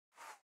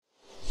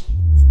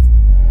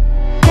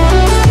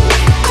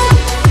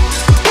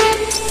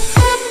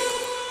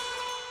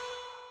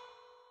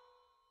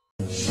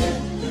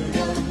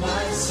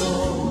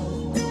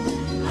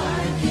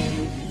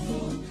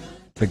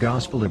The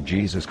gospel of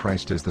Jesus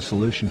Christ is the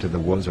solution to the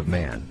woes of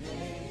man.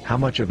 How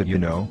much of it you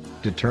know,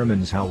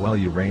 determines how well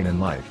you reign in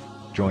life.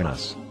 Join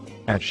us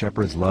at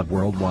Shepherd's Love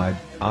Worldwide,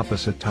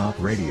 opposite Top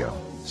Radio,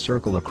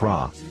 Circle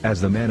Accra,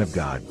 as the man of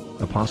God,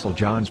 Apostle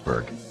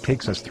Johnsberg,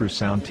 takes us through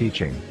sound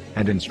teaching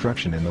and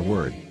instruction in the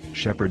Word.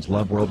 Shepherd's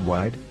Love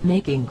Worldwide,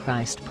 making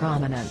Christ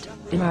prominent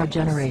in our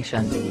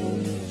generation.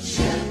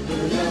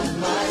 Shepherd of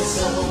my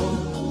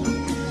soul,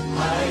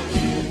 I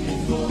give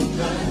you full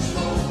control.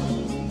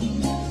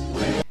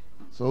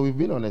 So we've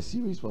been on a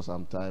series for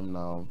some time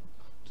now.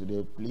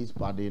 Today, please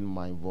pardon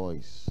my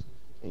voice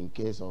in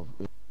case of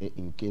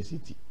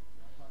incasity.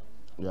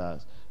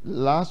 Yes.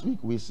 Last week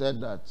we said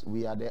that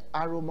we are the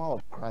aroma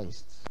of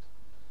Christ.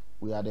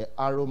 We are the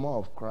aroma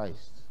of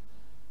Christ.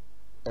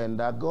 And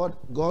that God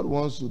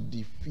wants to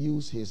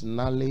diffuse his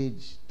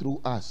knowledge through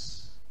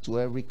us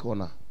to every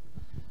corner.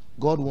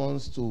 God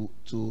wants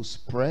to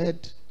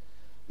spread.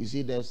 You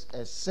see, there's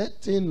a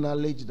certain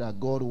knowledge that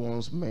God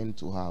wants men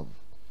to have.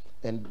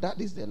 And that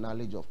is the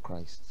knowledge of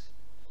Christ.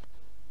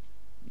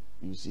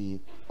 You see,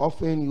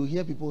 often you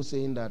hear people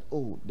saying that,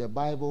 oh, the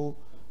Bible,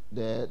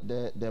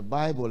 the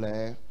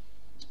Bible,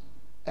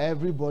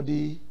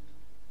 everybody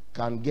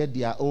can get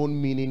their own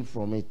meaning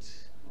from it.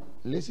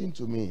 Listen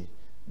to me.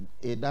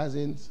 It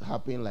doesn't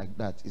happen like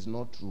that. It's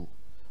not true.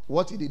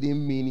 What it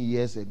didn't mean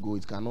years ago,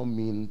 it cannot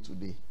mean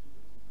today.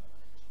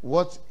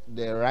 What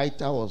the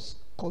writer was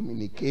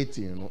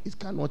communicating, it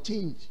cannot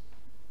change.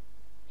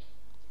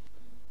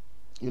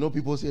 You know,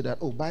 people say that,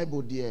 oh,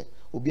 Bible there,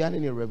 Obiane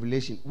in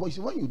Revelation. Well, you see,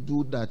 when you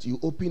do that, you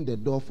open the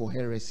door for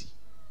heresy.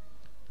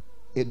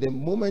 At the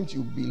moment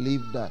you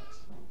believe that,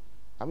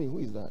 I mean, who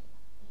is that?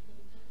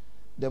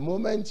 The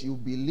moment you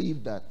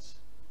believe that,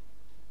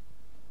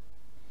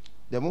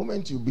 the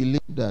moment you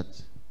believe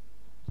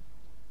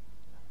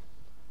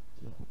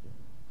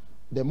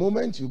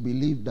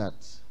that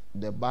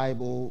the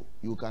Bible,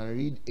 you can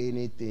read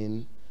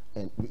anything,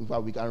 and in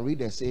fact we can read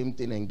the same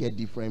thing and get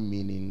different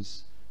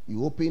meanings,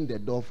 you open the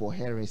door for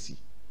heresy.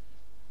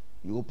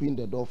 You open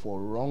the door for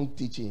wrong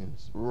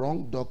teachings,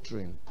 wrong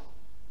doctrine.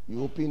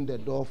 You open the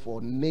door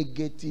for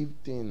negative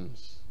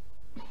things.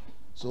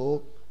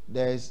 So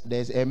there's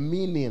a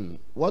meaning.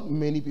 What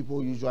many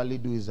people usually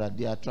do is that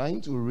they are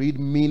trying to read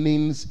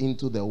meanings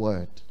into the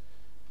word.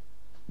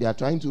 They are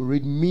trying to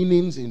read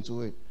meanings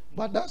into it.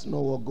 But that's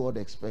not what God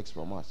expects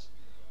from us.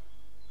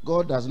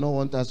 God does not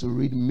want us to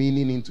read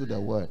meaning into the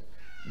word.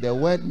 The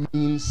word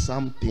means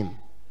something.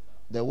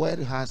 The word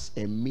has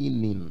a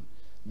meaning.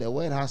 The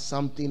word has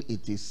something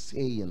it is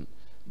saying.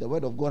 The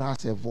word of God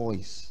has a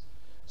voice.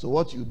 So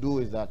what you do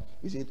is that,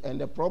 you see,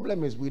 and the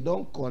problem is we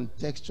don't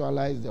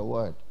contextualize the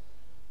word.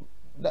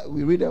 That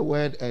we read a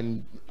word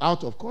and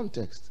out of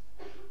context.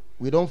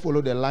 We don't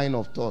follow the line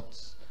of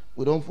thoughts.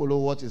 We don't follow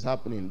what is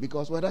happening.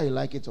 Because whether you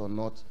like it or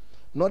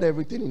not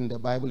everything in the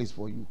Bible is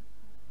for you.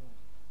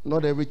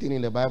 Not everything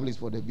in the Bible is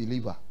for the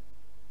believer.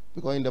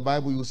 Because in the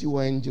Bible you see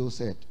what angels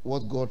said,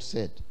 what God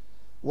said,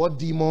 what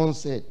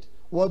demons said,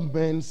 what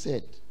men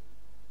said.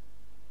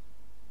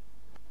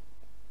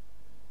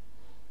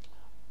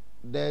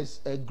 There's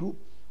a group,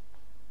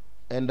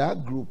 and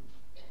that group,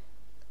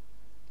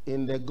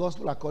 in the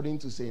gospel according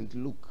to St.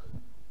 Luke,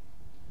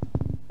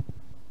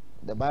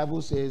 the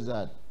Bible says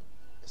that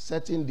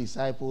certain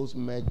disciples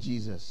met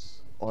Jesus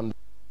on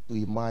to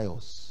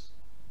Emmaus.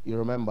 You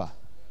remember?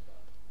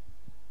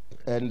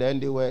 And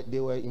then they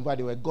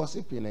were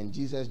gossiping, and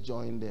Jesus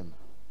joined them.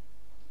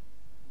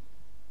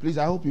 Please,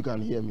 I hope you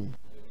can hear me.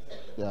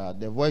 Yeah,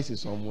 the voice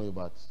is somewhere,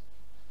 but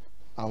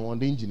I'm on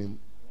the engine.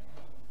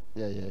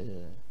 Yeah.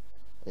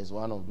 It's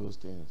one of those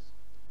things.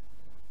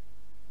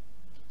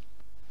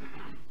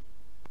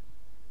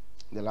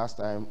 The last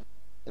time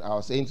I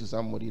was saying to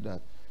somebody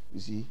that, you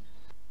see,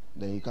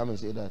 then you come and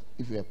say that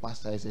if you're a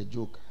pastor, it's a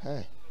joke.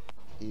 Hey,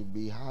 it'll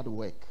be hard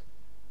work.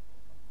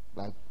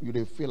 Like you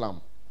dey feel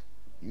them.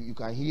 You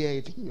can hear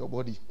it in your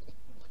body.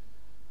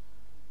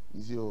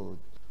 You see, oh,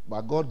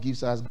 but God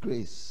gives us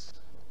grace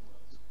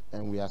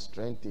and we are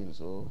strengthened.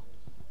 So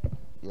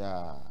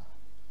yeah.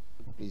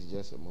 Please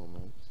just a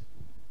moment.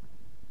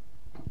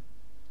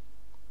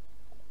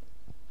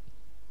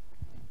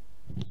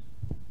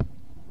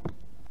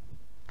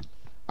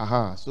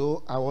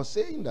 So I was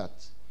saying that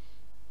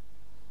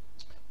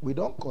we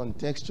don't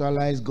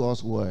contextualize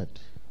God's word.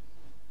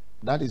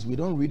 That is, we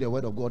don't read the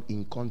word of God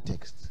in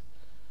context.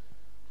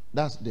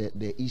 That's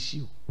the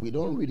issue. We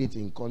don't read it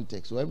in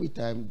context. So every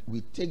time we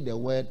take the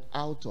word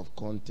out of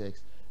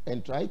context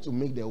and try to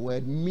make the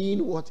word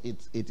mean what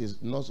it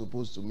is not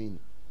supposed to mean.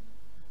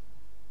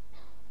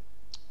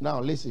 Now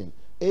listen,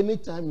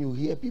 anytime you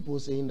hear people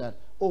saying that,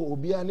 oh,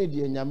 Obiane di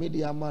Enyame di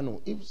Amano,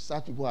 if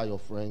such people are your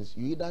friends,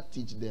 you either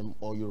teach them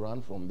or you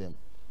run from them.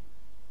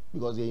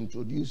 Because they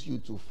introduce you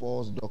to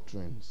false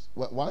doctrines.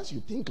 Once you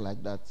think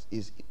like that,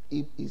 it's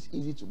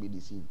easy to be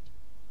deceived.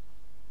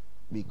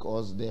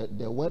 Because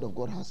the word of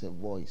God has a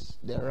voice.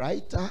 The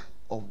writer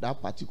of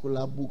that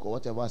particular book or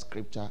whatever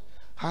scripture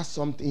has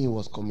something he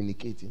was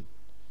communicating.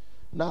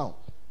 Now,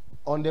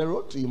 on the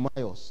road to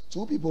Emmaus,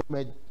 two people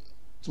met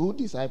Two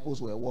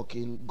disciples were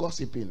walking,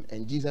 gossiping,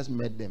 and Jesus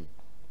met them.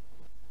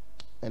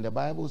 And the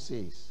Bible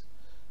says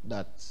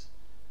that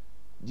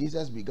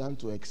Jesus began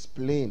to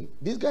explain.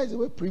 These guys, they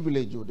were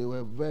privileged. They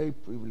were very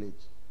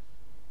privileged.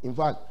 In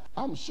fact,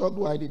 I'm shocked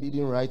why they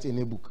didn't write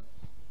any book.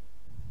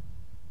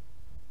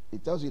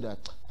 It tells you that,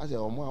 I said,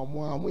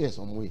 yes,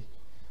 some way.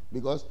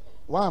 Because,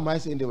 why am I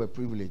saying they were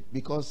privileged?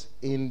 Because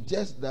in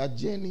just that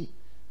journey,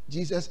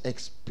 Jesus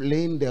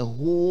explained the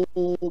whole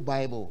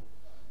Bible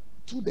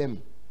to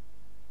them.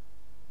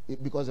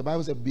 Because the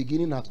Bible said,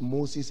 beginning at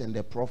Moses and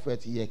the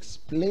prophets, he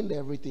explained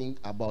everything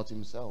about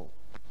himself.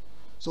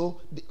 So,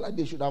 like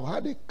they should have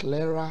had a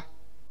clearer.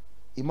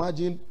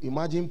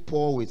 Imagine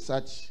Paul with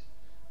such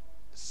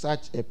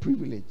a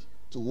privilege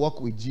to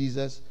walk with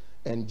Jesus,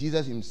 and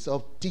Jesus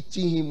himself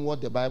teaching him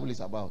what the Bible is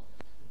about.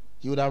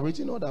 He would have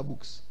written other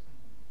books.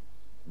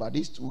 But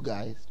these two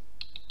guys,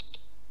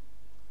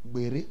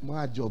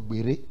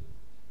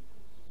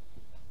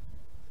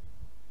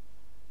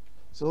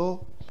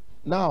 so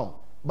now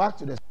back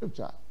to the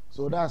scripture.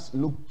 So that's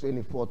Luke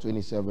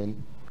 24:27.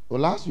 So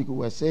last week we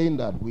were saying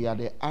that we are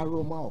the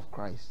aroma of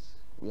Christ.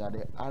 We are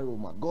the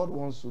aroma. God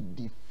wants to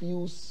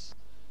diffuse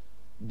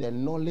the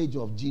knowledge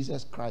of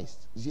Jesus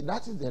Christ. You see,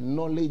 that is the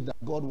knowledge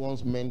that God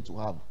wants men to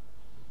have.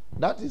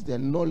 That is the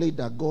knowledge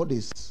that God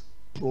is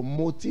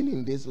promoting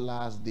in these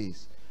last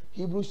days.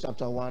 Hebrews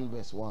chapter 1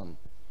 verse 1.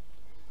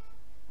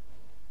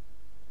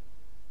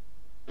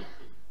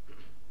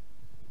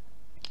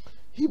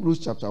 Hebrews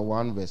chapter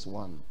 1 verse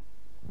 1.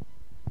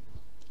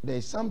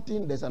 There's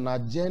an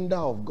agenda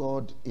of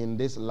God in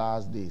these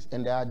last days.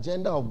 And the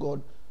agenda of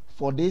God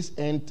for these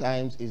end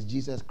times is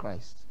Jesus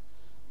Christ.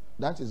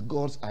 That is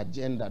God's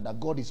agenda that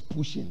God is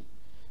pushing.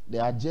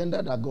 The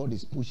agenda that God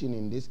is pushing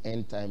in this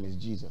end time is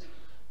Jesus.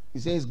 He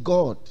says,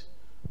 God,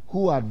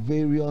 who at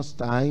various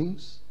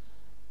times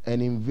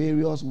and in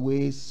various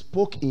ways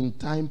spoke in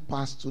time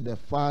past to the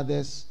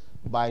fathers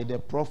by the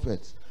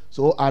prophets.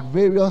 So at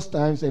various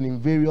times and in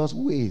various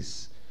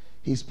ways,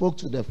 he spoke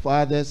to the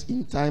fathers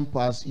in time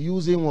past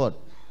using what?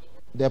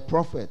 The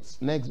prophets.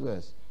 Next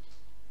verse.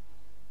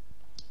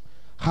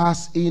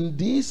 Has in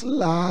these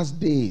last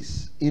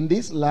days,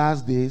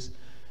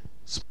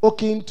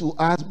 spoken to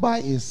us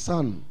by his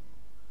son.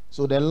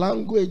 So the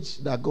language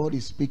that God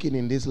is speaking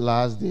in these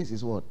last days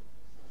is what?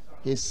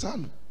 His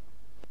son.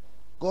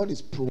 God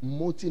is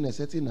promoting a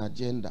certain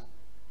agenda.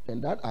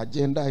 And that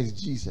agenda is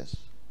Jesus.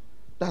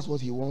 That's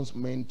what he wants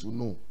men to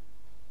know.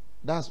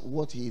 That's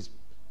what he is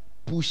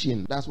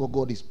pushing. That's what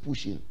God is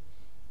pushing.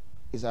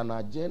 It's an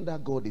agenda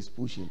God is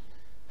pushing.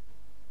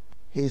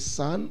 His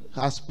son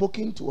has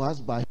spoken to us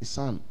by his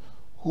son,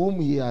 whom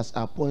he has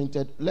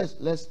appointed.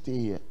 Let's stay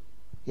here.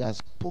 He has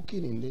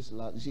spoken in this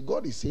last. You see,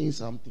 God is saying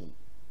something.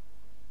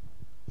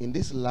 In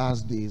these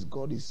last days,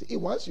 God is saying,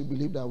 once you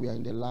believe that we are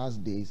in the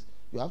last days,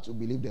 you have to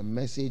believe the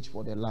message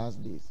for the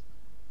last days.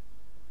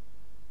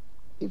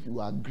 If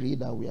you agree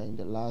that we are in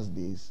the last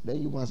days,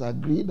 then you must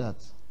agree that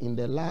in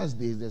the last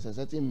days there's a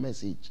certain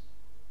message.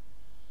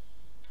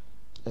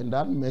 And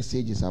that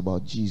message is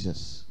about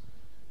Jesus.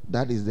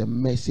 That is the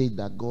message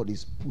that God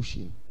is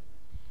pushing.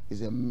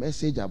 It's a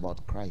message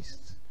about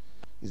Christ.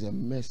 It's a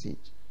message.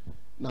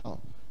 Now,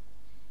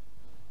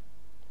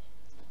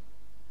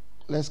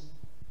 the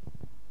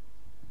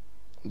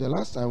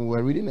last time we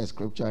were reading a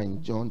scripture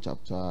in John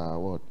chapter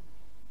what?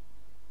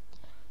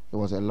 It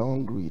was a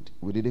long read.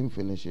 We didn't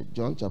finish it.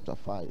 John chapter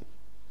 5,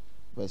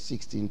 verse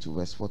 16 to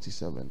verse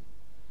 47.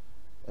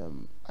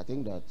 I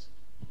think that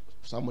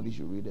somebody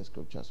should read the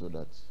scripture so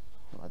that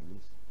at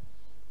least.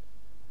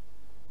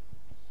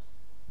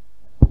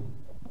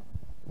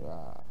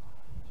 Yeah.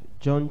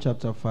 John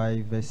chapter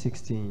 5, verse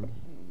 16.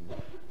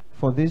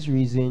 For this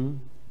reason,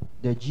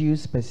 the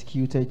Jews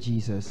persecuted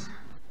Jesus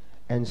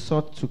and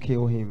sought to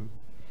kill him,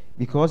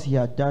 because he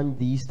had done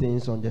these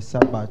things on the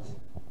Sabbath.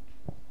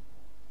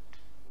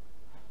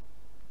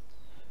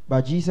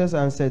 But Jesus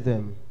answered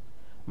them,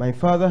 my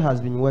Father has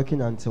been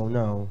working until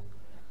now,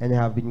 and I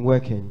have been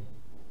working.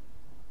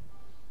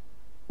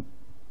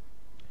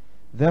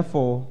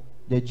 Therefore,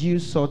 the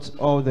Jews sought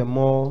all the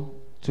more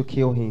to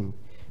kill him,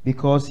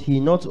 because he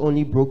not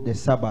only broke the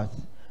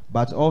Sabbath,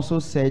 but also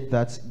said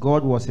that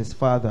God was his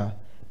Father,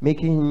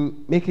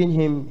 making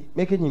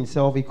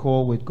himself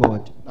equal with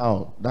God.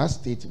 Now, that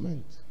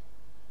statement,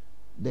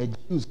 the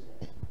Jews,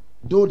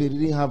 though they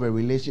didn't have a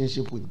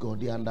relationship with God,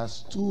 they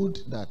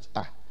understood that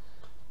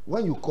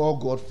when you call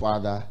God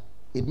Father,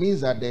 it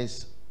means that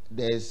there's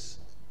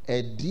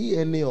a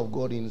DNA of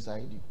God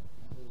inside you.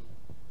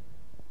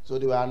 So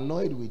they were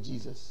annoyed with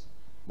Jesus.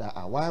 That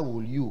why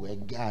will you, a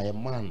guy, a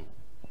man,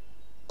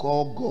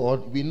 call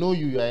God? We know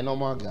you are a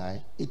normal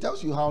guy. It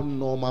tells you how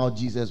normal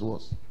Jesus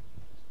was.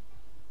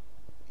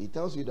 It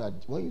tells you that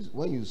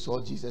when you saw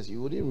Jesus,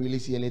 you wouldn't really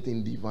see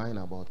anything divine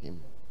about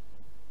him.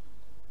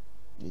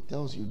 It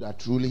tells you that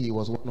truly he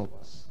was one of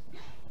us.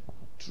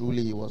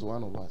 Truly he was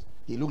one of us.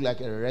 He looked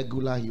like a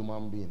regular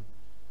human being.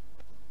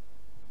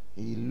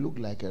 He looked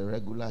like a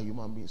regular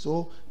human being.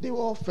 So they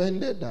were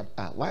offended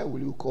that, why will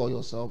you call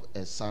yourself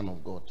a son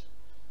of God?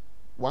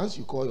 Once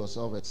you call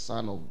yourself a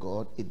son of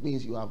God, it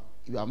means you have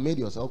You have made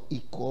yourself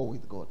equal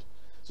with God.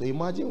 So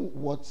imagine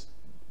what,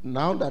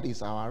 now that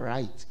is our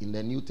right in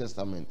the New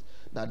Testament,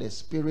 that the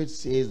Spirit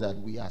says that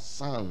we are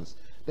sons.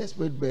 The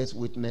Spirit bears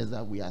witness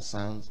that we are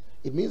sons.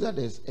 It means that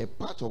there's a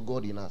part of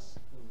God in us.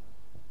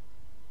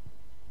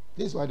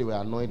 This is why they were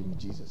annoyed with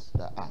Jesus.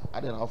 That I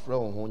didn't offer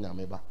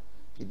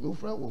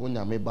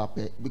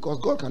because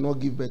God cannot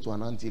give birth to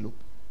an antelope.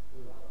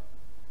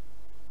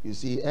 You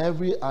see,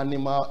 every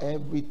animal,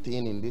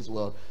 everything in this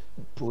world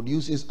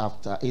produces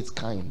after its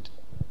kind.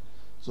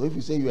 So if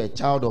you say you're a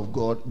child of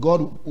God,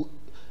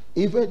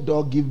 if a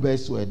dog gives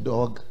birth to a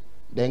dog,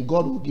 then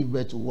God will give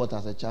birth to what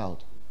as a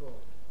child?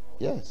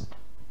 Yes.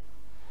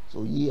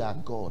 So ye are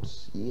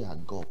gods, ye are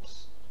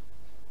gods,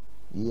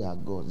 ye are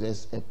gods.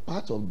 There's a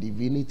part of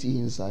divinity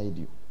inside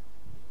you.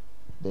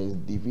 There's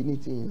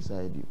divinity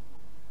inside you.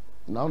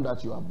 Now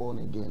that you are born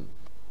again.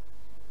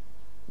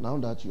 Now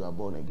that you are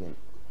born again.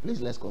 Please,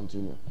 let's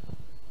continue.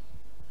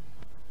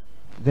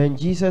 Then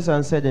Jesus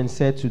answered and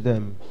said to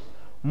them,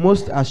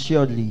 most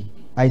assuredly,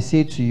 I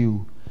say to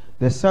you,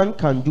 the Son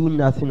can do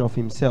nothing of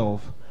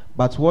himself,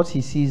 but what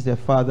he sees the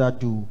Father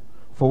do.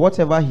 For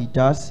whatever he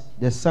does,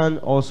 the Son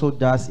also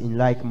does in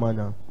like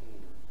manner.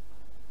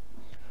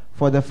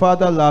 For the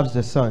Father loves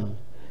the Son,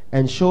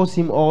 and shows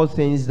him all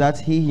things that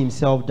he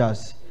himself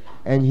does,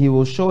 and he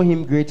will show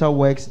him greater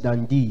works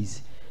than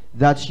these,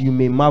 that you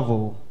may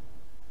marvel.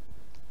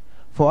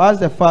 For as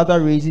the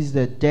Father raises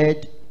the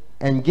dead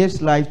and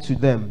gives life to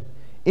them,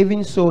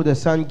 even so the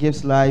Son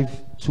gives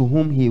life to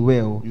whom he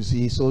will. You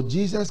see, so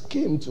Jesus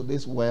came to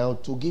this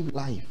world to give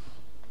life.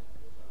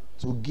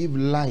 To give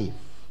life.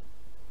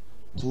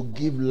 To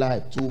give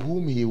life to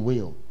whom he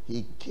will.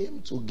 He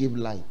came to give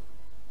life.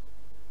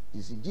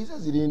 You see,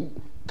 Jesus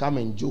didn't come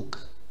and joke.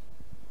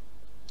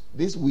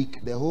 This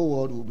week, the whole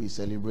world will be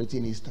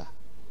celebrating Easter.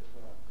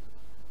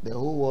 The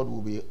whole world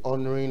will be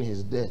honoring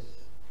his death,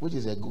 which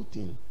is a good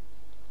thing.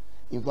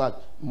 In fact,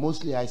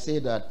 mostly I say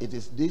that it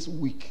is this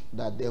week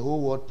that the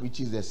whole world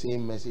preaches the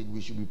same message we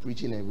should be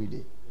preaching every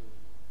day.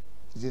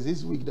 It is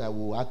this week that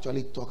we will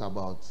actually talk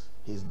about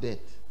his death.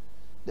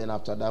 Then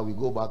after that, we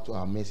go back to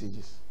our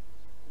messages.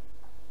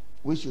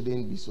 We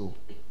shouldn't be so.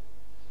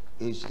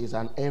 It's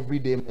an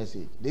everyday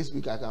message. This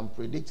week I can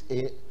predict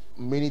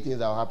many things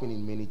that will happen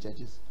in many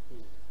churches.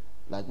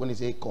 Like when they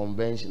say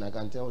convention, I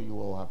can tell you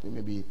what will happen.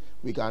 Maybe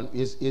we can,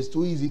 it's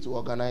too easy to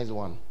organize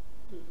one.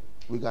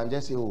 We can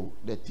just say, oh,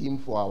 the theme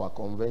for our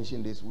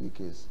convention this week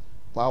is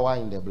power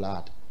in the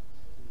blood.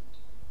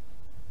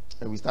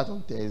 And we start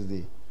on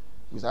Thursday.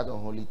 We start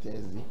on Holy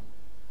Thursday.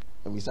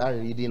 And we start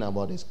reading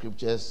about the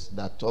scriptures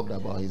that talked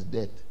about his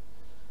death.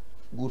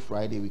 Good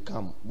Friday we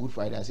come. Good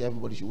Friday, I say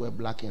everybody should wear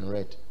black and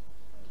red.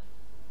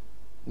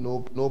 No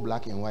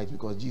black and white,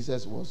 because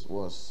Jesus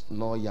was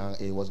not young,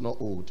 he was not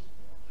old.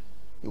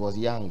 He was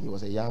young. He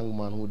was a young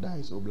man who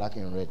died, so black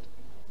and red.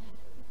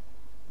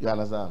 You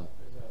understand?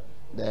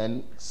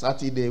 Then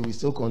Saturday we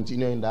still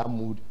continue in that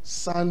mood.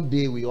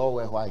 Sunday we all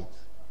wear white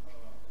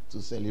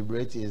to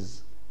celebrate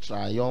his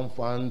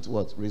triumphant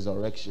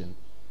resurrection.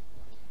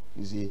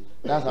 You see,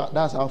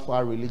 that's how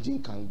far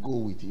religion can go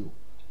with you.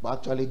 But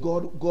actually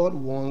God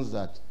wants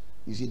that.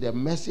 You see, the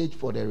message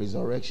for the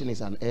resurrection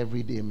is an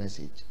everyday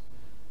message.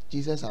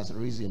 Jesus has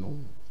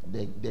risen.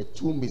 The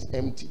tomb is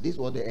empty. This is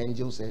what the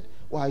angel said.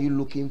 Why are you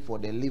looking for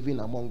the living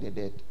among the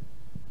dead?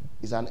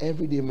 It's an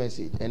everyday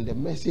message. And the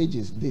message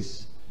is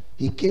this.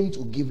 He came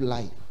to give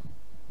life.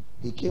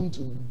 He came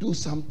to do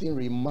something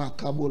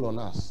remarkable on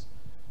us.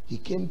 He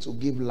came to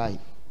give life.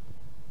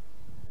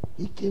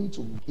 He came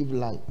to give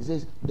life. He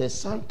says the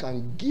Son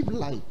can give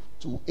life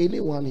to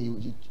anyone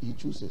he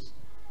chooses.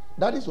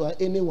 That is why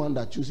anyone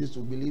that chooses to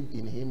believe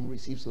in him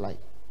receives life.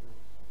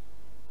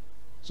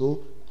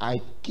 So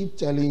I keep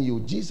telling you,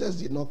 Jesus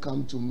did not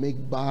come to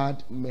make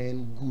bad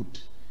men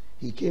good.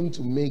 He came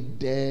to make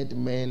dead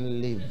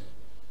men live.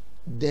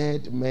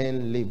 Dead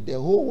men live. The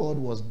whole world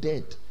was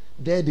dead.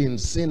 Dead in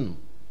sin.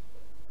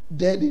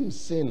 Dead in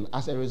sin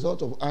as a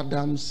result of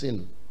Adam's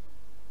sin.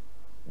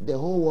 The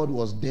whole world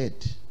was dead.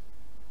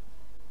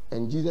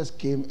 And Jesus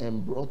came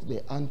and brought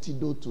the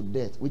antidote to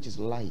death, which is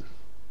life.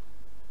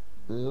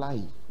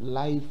 Life.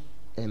 Life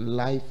and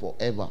life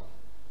forever.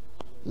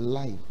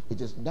 Life.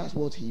 That's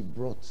what he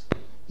brought.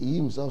 He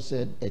himself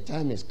said, a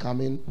time is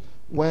coming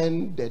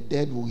when the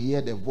dead will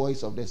hear the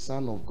voice of the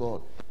Son of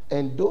God.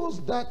 And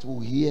those that will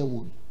hear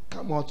will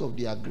come out of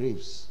their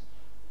graves.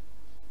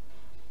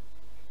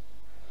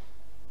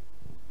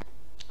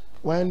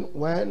 When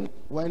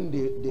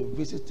they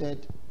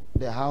visited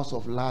the house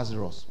of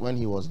Lazarus when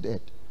he was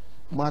dead,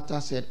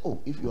 Martha said, oh,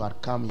 if you had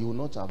come, you would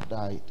not have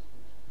died.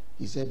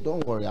 He said,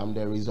 don't worry, I'm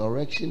the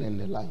resurrection and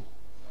the life.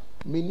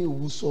 Many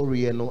who saw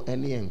no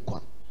any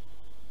enkwa.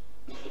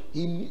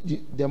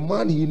 The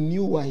man, he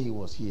knew why he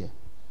was here.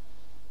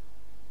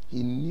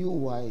 He knew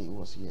why he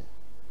was here.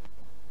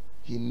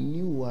 He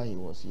knew why he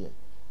was here.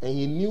 And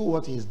he knew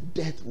what his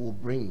death will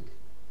bring.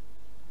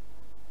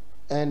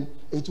 And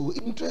it will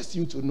interest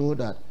you to know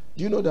that.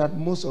 Do you know that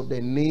most of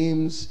the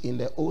names in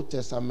the Old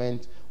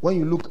Testament, when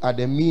you look at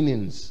the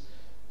meanings,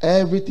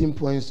 everything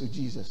points to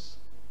Jesus.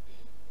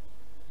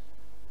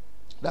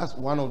 That's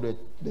one of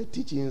the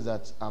teachings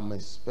that I'm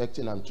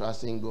expecting and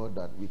trusting God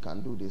that we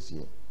can do this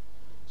year.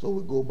 So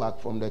we go back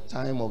from the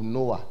time of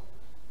Noah.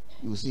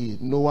 You see,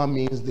 Noah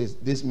means this,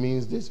 this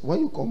means this. When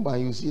you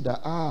combine, you see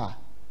that,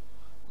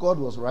 God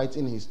was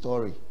writing his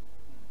story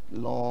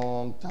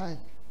long time,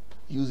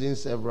 using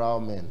several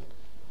men.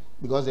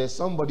 Because there's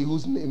somebody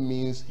whose name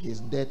means his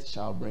death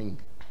shall bring.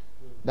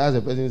 That's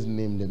the person's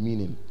name, the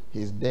meaning.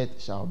 His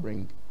death shall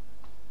bring.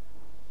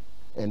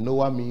 And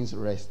Noah means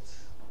rest.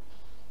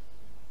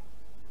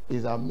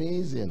 It's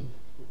amazing.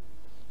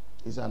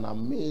 It's an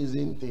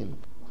amazing thing.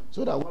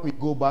 So that when we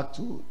go back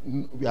to,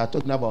 we are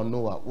talking about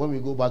Noah. When we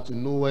go back to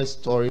Noah's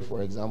story,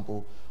 for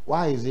example,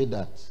 why is it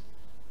that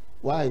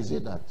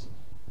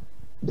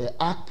the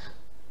ark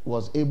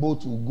was able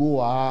to go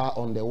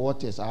on the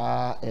waters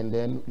and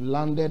then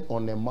landed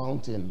on a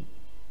mountain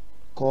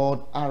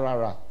called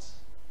Ararat?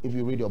 If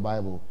you read your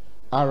Bible,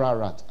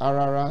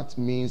 Ararat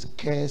means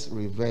curse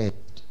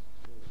reversed.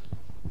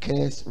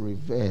 Curse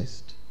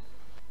reversed.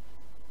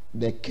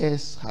 The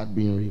curse had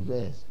been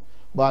reversed.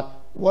 But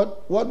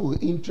what will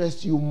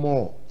interest you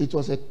more? It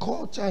was a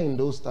culture in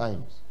those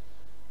times.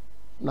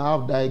 Now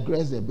I've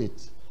digressed a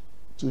bit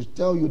to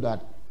tell you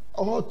that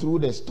all through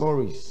the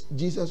stories,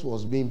 Jesus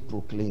was being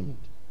proclaimed.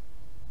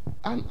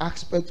 An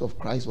aspect of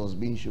Christ was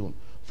being shown.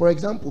 For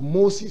example,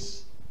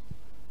 Moses,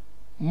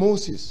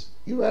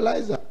 you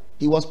realize that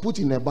he was put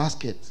in a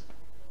basket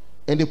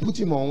and they put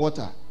him on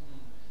water.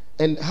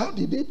 And how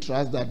did they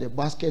trust that the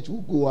basket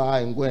would go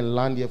and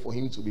land here for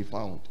him to be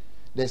found?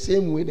 The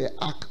same way the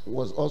ark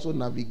was also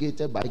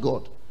navigated by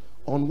God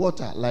on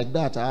water like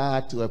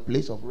that to a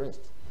place of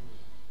rest.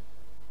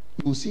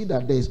 You see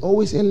that there is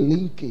always a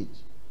linkage.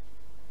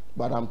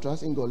 But I'm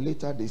trusting God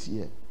later this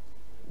year.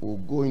 We'll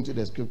go into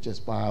the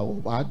scriptures.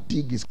 I'll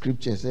dig the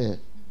scriptures here.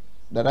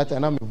 That I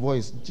know my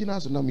voice.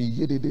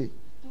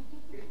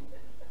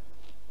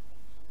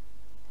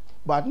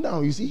 But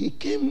now you see, he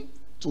came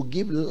to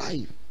give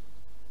life.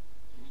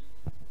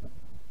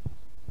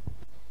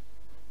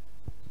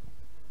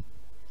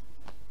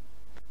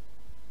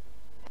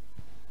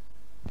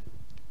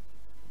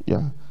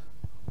 Yeah.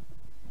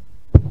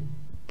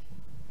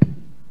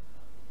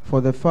 For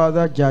the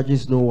Father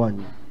judges no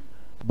one,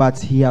 but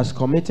he has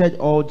committed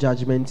all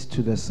judgment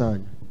to the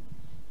Son,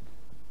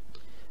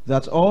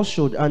 that all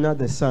should honor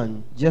the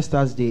Son, just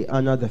as they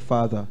honor the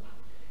Father.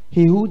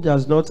 He who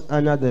does not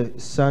honor the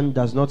Son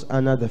does not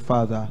honor the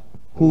Father,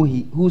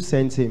 who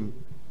sent him.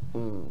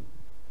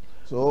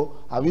 So,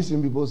 have you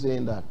seen people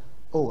saying that,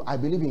 oh, I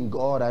believe in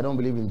God, I don't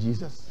believe in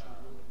Jesus?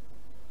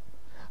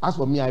 As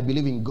for me, I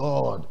believe in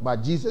God,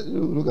 but Jesus,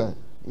 look at,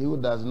 he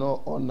who does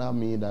not honor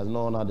me does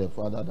not honor the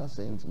Father that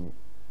sent me.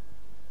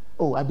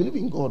 Oh, I believe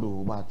in God,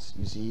 but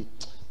you see,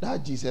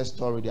 that Jesus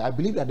story there, I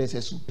believe that there's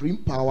a supreme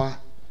power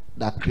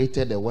that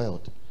created the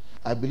world.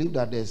 I believe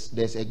that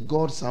there's a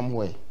God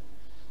somewhere,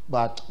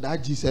 but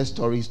that Jesus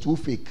story is too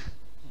fake.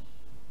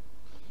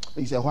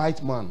 He's a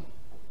white man.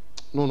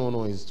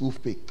 No, it's too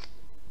fake.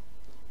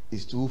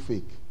 It's too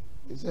fake.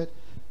 He said,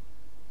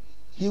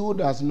 he who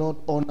does not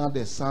honor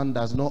the Son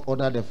does not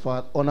honor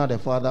the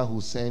Father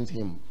who sent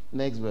him.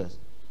 Next verse.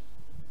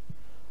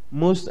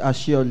 Most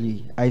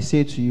assuredly, I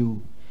say to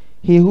you,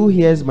 he who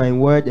hears my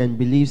word and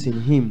believes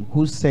in him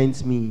who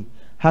sent me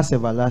has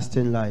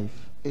everlasting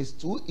life. It's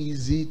too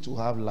easy to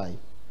have life.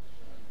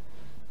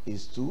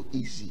 It's too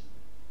easy.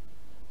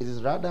 It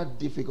is rather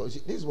difficult.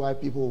 This is why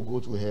people will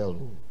go to hell.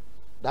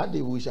 That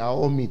day we shall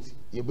all meet.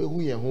 We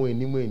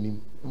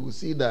will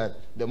see that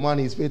the man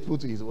is faithful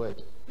to his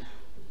word.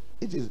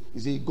 It is, you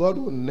see, God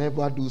will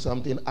never do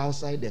something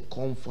outside the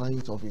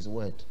confines of his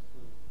word.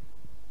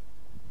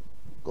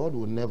 God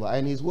will never.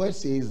 And his word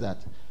says that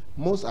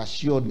most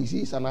assuredly.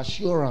 See, it's an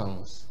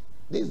assurance.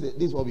 This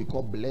is what we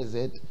call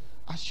blessed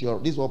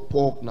assurance. This is what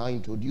Paul now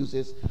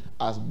introduces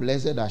as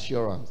blessed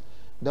assurance.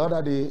 The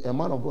other day, a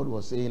man of God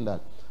was saying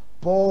that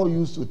Paul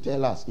used to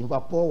tell us, in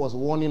fact, Paul was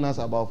warning us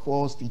about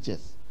false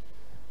teachers.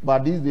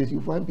 But these days, you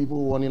find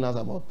people warning us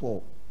about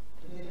Paul.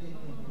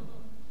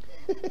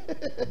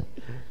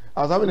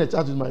 I was having a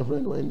chat with my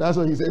friend when that's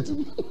what he said to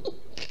me.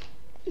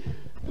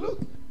 Look,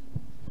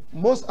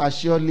 most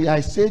assuredly, I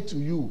say to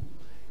you,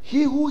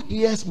 he who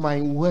hears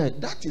my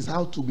word, that is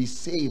how to be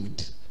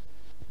saved.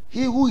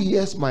 He who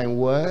hears my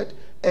word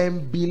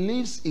and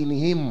believes in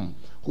him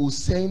who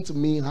sent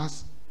me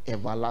has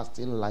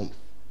everlasting life.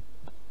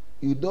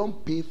 You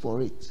don't pay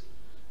for it.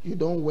 You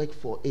don't work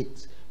for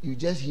it. You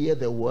just hear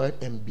the word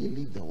and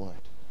believe the word.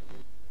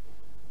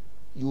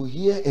 You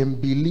hear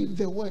and believe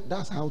the word.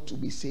 That's how to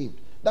be saved.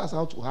 That's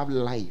how to have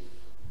life.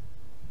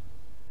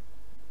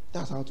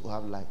 That's how to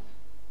have life.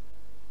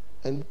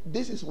 And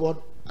this is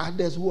what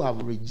others who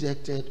have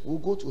rejected will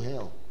go to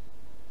hell.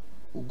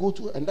 Will go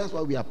to, and that's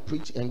why we are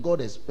preaching, and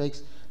God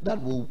expects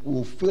that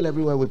we'll fill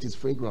everywhere with his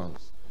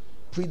fragrance.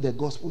 Preach the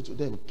gospel to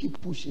them.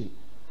 Keep pushing.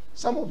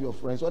 Some of your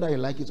friends, whether you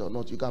like it or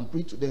not, you can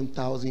preach to them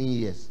 1,000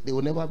 years. They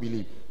will never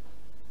believe.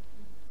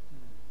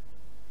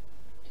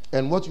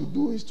 And what you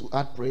do is to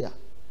add prayer.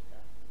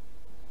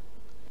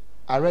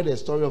 I read a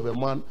story of a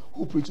man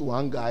who preached to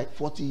one guy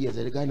 40 years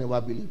and the guy never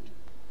believed.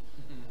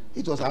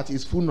 It was at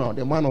his funeral.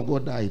 The man of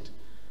God died.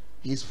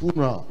 His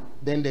funeral.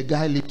 Then the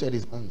guy lifted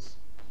his hands.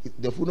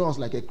 The funeral was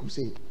like a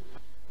crusade.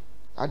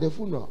 At the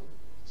funeral.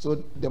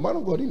 So the man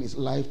of God in his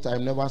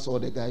lifetime never saw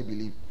the guy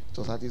believe. It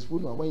was at his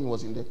funeral when he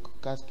was in the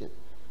casket.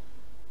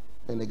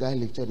 And the guy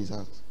lifted his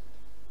hands.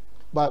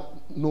 But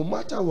no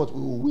matter what,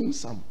 we will win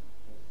some.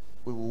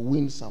 We will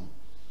win some.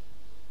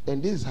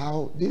 And this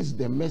is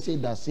the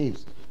message that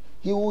saves.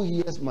 He who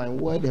hears my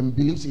word and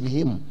believes in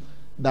him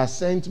that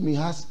sent me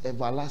has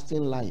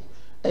everlasting life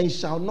and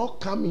shall not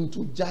come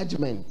into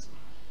judgment.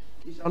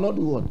 He shall not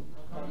do what?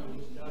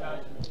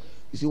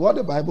 You see what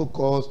the Bible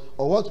calls,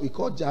 or what we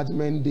call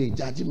judgment day.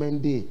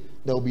 Judgment day,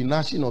 there will be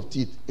gnashing of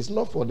teeth. It's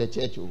not for the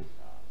church. Oh.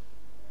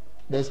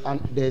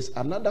 There's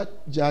another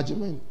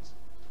judgment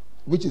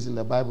which is in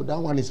the Bible. That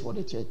one is for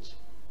the church.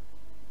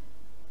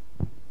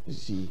 You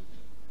see,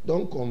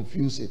 don't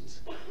confuse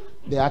it.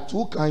 There are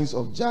two kinds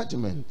of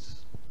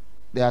judgments.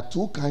 There are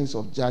two kinds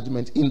of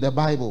judgment in the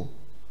Bible.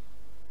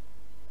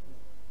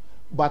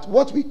 But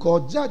what we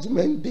call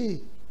judgment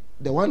day,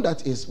 the one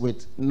that is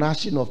with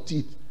gnashing of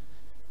teeth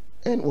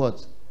and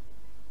what?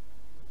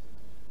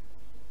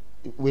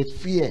 With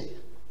fear,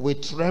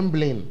 with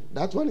trembling.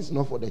 That one is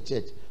not for the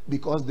church,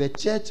 because the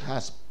church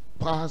has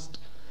passed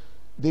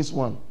this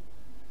one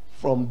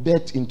from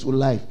death into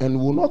life and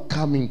will not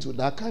come into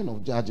that kind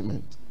of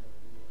judgment.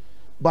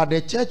 But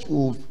the church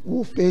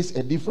will face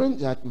a different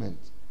judgment.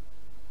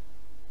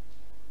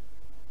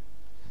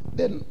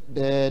 Then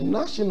the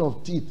gnashing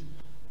of teeth,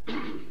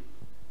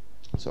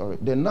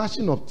 the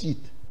gnashing of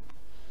teeth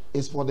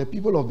is for the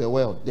people of the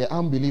world, the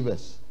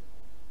unbelievers.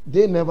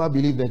 They never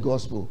believe the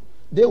gospel.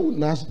 They will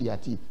gnash their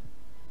teeth.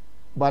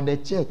 But the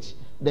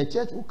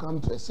church will come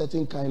to a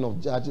certain kind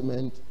of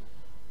judgment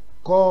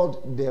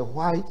called the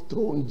white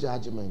throne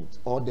judgment,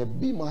 or the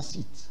bema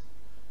seat.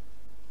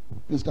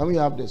 Please, can we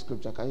have the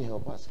scripture? Can you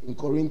help us? In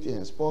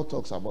Corinthians, Paul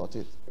talks about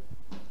it.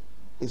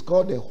 It's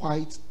called the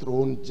white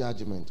throne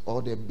judgment,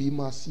 or the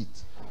bema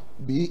seat.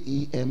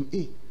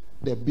 B-E-M-A.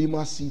 The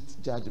bema seat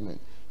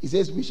judgment. He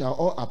says we shall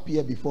all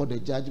appear before the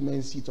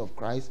judgment seat of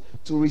Christ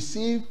to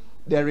receive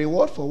the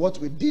reward for what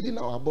we did in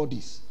our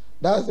bodies.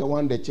 That's the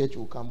one the church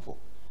will come for.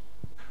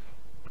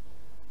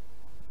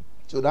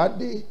 So that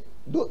day,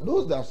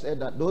 those that said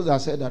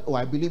that, oh,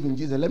 I believe in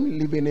Jesus, let me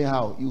live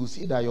anyhow, you will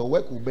see that your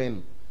work will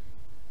burn.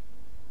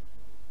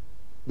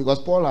 Because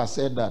Paul has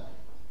said that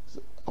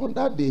on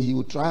that day he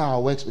will try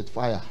our works with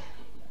fire.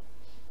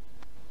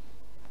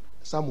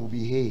 Some will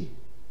be hay.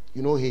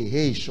 You know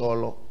hay is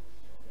shallow.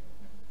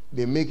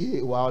 They make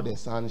hay while the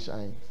sun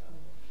shines.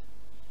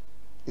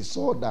 It's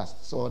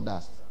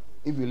sawdust.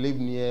 If you live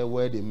near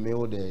where they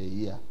mill the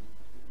ear,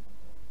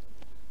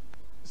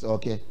 it's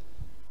okay.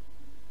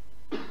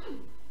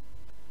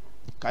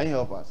 Can you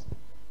help us?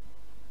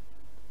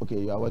 Okay,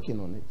 you are working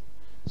on it.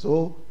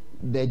 So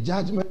the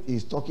judgment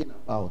is talking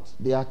about,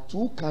 there are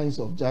two kinds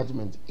of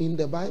judgment in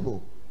the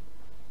Bible.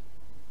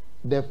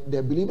 The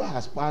believer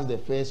has passed the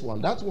first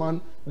one.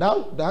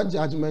 That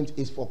judgment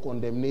is for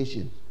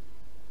condemnation.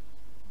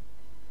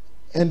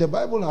 And the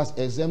Bible has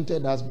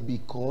exempted us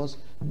because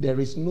there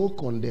is no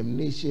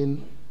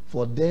condemnation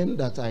for them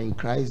that are in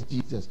Christ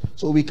Jesus.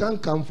 So we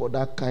can't come for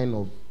that kind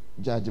of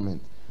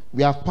judgment.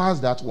 We have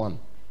passed that one.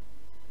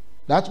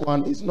 That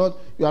one is not,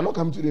 you are not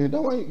coming to the end.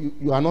 That one,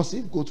 you are not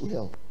saved, go to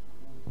hell.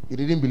 You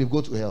didn't believe, go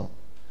to hell.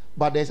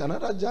 But there's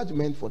another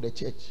judgment for the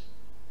church.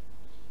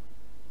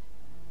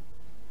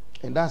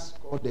 And that's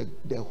called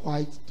the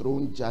white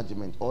throne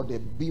judgment, or the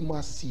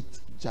bema seat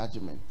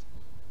judgment.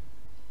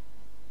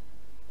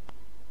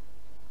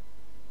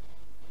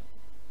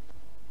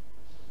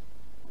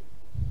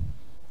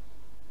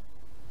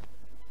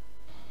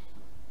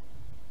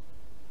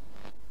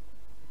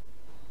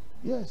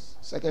 Yes,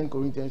 2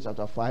 Corinthians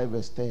chapter 5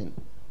 verse 10.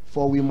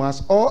 For we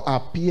must all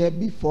appear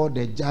before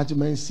the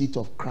judgment seat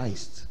of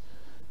Christ,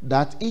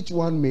 that each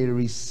one may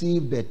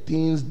receive the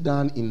things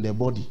done in the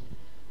body.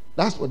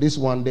 That's for this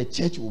one, the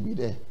church will be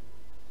there.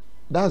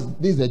 This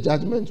is the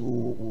judgment we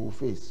will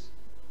face.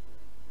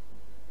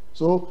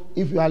 So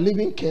if you are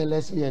living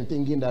carelessly and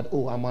thinking that,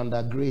 oh, I'm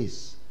under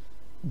grace,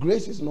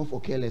 grace is not for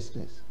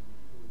carelessness.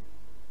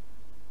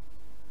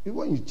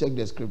 When you check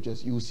the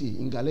scriptures, you will see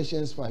in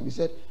Galatians 5, he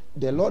said,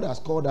 the Lord has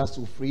called us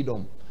to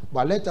freedom,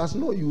 but let us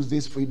not use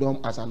this freedom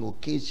as an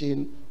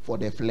occasion for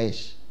the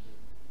flesh.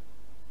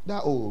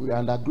 That, oh, we are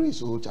under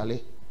grace, oh,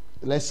 Charlie,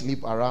 let's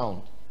sleep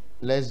around,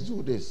 let's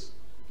do this,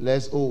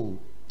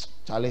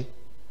 Charlie.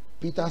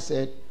 Peter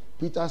said,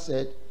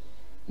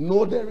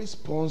 know the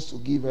response to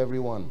give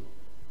everyone.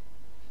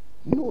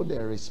 Know the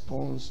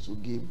response to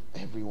give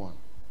everyone.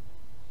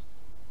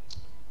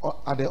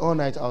 At the all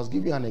night, I was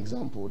giving an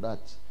example that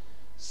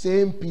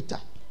same Peter,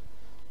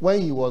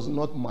 when he was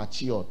not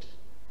matured,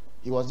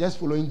 he was just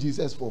following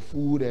Jesus for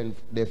food and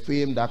the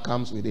fame that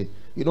comes with it.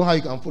 You know how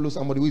you can follow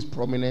somebody who is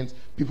prominent,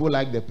 people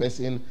like the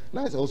person,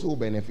 that's also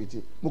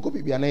benefited. You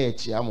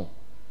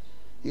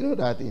know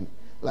that thing?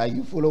 Like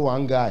you follow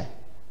one guy.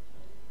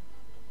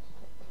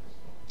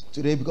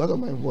 Today, because of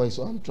my voice,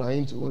 so I'm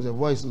trying to, the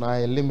voice now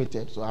is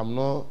limited, so I'm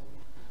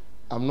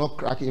not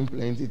cracking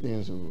plenty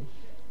things. So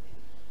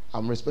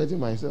I'm respecting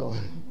myself.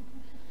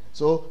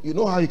 So you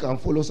know how you can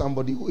follow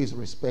somebody who is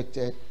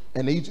respected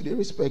and they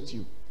respect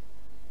you.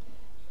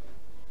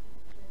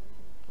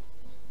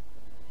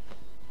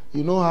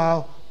 You know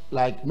how,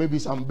 like, maybe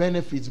some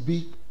benefits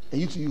be,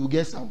 and you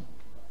get some.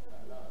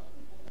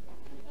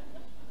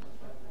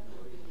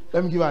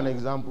 Let me give you an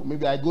example.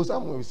 Maybe I go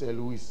somewhere with Sir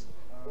Louis.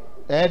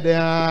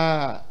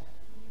 Charlie.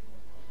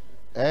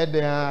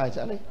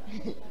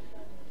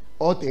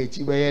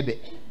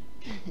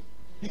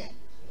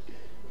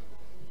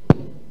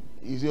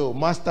 You say, oh,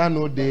 master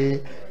no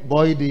day,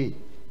 boy day.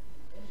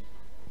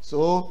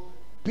 So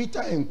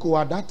Peter and co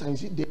at that time,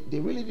 see, they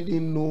really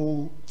didn't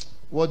know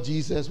what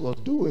Jesus was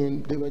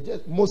doing. They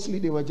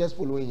were just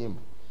following him.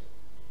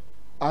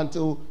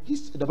 Until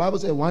the Bible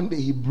said one day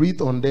he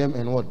breathed on them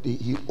and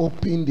he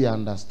opened their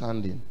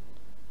understanding.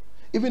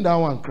 Even that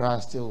one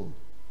cried still.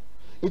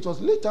 It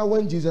was later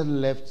when Jesus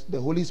left, the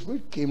Holy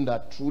Spirit came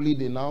that truly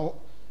they now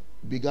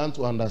began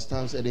to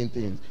understand certain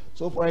things.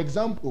 So for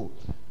example,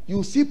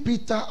 you see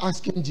Peter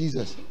asking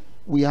Jesus,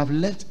 we have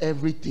left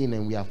everything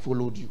and we have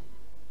followed you.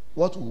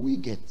 What will we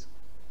get?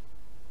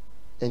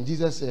 And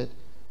Jesus said,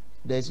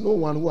 there is no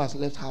one who has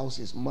left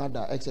houses,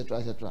 mother, etc.,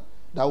 etc.,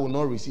 that will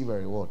not receive a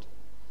reward.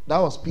 That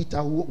was Peter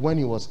who, when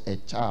he was a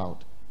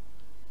child,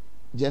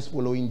 just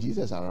following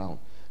Jesus around.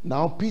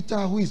 Now Peter,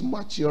 who is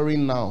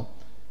maturing now,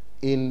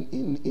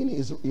 in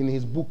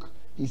his book,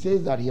 he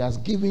says that he has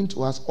given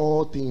to us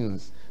all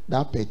things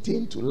that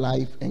pertain to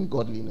life and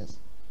godliness.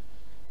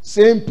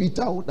 Same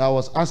Peter that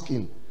was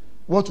asking,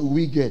 what will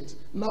we get?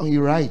 Now he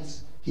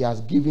writes, he has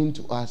given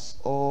to us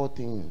all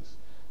things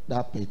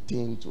that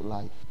pertain to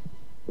life.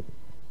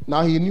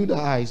 Now he knew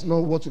that it's not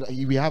what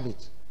we have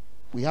it.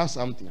 We have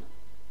something.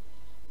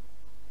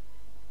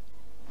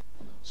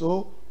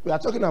 So we are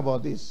talking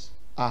about this.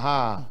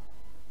 Aha.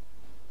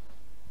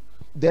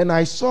 Then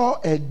I saw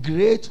a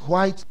great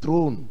white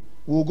throne.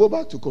 We'll go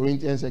back to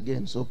Corinthians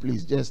again, so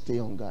please just stay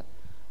on guard.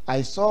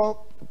 I saw,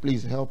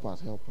 please help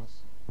us.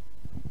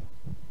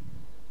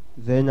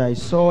 Then I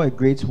saw a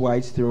great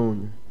white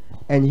throne,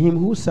 and him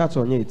who sat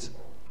on it,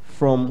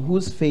 from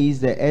whose face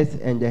the earth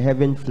and the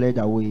heaven fled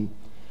away,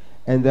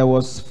 and there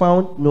was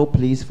found no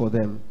place for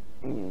them.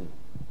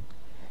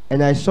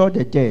 And I saw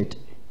the dead,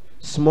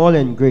 small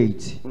and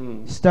great,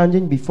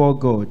 standing before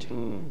God,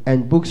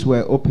 and books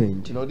were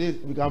opened. You know,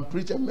 we can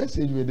preach a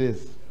message with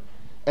this,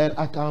 and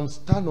I can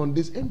stand on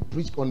this and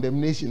preach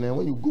condemnation, and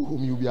when you go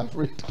home, you'll be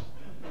afraid.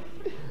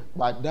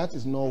 But that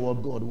is not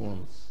what God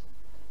wants.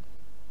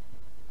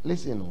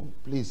 Listen,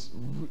 please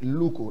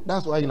look.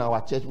 That's why in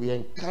our church we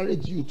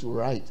encourage you to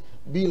write.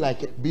 Be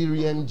like a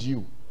Berean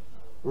Jew.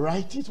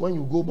 Write it when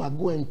you go back.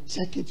 Go and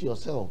check it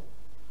yourself.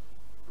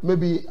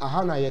 Maybe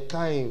ahana ye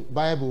kind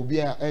Bible be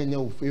a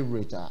your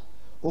favorite.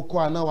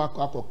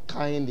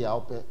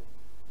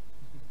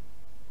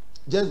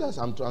 Just as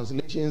some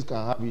translations can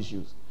have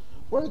issues.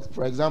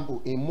 For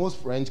example, in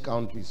most French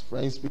countries,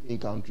 French-speaking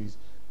countries,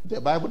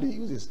 the Bible they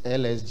use is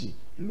LSG,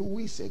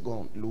 Louis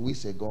II.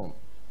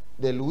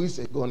 The Louis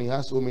II, he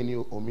has so many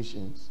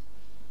omissions.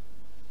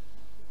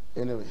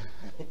 Anyway.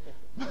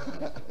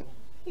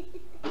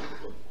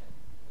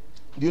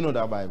 Do you know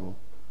that Bible?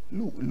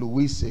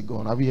 Louis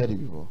II. Have you heard it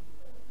before?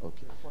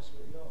 Okay.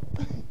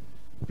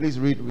 Please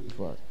read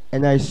for us.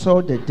 And I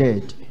saw the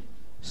dead,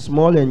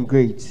 small and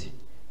great,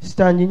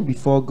 standing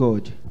before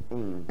God,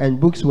 and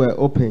books were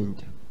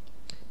opened.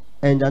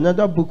 And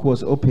another book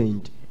was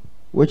opened,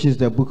 which is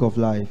the book of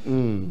life.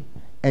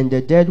 And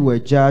the dead were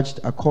judged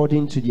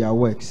according to their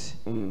works,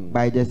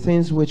 by the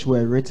things which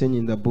were written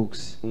in the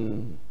books.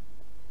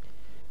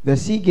 The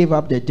sea gave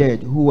up the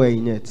dead who were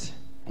in it,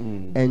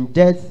 and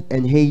death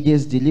and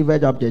Hades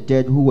delivered up the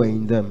dead who were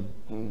in them.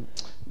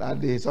 That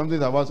day,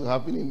 something's about to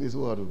happen in this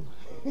world.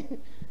 You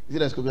see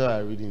the scripture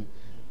I'm reading?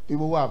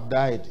 People who have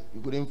died,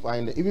 you couldn't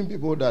find it. Even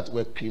people that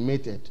were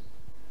cremated,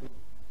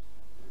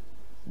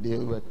 they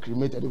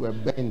were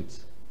burnt.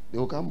 They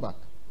will come back.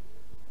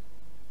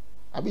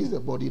 I mean, it's the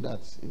body that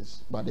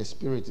is, but the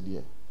spirit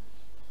there.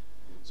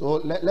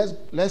 So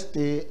let's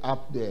stay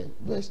up there,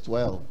 verse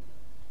 12.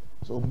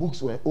 So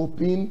books were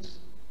opened.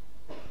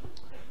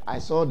 I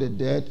saw the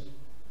dead.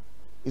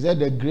 He said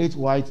the great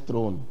white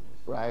throne,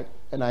 right?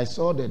 And I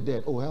saw the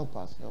dead. Oh, help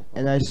us.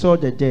 And I saw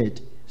the dead,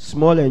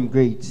 small and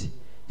great,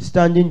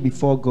 standing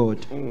before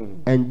God,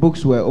 and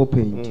books were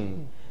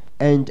opened.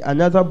 And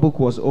another book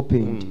was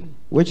opened,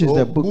 which is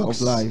the book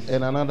of life.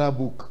 And another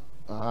book.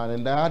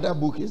 And the other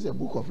book is the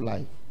book of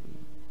life.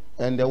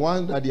 And the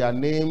one that their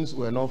names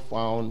were not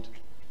found,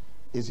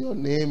 is your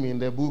name in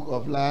the book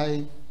of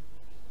life?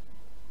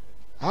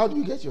 How do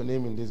you get your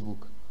name in this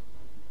book?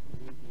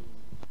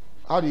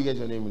 How do you get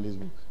your name in this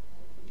book?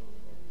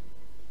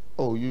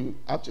 Oh, you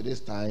up to this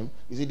time,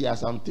 you see, there are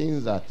some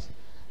things that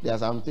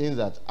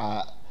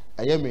I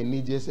may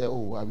need just say,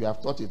 oh, we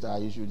have taught it.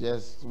 You should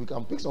just, we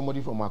can pick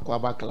somebody from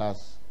Aquaba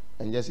class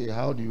and just say,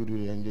 how do you do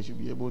it? And they should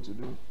be able to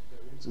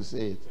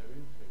say it.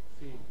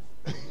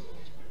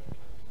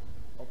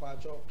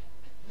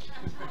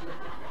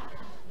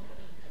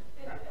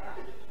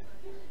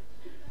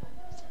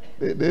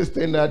 This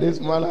thing that this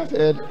man has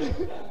said,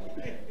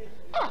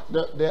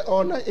 The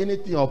honor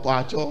anything or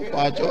pacho.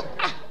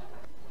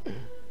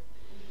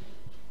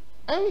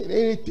 I mean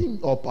anything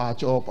or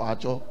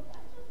pacho.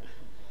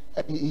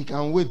 He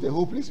can wait. The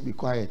whole place will be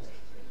quiet.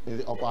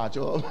 Or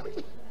pacho.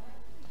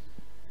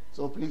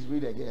 So please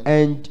read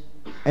again.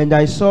 And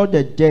I saw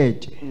the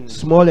dead,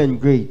 small and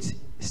great,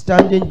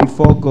 standing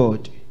before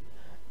God,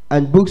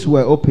 and books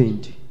were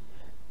opened,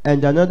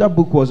 and another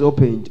book was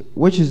opened,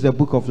 which is the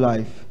book of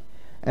life.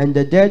 And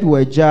the dead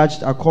were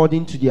judged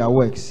according to their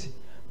works,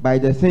 by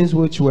the things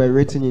which were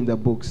written in the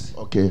books.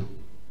 Okay.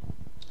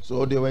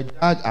 So they were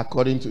judged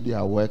according to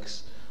their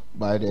works,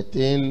 by the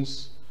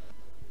things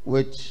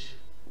which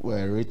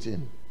were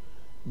written.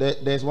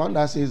 There's one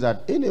that says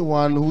that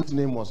anyone whose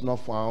name was not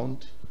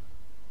found,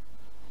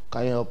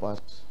 can you help us?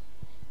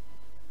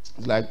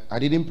 It's like I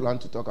didn't plan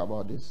to talk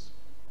about this.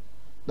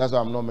 That's why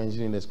I'm not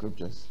mentioning the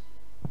scriptures.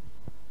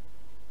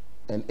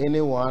 And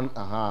anyone,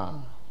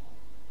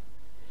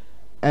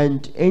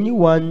 And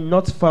anyone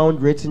not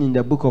found written in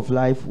the book of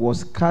life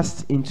was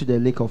cast into the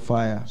lake of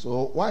fire.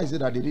 So why is it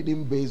that they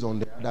didn't base on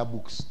the other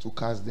books to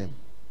cast them,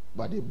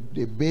 but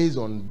they based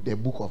on the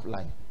book of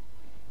life?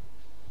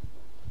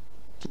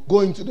 To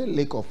go into the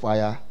lake of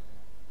fire,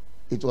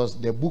 it was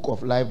the book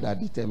of life that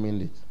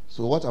determined it.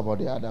 So what about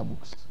the other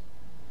books?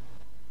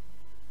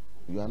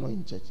 You are not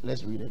in church.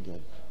 Let's read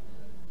again.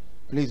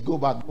 Please go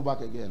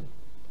back again.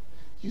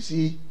 You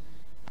see,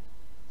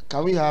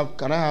 can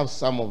I have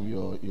some of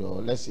your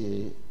let's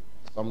say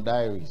some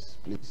diaries,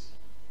 please?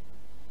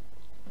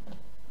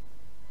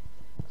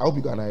 I hope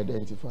you can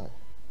identify.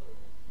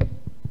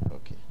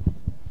 Okay.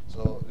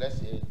 So let's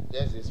say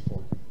there's this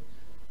 4.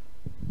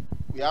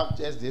 We have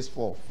just this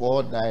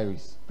 4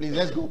 diaries. Please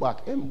let's go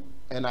back.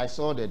 And I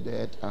saw the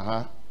dead.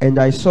 And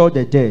I saw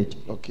the dead,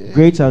 okay,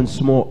 great and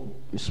small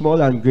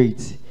and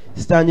great,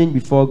 standing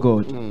before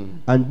God,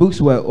 and books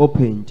were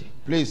opened.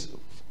 Please,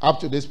 up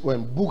to this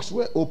point, books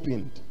were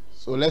opened.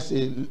 So let's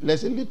say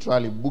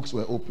literally books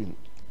were opened.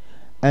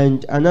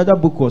 And another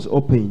book was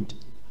opened.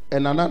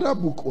 And another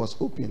book was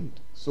opened.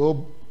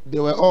 So they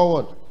were all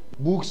what?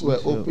 Books were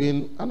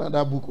opened,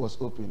 another book was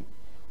opened.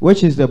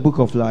 Which is the book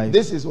of life.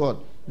 This is what?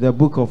 The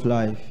book of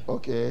life.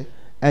 Okay.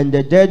 And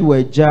the dead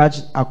were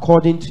judged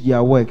according to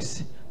their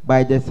works,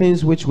 by the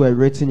things which were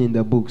written in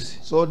the books.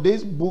 So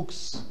these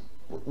books,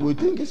 we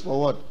think is for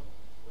what?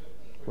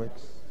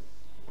 Works.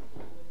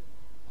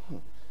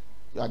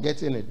 You are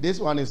getting it. This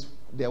one is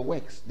their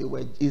works.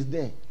 Is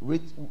there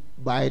written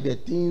by the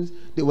things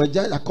they were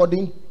judged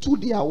according to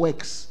their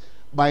works,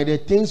 by the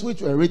things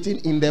which were written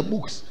in the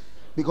books,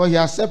 because he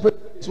has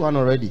separated this one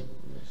already.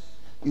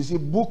 You see,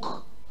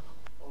 book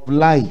of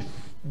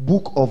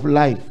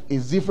life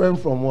is different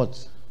from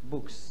what?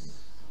 Books.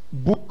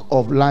 Book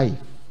of life.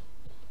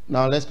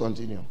 Now let's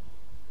continue.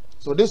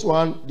 So this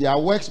one, their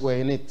works were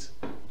in it,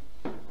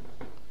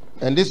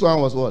 and this one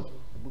was what?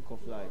 Book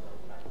of life.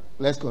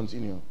 Let's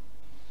continue.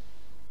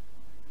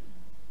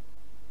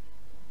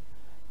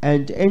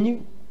 And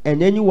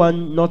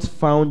anyone not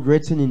found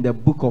written in the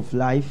book of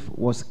life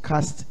was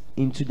cast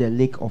into the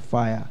lake of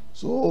fire.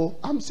 So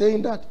I'm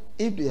saying that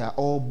if they are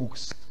all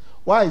books,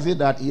 why is it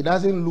that he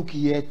doesn't look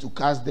here to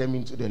cast them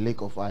into the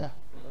lake of fire,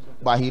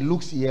 but he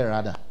looks here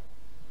rather?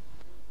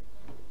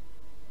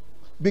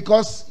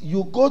 Because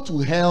you go to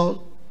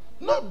hell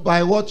not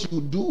by what you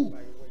do.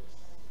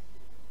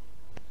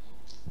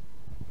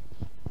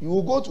 You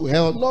will go to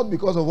hell not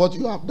because of what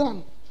you have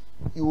done.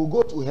 You will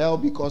go to hell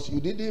because you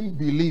didn't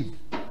believe.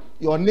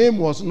 Your name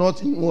was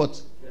not in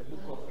what? The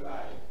book of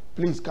life.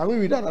 Please, can we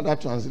read another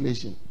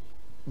translation?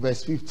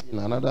 Verse 15,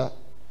 another.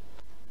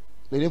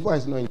 The devil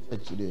is not in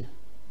church today.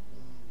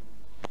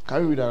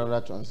 Can we read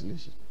another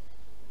translation?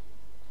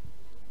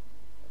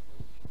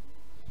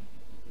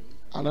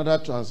 Another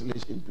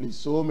translation, please.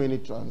 So many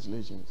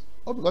translations.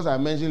 Oh, because I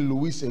mentioned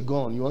Louis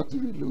Segon. You want to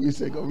read Louis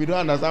Segon? We don't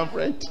understand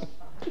French.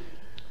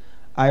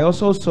 I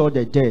also saw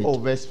the dead. Oh,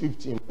 verse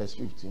 15. Verse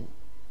 15.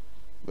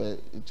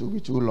 But it will be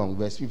too long.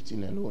 Verse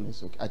 15 alone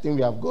is okay. I think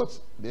we have got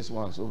this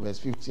one, so verse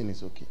 15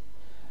 is okay.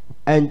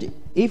 And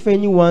if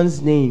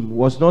anyone's name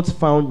was not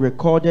found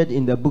recorded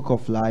in the book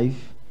of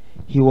life,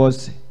 he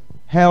was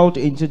held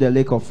into the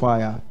lake of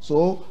fire.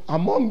 So,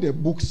 among the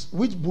books,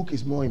 which book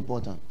is more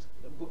important?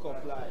 The book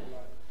of life.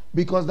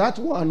 Because that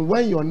one,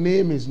 when your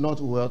name is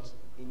not what?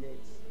 In it.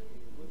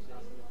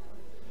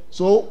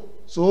 So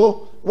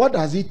what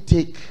does it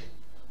take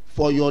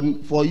for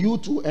you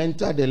to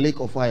enter the lake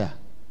of fire?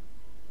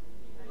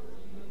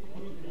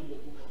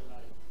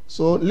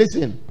 So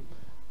listen,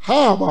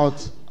 how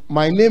about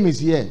my name is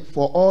here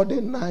for all the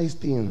nice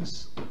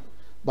things,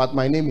 but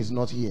my name is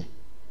not here?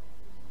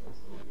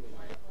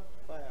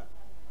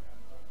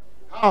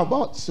 How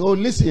about, so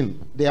listen,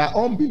 there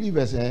are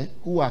unbelievers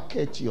who are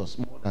courteous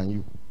more than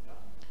you.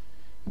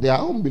 There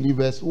are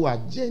unbelievers who are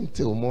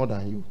gentle more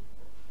than you.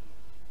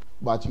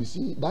 But you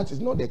see, that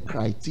is not the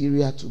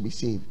criteria to be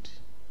saved.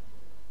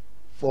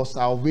 For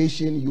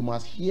salvation, you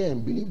must hear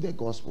and believe the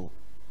gospel.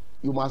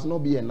 You must not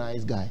be a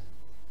nice guy.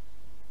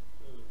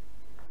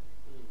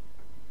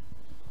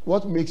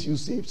 What makes you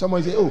saved?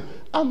 Someone say, "Oh,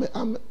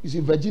 you see,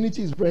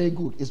 virginity is very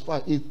good. It's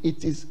fine.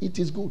 It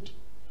is good."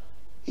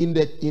 In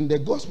the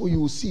gospel, you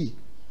will see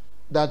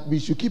that we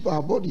should keep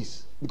our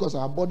bodies because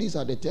our bodies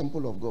are the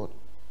temple of God.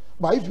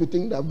 But if you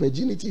think that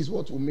virginity is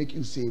what will make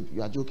you saved,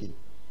 you are joking.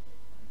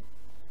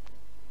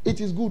 It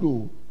is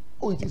good,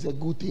 it is a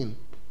good thing.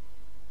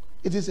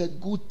 It is a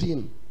good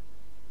thing.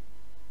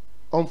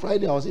 On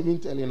Friday, I was even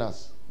telling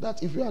us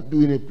that if you are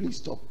doing it, please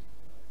stop.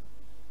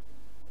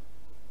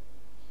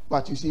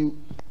 But you see,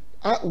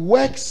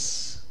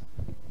 works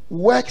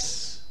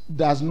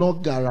does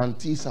not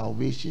guarantee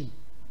salvation.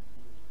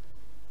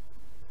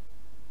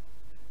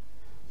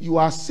 You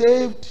are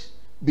saved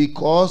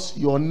because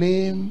your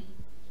name.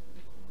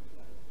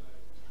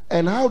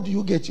 And how do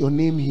you get your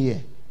name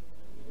here?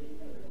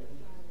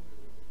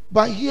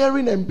 By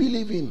hearing and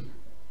believing.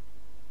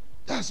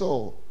 That's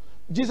all.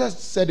 Jesus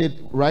said it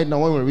right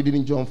now when we're reading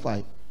in John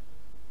 5.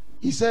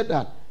 He said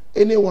that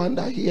anyone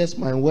that hears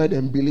my word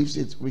and believes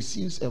it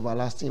receives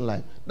everlasting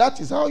life. That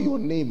is how your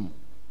name.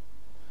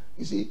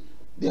 You see,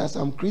 there are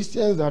some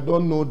Christians that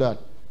don't know that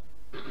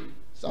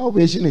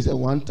salvation is a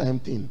one-time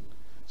thing.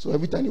 So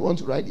every time you want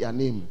to write their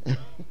name,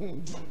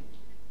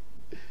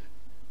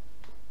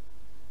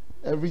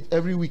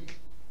 every week,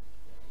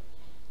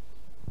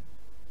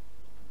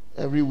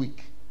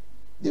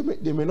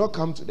 they may not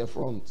come to the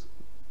front.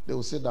 They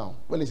will sit down.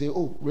 When they say,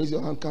 "Oh, raise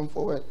your hand, come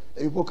forward,"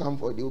 the people come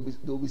forward. They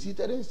will be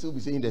seated and still be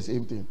saying the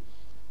same thing.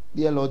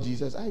 "Dear Lord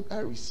Jesus, I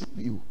receive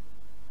you."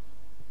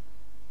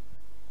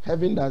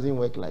 Heaven doesn't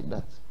work like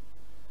that.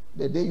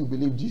 The day you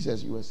believe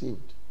Jesus, you were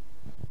saved.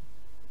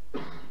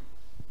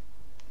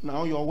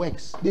 Now your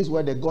works. This is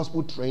where the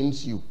gospel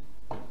trains you.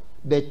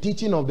 The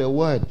teaching of the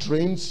word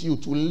trains you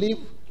to live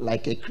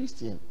like a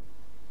Christian.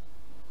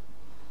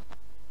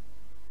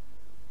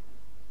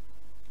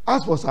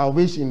 As for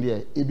salvation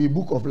there, it be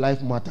book of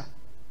life matter.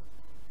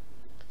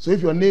 So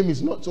if your name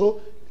is not,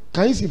 so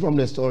can you see from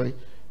the story?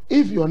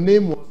 If your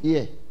name was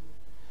here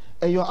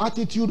and your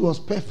attitude was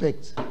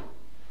perfect,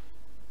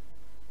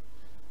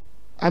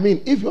 I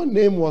mean, if your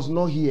name was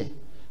not here,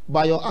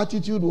 but your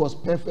attitude was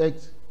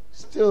perfect,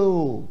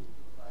 still,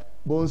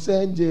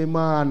 bonsenje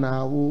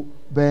mana wo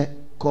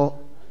beko.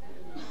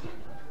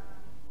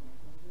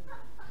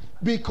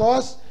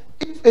 Because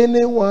if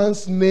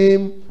anyone's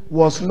name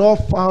was not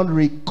found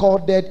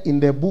recorded in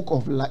the book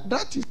of life,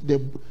 that is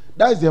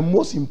the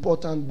most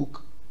important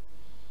book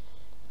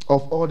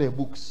of all the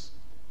books.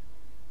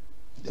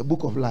 The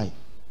book of life.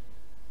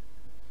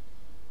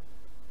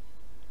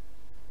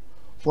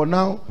 For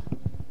now,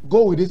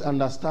 go with this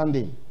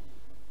understanding.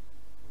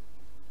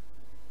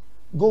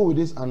 Go with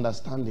this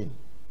understanding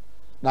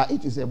that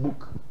it is a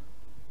book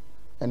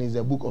and it's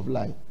a book of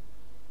life.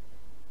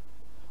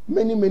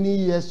 Many, many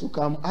years to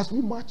come, as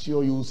we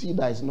mature, you will see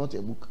that it's not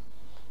a book.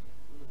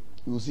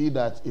 You will see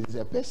that it is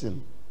a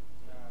person.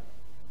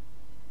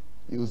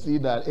 You will see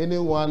that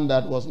anyone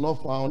that was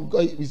not found,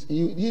 he's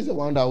the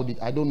one that would,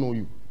 I don't know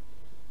you.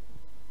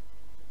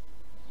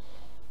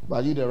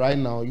 But you right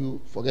now,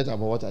 you forget about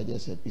what I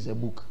just said. It's a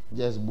book.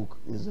 Just book.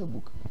 It's a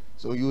book.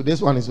 So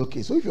this one is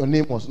okay. So if your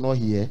name was not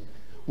here,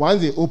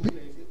 once they open,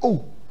 they say,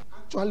 "Oh,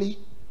 actually,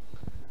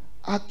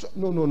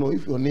 no.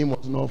 If your name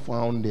was not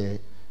found there,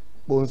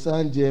 let's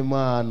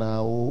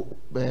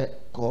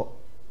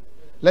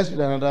read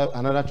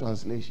another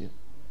translation.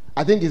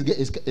 I think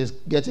it's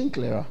getting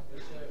clearer.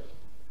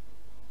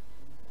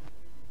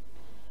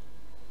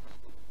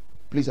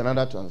 Please,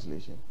 another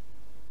translation.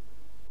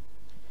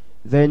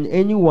 Then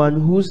anyone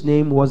whose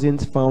name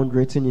wasn't found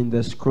written in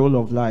the scroll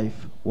of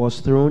life was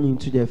thrown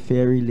into the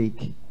fiery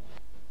lake.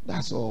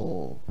 That's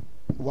all.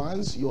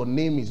 Once your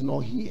name is not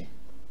here,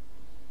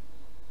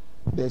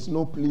 there's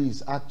no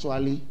please.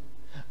 Actually,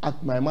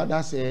 my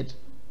mother said,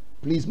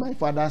 please, my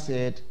father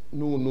said,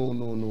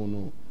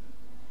 no.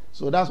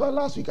 So that's why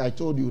last week I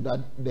told you that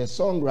the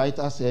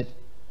songwriter said,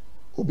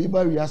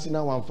 Obiba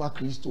Riasina Wanfa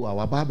Christo,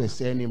 our Baba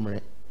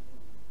Senimre.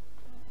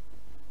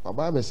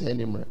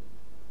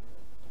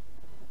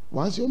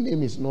 Once your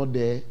name is not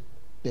there,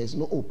 there's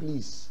no,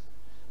 please,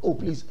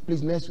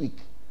 next week.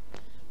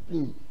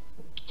 Please.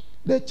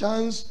 The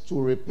chance to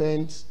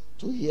repent,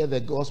 to hear the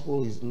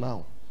gospel is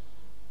now.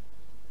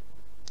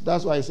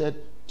 That's why I said,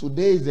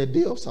 today is the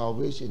day of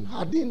salvation.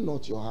 Harden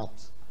not your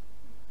heart.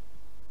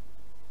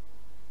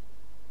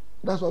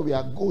 That's why we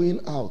are going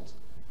out.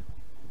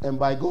 And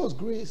by God's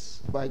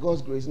grace,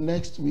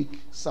 next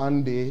week,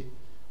 Sunday,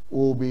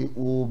 we'll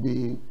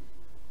be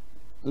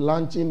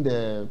launching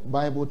the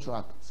Bible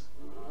tract.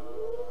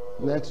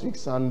 Next week,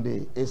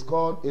 Sunday. It's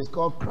called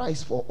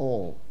Christ for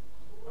All.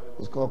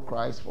 It's called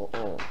Christ for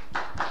All.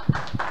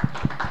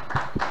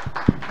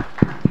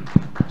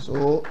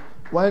 So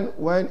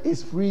when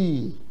it's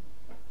free,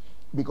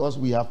 because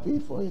we have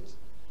paid for it.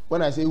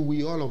 When I say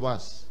we, all of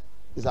us,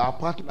 it's our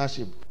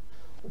partnership.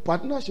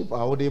 Partnership are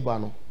all they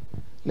bano.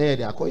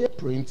 They are called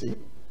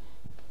printing,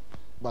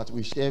 but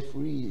we share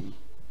free.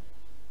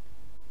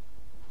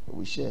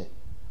 We share,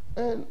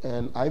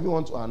 and I even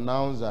want to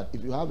announce that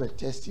if you have a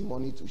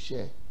testimony to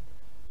share,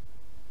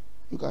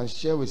 you can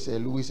share with Sir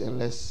Louis and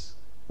let's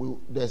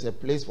there's a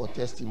place for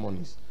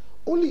testimonies.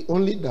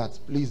 Only that,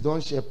 please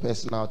don't share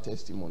personal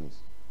testimonies.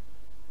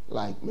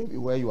 Like maybe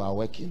where you are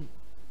working.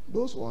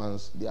 Those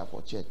ones, they are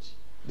for church.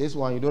 This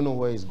one, you don't know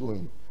where it's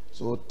going.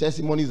 So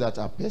testimonies that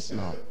are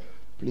personal,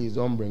 please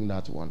don't bring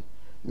that one.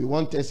 We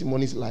want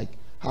testimonies like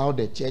how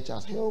the church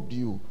has helped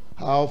you,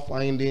 how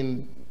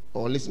finding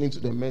or listening to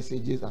the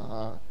messages,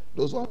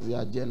 those ones, they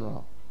are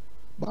general.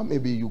 But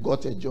maybe you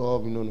got a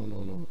job,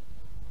 no.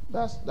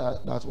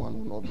 That one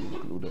will not be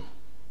included.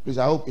 Please,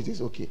 I hope it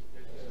is okay.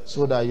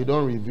 So that you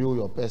don't reveal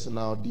your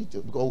personal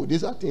details. Because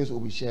these are things we'll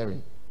be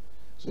sharing.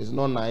 So it's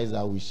not nice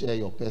that we share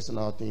your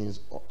personal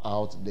things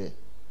out there.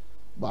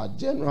 But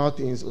general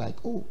things like,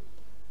 oh,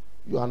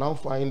 you are now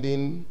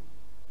finding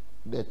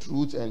the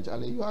truth and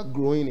challenge. You are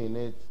growing in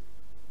it.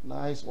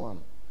 Nice one.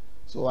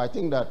 So I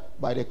think that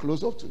by the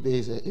close of today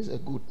is a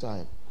good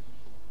time.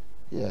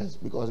 Yes,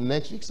 because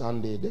next week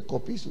Sunday, the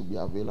copies will be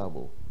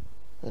available.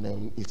 And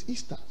then it's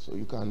Easter, so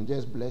you can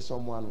just bless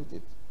someone with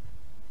it.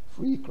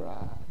 Free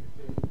cry.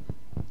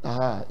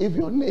 If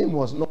your name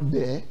was not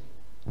there,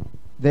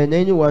 then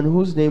anyone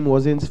whose name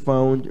wasn't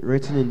found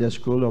written in the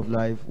scroll of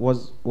life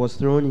was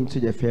thrown into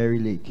the fiery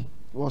lake.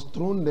 Was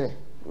thrown there.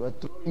 You were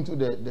thrown into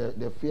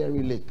the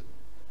fiery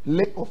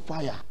lake of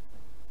fire.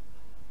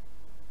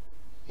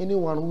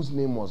 Anyone whose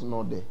name was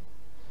not there.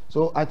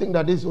 So I think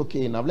that is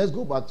okay. Now let's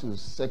go back to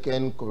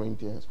 2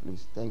 Corinthians,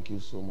 please. Thank you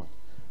so much.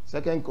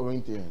 2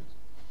 Corinthians.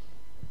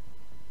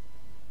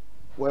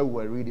 Where we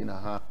were reading,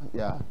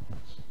 yeah.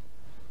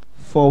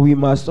 For we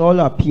must all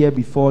appear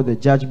before the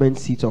judgment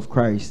seat of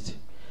Christ,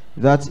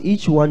 that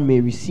each one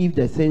may receive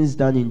the things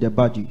done in the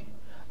body,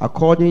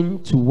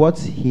 according to what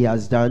he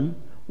has done,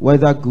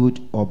 whether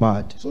good or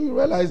bad. So you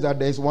realize that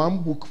there's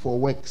one book for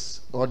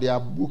works, or there are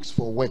books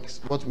for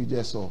works, what we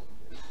just saw.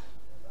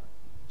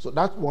 So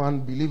that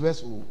one,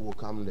 believers will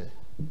come there.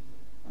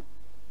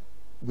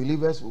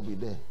 Believers will be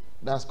there.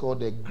 That's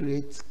called the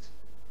great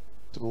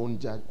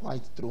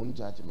white throne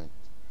judgment.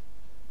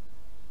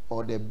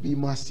 Or the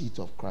Bema seat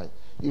of Christ.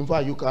 In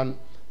fact, you can,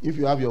 if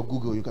you have your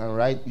Google, you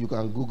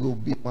can Google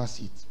Bema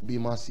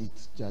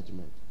seat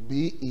judgment.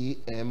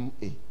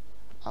 B-E-M-A.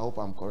 I hope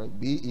I'm correct.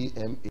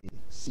 B-E-M-A,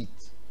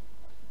 seat.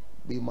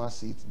 Bema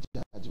seat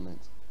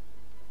judgment.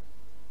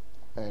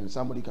 And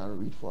somebody can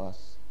read for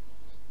us.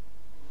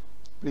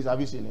 Please,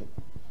 have you seen it?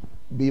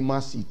 Bema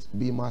seat.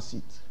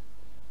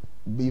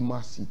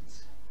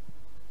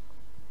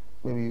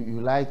 Maybe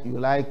you like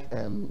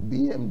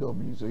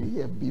BMW, so you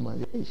hear Bema.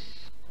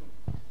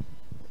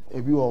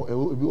 If you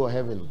are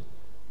heaven.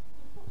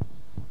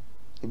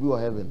 If you are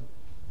heaven.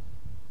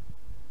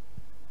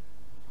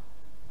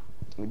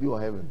 If you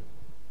are heaven.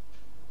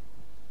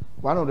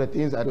 One of the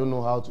things I don't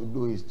know how to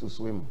do is to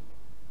swim.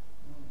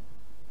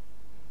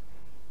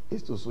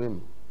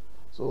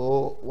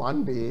 So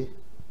one day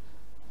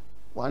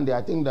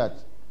I think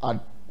that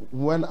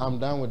when I'm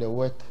done with the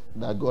work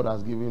that God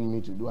has given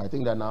me to do, I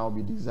think that now I'll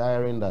be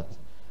desiring that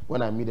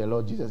when I meet the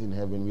Lord Jesus in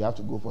heaven, we have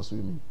to go for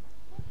swimming.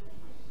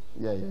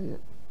 Yeah.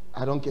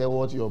 I don't care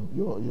what your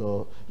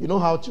you know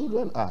how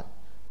children are.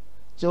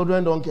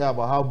 Children don't care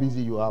about how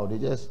busy you are. They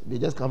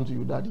just come to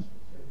you, Daddy.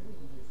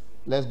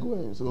 Let's go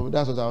in. So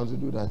that's what I want to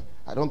do. That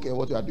I don't care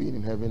what you are doing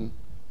in heaven,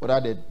 whether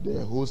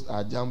the hosts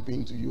are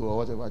jumping to you or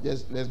whatever.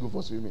 Just let's go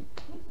for swimming.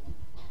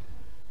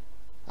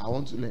 I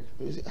want to learn.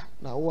 You say,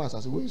 now what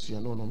as we see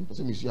no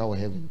see our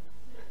heaven.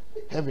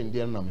 Heaven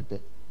there na me.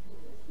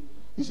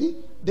 You see,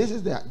 this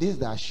is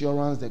the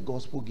assurance the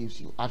gospel gives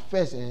you. At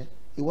first, it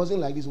wasn't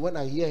like this. When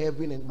I hear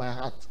heaven in my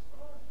heart,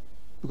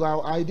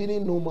 because I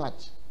didn't know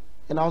much,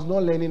 and I was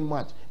not learning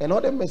much, and all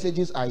the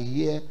messages I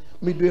hear,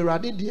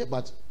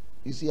 but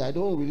you see, I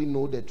don't really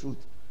know the truth.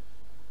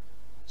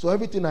 So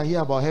everything I hear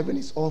about heaven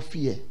is all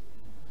fear.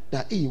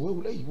 That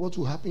what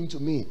will happen to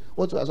me?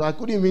 So I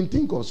couldn't even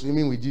think of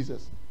swimming with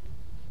Jesus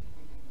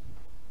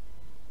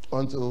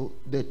until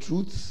the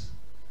truth.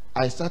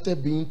 I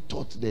started being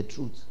taught the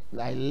truth.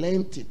 I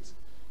learned it.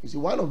 You see,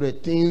 one of the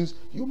things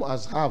you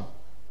must have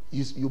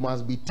is you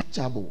must be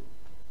teachable.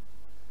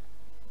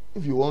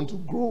 If you want to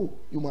grow,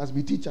 you must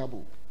be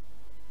teachable.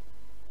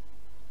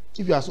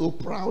 If you are so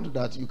proud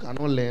that you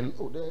cannot learn,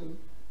 then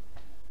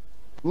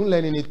you won't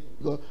learn anything.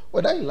 Because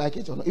whether you like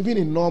it or not, even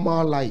in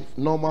normal life,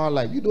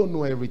 you don't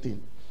know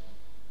everything.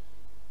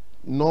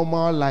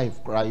 Normal life,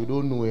 you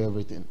don't know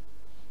everything.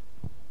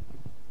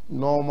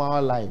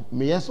 Normal life.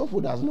 Me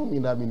food does not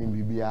mean that meaning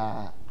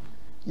bibia.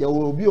 You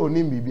will be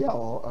only bibia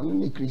or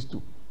only Christ.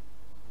 You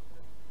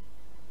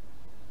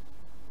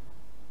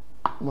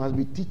must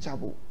be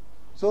teachable.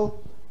 So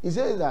he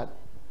says that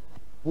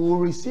we will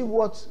receive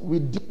what we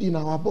did in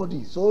our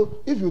body. So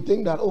if you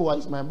think that, oh,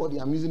 it's my body,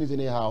 I'm using it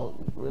anyhow,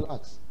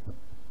 relax.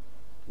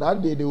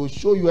 That day they will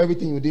show you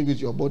everything you did with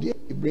your body.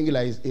 You bring it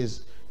like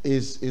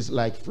is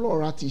like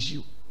floral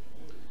tissue.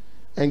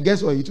 And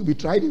guess what? It will be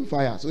tried in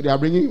fire. So they are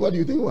bringing. What do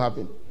you think will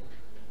happen?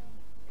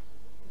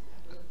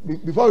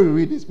 Before we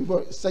read this,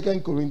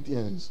 1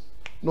 Corinthians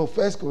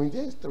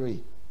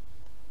 3.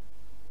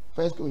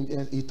 1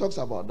 Corinthians, he talks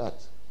about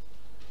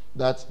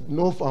that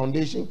no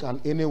foundation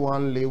can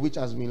anyone lay which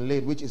has been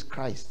laid, which is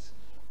Christ.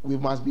 we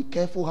must be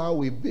careful how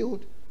we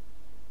build,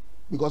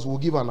 because we'll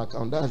give an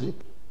account. That's it.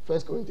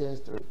 1 Corinthians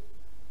 3.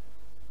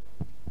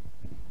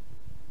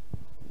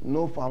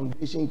 No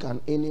foundation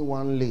can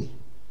anyone lay.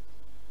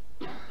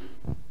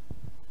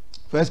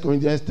 1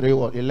 Corinthians 3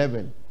 or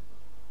 11.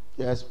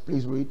 Yes,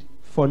 please read.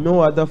 For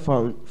no other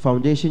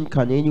foundation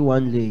can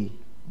anyone lay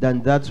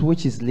than that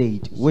which is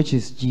laid, which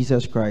is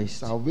Jesus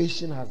Christ.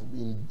 Salvation has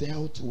been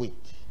dealt with.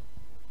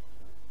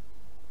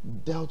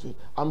 Dealt with.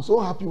 I'm so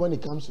happy when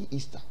it comes to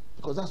Easter,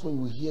 because that's when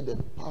you hear the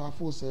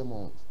powerful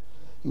sermons.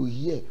 You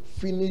hear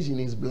finished in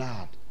his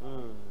blood.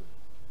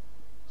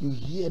 You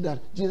hear that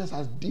Jesus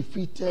has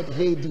defeated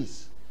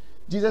Hades.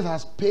 Jesus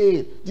has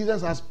paid.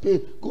 Jesus has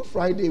paid. Good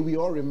Friday, we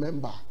all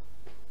remember.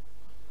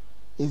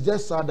 It's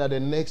just sad that the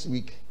next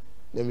week,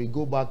 then we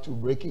go back to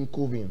breaking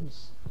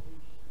covens.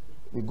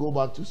 We go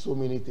back to so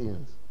many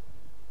things.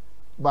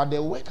 But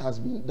the work has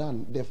been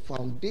done. The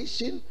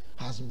foundation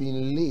has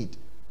been laid.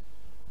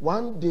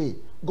 One day,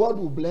 God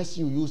will bless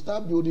you. You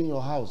start building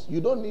your house. You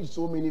don't need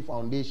so many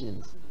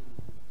foundations.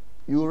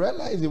 You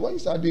realize it when you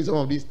start doing some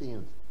of these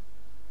things.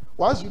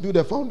 Once you do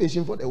the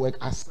foundation for the work,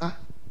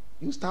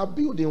 you start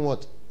building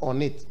what?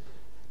 On it.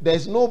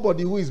 There's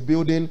nobody who is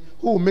building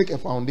who will make a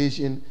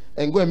foundation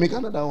and go and make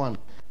another one,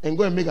 and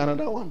go and make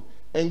another one,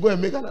 and go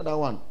and make another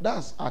one.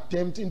 That's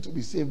attempting to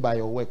be saved by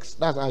your works.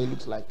 That's how it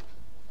looks like.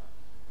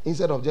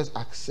 Instead of just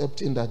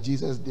accepting that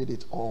Jesus did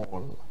it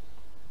all.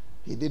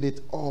 He did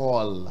it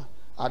all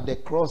at the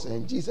cross,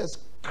 and Jesus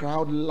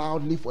cried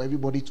loudly for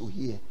everybody to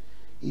hear.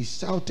 He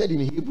shouted in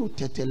Hebrew,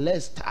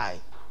 Tetelestai.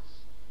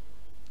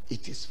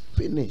 It is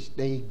finished.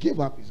 Then he gave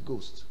up his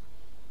ghost.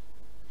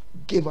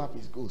 Gave up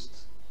his ghost.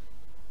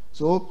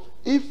 So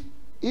if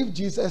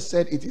Jesus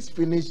said it is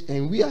finished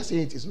and we are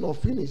saying it is not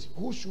finished,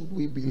 who should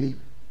we believe?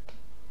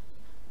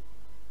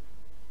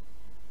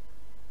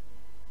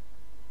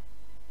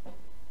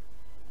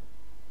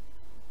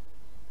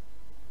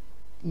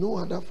 No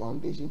other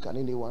foundation can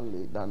anyone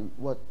lay than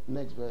what?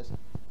 Next verse.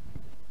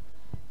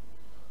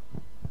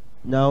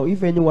 Now,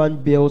 if anyone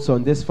builds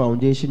on this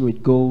foundation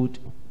with gold,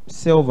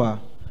 silver,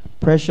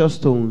 precious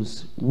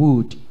stones,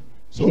 wood,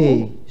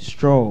 hay,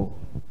 straw.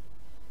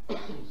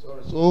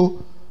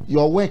 So,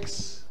 your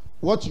works,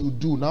 what you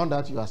do now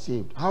that you are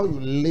saved, how you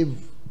live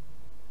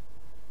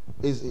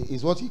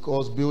is what he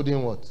calls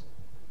building what?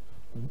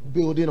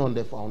 Building on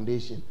the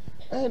foundation.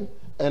 And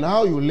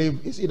how you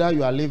live is either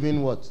you are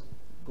living what?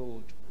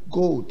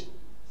 Gold.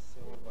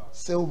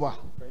 Silver.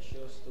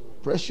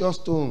 Precious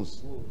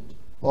stones. Wood.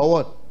 Or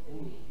what?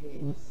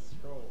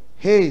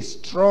 Hay,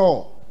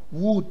 straw,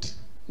 wood.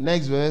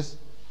 Next verse.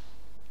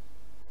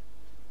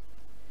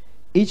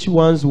 Each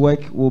one's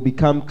work will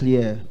become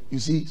clear. You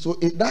see, so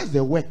that's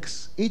the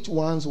works. Each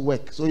one's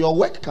work. So your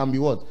work can be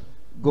what?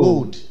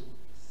 Gold.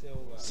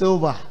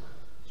 Silver.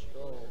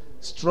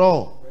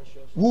 Straw.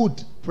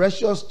 Wood.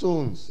 Precious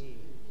stones.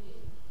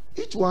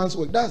 Each one's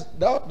work. That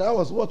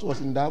was what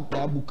was in that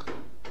book.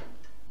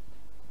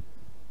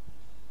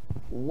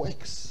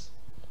 Works.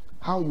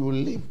 How you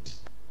lived.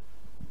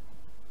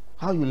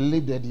 How you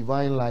live the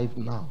divine life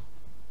now.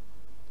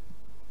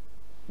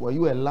 Were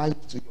you a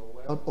light to your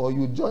world, or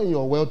you join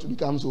your world to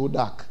become so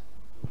dark?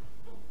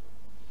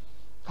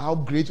 How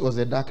great was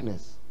the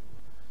darkness?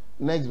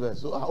 Next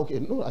verse. So, okay,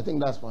 no, I think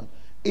that's fine.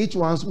 Each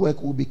one's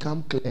work will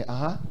become clear.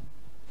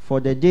 For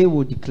the day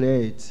will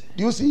declare it.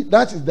 Do you see?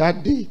 That is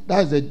that day.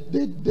 That's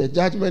the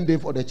judgment day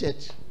for the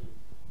church.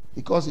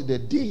 Because it's the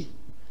day.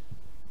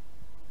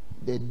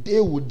 The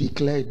day will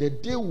declare it. The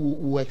day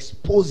will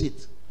expose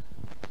it.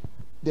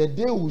 The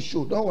day will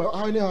show. Don't worry,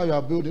 how you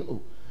are building.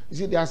 Oh, you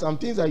see, there are some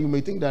things that you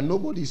may think that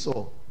nobody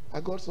saw.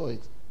 But God saw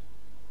it.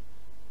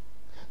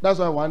 That's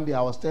why one day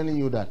I was telling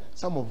you that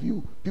some of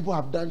you, people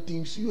have done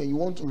things to you and you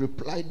want to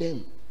reply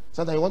them.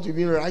 Sometimes you want to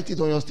even write it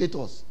on your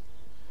status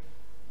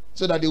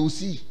so that they will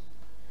see.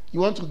 You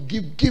want to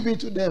give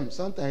it to them.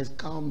 Sometimes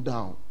calm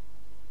down.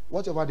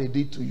 Whatever they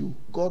did to you,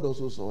 God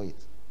also saw it.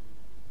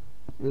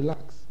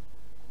 Relax.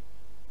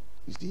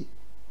 You see,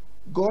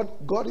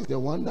 God is the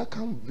one that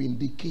can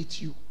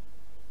vindicate you.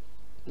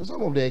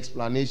 Some of the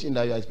explanation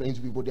that you are explaining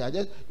to people,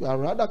 you are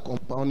rather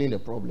compounding the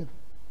problem.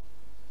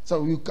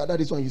 So you gather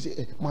this one, you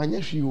say,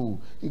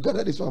 you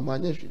gather this one,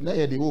 now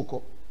they woke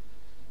up.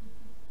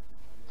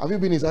 Have you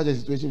been in such a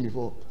situation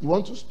before? You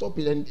want to stop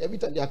it, and every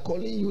time they are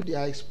calling you, they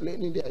are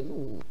explaining, they are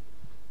no.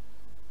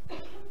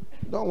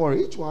 Don't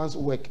worry, each one's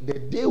work, the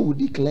day will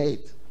declare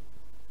it.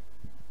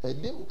 The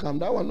day will come,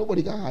 that one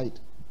nobody can hide.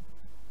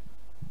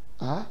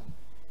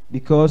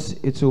 Because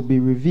it will be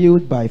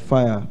revealed by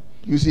fire.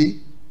 You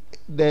see,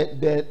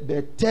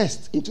 the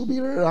test, it will be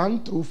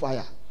run through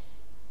fire.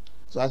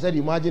 So I said,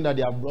 imagine that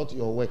they have brought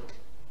your work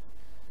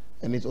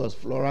and it was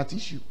floral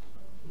tissue.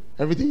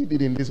 Everything you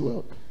did in this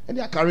world. And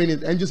they are carrying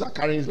it, angels are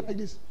carrying it like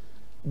this.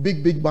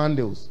 Big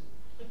bundles.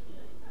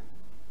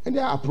 And they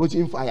are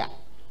approaching fire.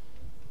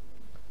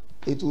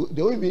 They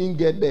won't even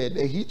get there.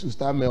 The heat will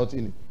start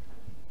melting it.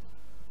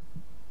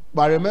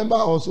 But remember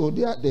also,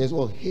 there's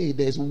what? Hay,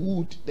 there's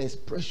wood, there's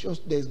precious,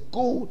 there's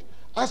gold.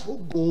 As for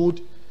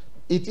gold,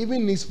 it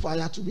even needs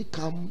fire to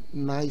become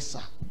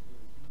nicer.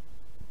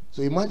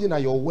 So imagine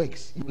at your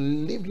works, you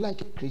live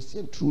like a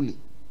Christian truly.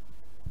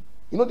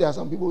 You know, there are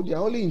some people, they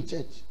are only in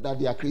church that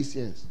they are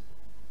Christians.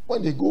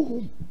 When they go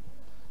home,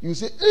 you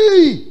say,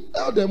 hey,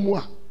 tell them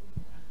what.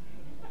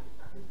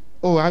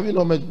 Oh, have you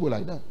not met people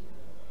like that?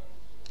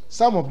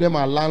 Some of them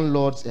are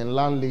landlords and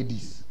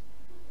landladies.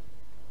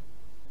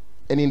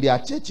 And in their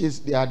churches,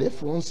 they are the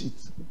front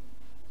seat.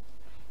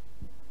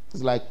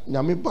 It's like,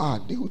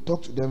 Nyame, they will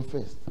talk to them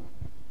first.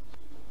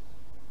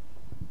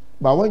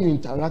 But when you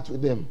interact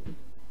with them,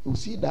 you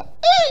see that,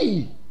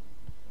 hey!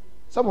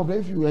 Some of them,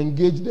 if you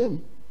engage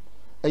them,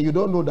 and you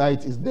don't know that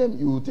it is them,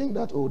 you will think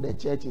that, oh, the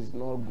church is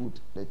not good.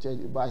 The church,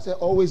 but I say,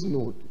 always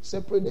know,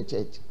 separate the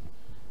church.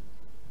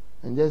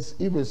 And just,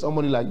 if it's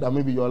somebody like that,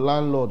 maybe your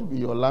landlord, be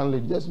your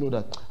landlady, just know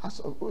that,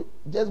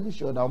 just be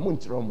sure that I'm going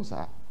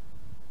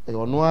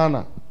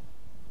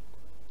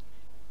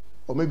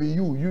or maybe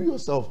you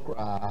yourself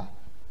cry.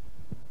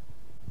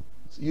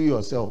 You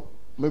yourself.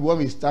 Maybe when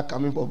we start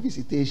coming for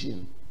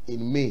visitation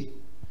in May,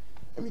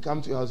 and we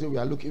come to your house, we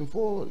are looking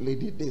for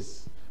lady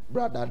this,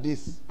 brother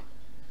this.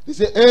 They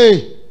say,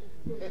 hey,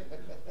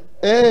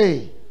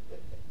 hey.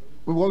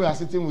 But when we are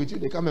sitting with you,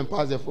 they come and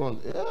pass the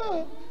front.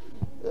 Yeah,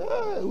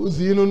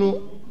 who's you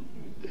know?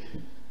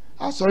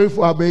 I'm sorry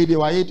for a baby, they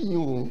were hating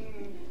you.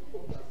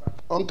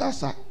 On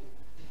casa.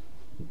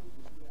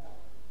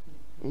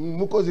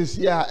 Mukos is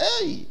here,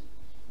 hey.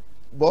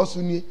 Boss,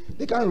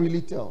 they can't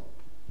really tell.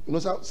 You know,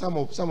 some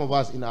of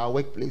us in our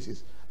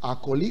workplaces, our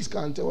colleagues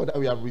can't tell whether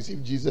we have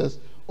received Jesus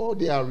or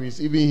they are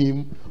receiving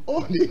him,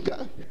 or they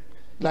can't.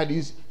 Like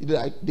this,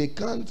 they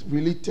can't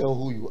really tell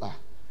who you are.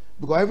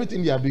 Because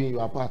everything they are doing, you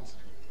are part.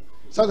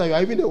 Sometimes you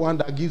are even the one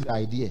that gives the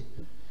idea.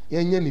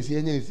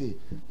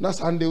 Now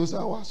Sunday was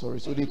sorry.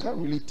 So they can't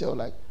really tell.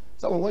 Like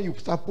someone, when you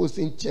start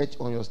posting church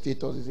on your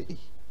status, they say, hey.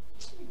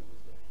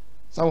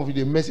 Some of you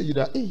they message you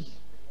that, hey,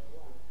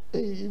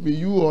 if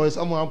you or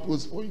someone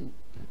posts for you,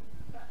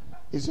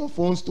 is your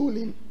phone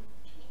stolen?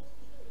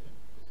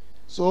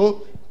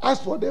 So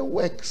as for the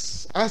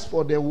works,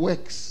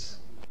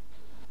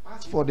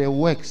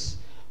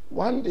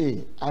 one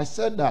day I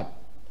said that,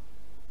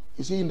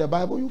 you see, in the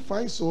Bible you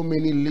find so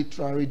many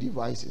literary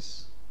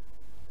devices,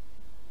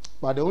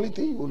 but the only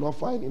thing you will not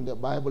find in the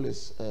Bible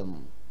is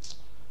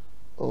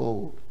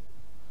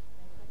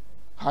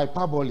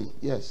hyperbole.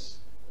 Yes,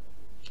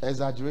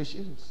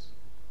 exaggerations.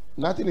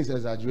 Nothing is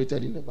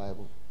exaggerated in the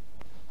Bible.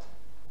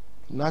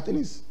 Nothing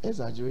is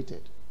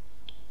exaggerated.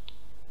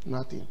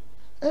 Nothing.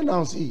 And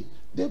now see,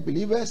 the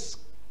believer's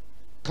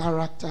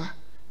character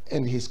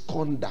and his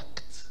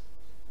conduct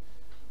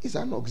is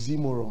an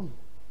oxymoron.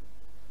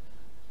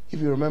 If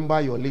you remember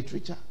your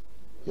literature,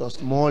 your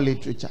small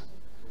literature,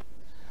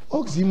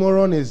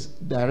 oxymoron is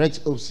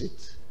direct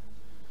opposite.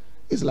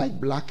 It's like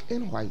black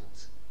and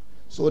white.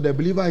 So the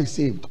believer is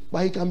saved,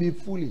 but he can be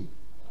fooling.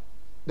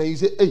 Then you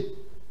say, hey,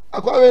 I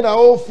can't wait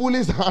all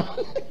foolish.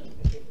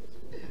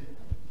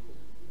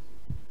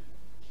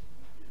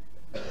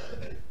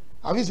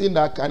 Have you seen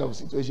that kind of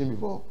situation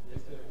before?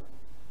 Yes, sir.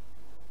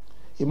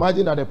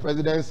 Imagine that the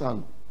president's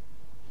son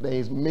that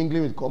is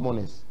mingling with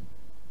commoners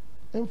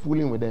and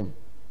fooling with them.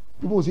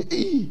 People will say,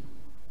 hey,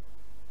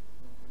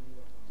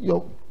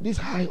 you're this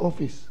high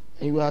office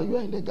and you are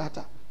in the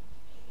gutter.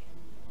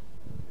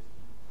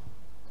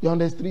 You're on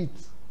the street.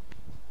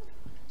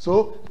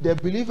 So the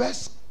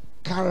believer's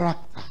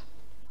character,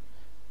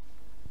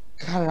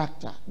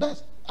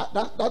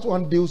 that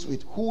one deals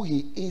with who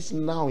he is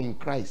now in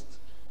Christ.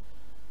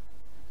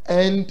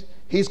 And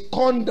his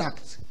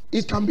conduct,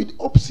 it can be the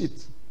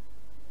opposite.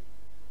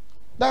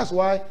 That's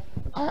why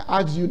I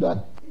asked you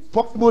that it's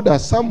possible that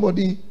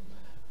somebody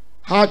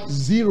had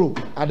 0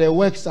 at the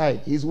work side.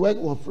 His work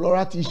was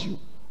floral tissue,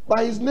 but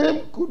his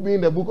name could be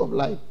in the book of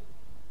life.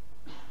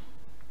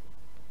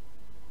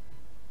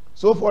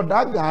 So for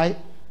that guy,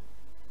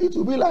 it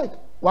will be like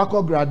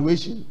Wako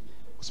graduation,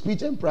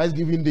 speech and prize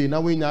giving day. Now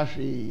when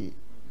you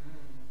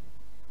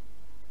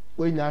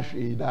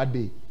that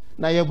day.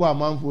 Now you go a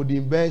man for the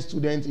best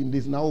student in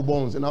this now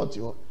bones and out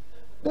your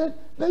then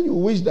you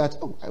wish that,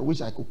 oh, I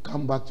wish I could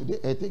come back to the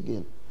earth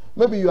again.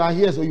 Maybe you are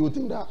here, so you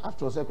think that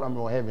after a second I'm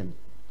in heaven.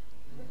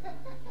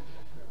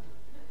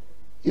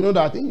 You know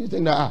that thing, you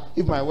think that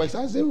if my works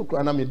are 0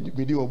 crown, I'm in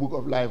the book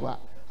of life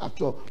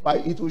after,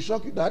 but it will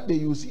shock you that day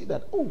you see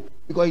that, oh,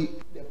 because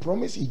the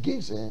promise he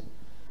gives in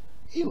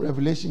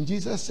Revelation,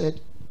 Jesus said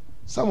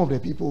some of the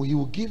people he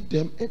will give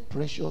them a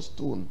precious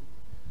stone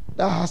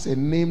that has a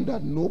name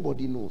that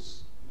nobody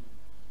knows.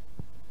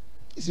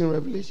 It's in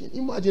Revelation.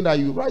 Imagine that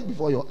you right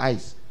before your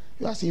eyes,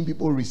 you are seeing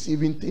people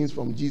receiving things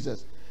from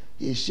Jesus.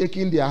 He is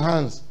shaking their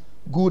hands,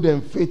 good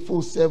and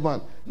faithful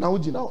servant. Now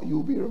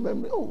you'll be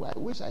remembering, oh, I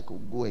wish I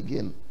could go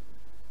again.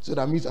 So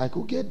that means I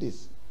could get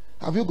this.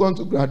 Have you gone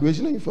to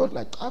graduation and you felt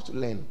like, I have to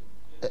learn?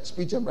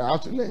 Speech and I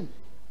have to learn.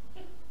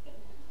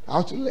 I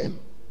have to learn.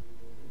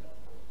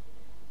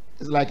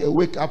 It's like a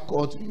wake-up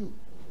call to you.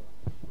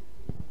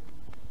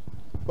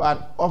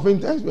 But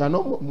oftentimes we are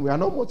not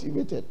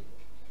motivated.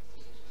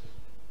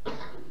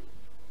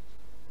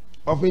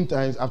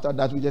 Oftentimes after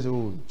that we just say,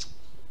 oh,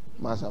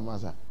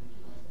 Massa.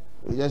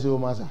 We just say, oh,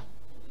 Massa.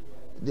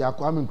 They are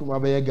coming to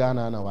Mabaya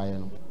Ghana and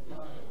Hawaiian.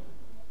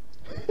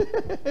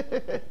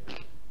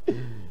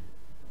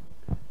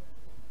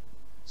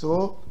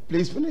 So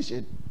please finish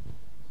it.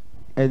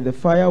 And the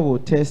fire will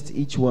test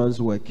each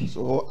one's work.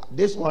 So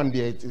this one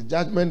there, it is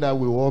judgment that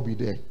will all be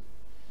there.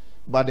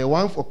 But the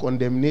one for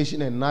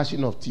condemnation and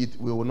gnashing of teeth,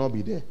 we will not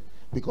be there.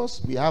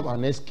 Because we have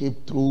an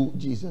escape through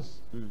Jesus.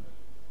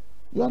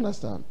 You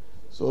understand?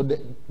 So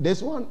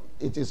this one,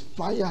 it is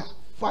fire.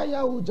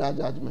 Fire will judge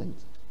judgment.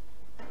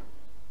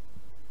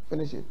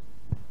 Finish it.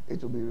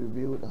 It will be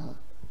revealed.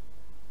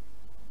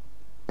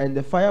 And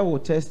the fire will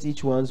test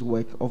each one's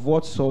work of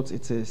what sort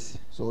it is.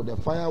 So the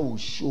fire will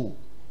show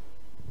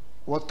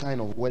what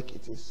kind of work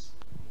it is.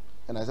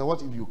 And I said,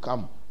 what if you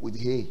come with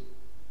hay?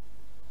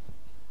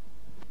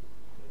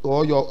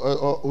 Or your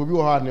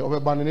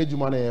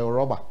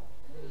rubber.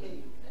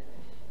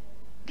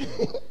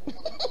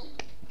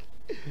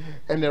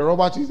 And the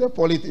rubber is a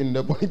polythene,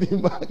 the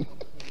polythene bag.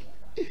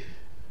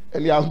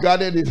 And they have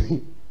gathered it.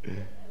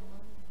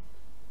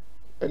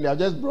 And they have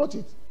just brought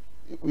it.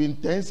 In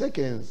 10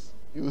 seconds,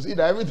 you will see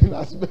that everything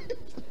has been.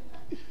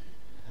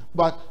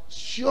 But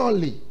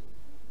surely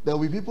there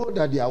will be people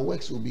that their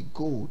works will be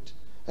gold.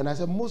 And I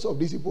said, most of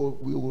these people,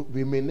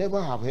 we may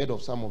never have heard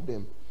of some of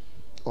them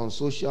on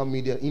social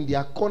media. In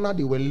their corner,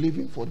 they were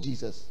living for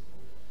Jesus.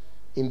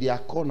 In their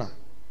corner.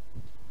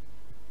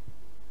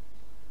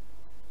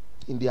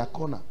 In their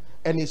corner.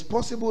 And it's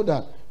possible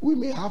that we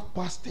may have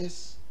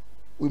pastors.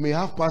 We may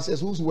have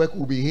pastors whose work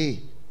will be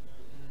hay.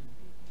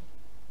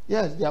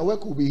 Yes, their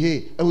work will be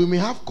hay. And we may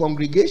have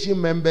congregation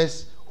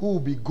members who will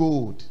be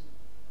gold.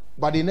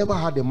 But they never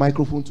had a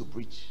microphone to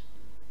preach.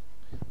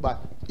 But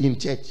in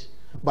church.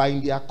 But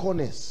in their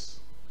corners,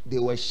 they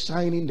were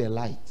shining the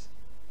light.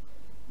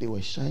 They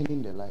were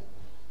shining the light.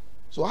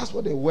 So as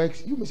for the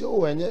works, you may say,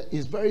 oh, and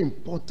it's very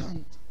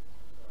important.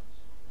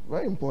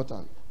 Very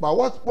important. But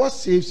what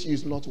saves you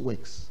is not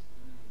works.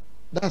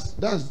 That's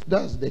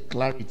the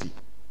clarity.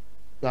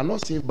 You are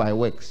not saved by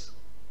works.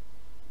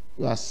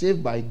 You are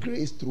saved by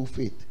grace through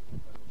faith.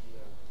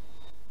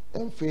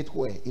 And faith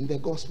where? In the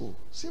gospel.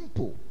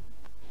 Simple.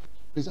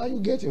 Please, are you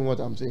getting what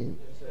I'm saying?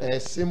 A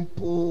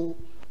simple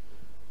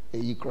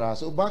ikra.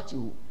 So back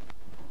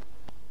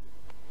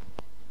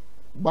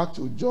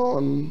to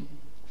John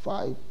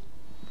 5.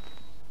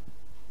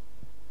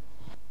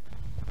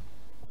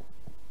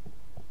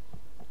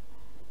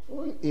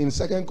 In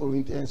 2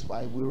 Corinthians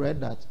 5, we read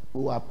that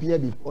we will appear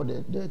before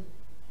the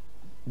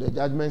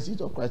judgment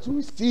seat of Christ to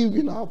receive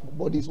in our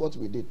bodies what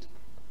we did.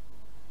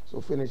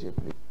 So finish it,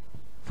 please.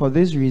 For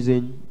this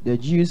reason, the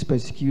Jews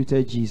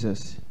persecuted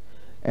Jesus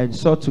and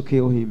sought to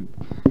kill him,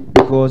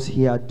 because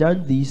he had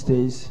done these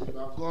things.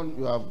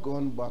 You have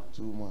gone back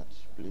too much,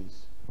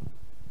 please.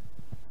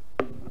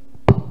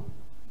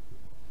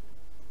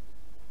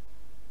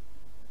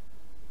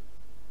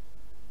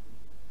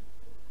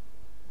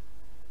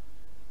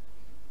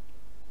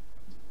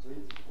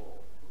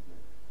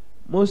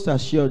 Most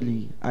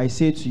assuredly, I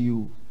say to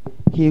you,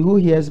 he who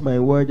hears my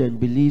word and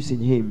believes in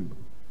him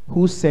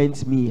who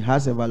sent me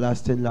has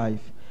everlasting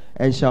life,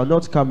 and shall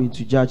not come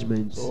into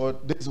judgment. So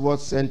this is what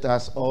sent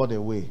us all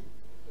the way.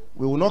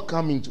 We will not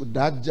come into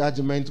that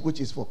judgment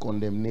which is for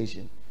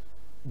condemnation.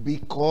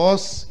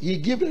 Because he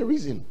gave a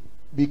reason.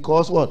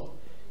 Because what?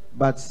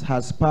 But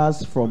has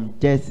passed from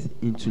death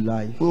into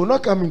life. We will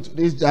not come into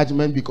this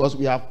judgment because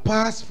we have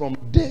passed from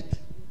death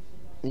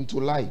into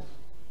life.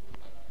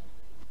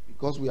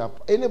 Because we have,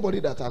 anybody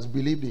that has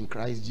believed in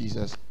Christ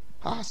Jesus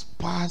has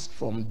passed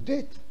from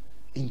death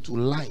into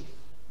life.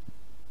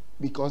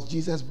 Because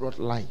Jesus brought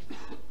life.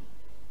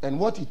 And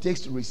what it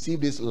takes to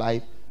receive this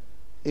life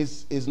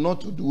is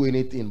not to do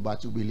anything but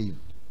to believe.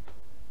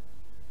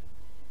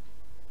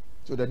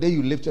 So the day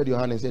you lifted your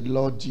hand and said,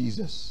 Lord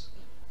Jesus,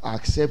 I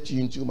accept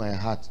you into my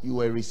heart, you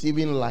were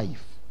receiving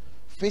life.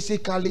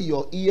 Physically,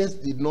 your ears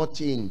did not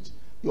change.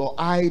 Your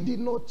eye did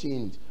not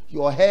change.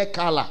 Your hair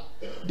color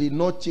did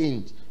not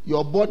change.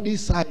 Your body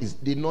size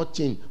did not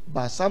change.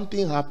 But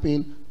something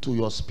happened to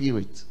your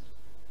spirit.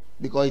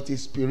 Because it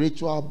is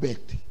spiritual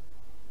birth.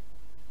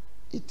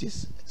 It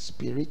is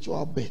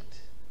spiritual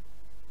birth.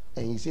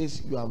 And he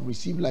says, you have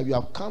received life. You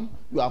have come,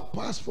 you have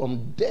passed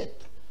from death.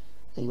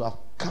 And you have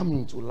come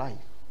into life.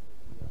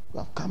 You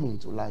have come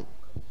into life.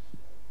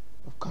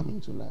 You have come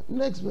into life.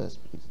 Next verse,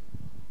 please.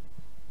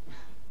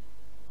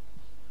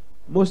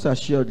 Most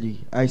assuredly,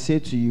 I say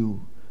to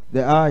you,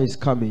 the hour is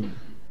coming,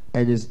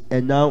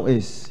 and now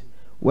is,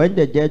 when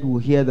the dead will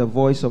hear the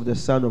voice of the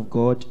Son of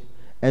God,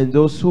 and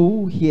those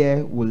who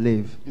hear will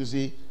live. You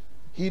see,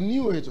 he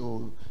knew it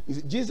all.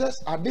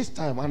 Jesus at this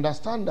time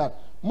understand that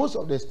most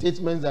of the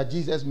statements that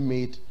Jesus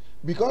made,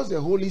 because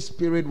the Holy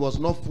Spirit was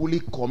not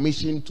fully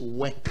commissioned to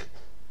work,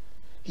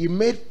 he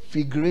made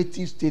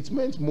figurative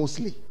statements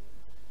mostly.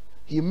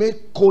 He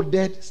made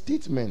coded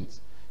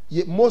statements.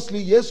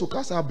 Mostly, Yesu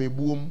kasa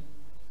bebum,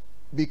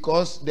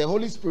 because the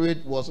Holy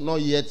Spirit was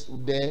not yet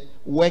there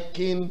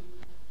working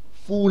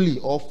fully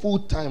or full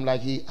time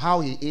like how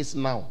he is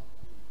now.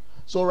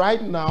 So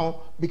right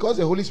now, because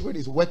the Holy Spirit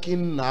is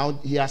working now,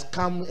 he has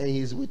come and he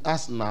is with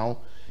us now.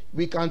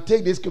 we can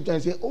take this scripture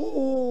and say,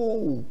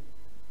 oh,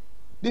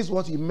 this is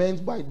what he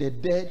meant by the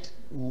dead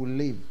will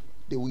live.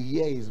 They will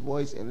hear his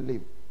voice and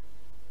live.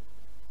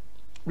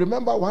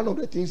 Remember one of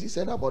the things he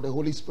said about the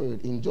Holy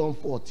Spirit in John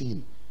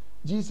 14.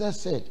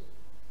 Jesus said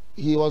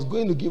he was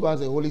going to give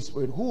us the Holy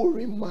Spirit who will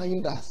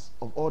remind us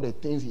of all the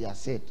things he has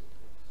said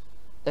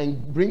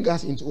and bring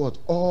us into what?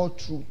 All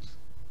truth.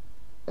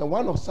 And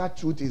one of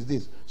such truth is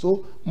this.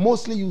 So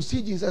mostly you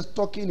see Jesus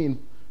talking in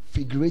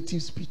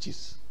figurative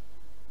speeches,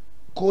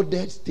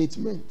 coded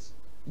statements,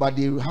 but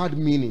they had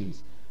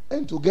meanings.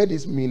 And to get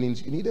these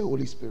meanings, you need the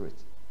Holy Spirit.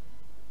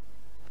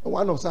 And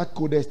one of such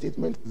coded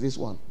statements is this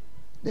one.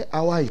 The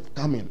hour is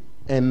coming,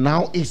 and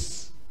now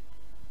is.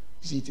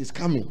 You see, it is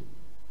coming,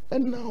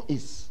 and now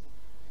is.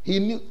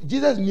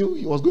 Jesus knew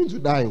he was going to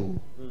die.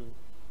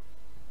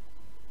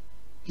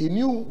 He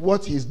knew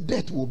what his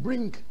death will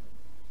bring.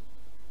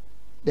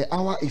 The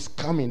hour is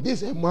coming.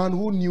 This is a man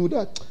who knew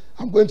that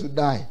I'm going to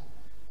die,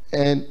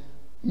 and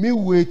me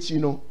wait,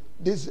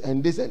 this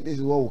and this and this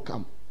is what will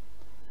come.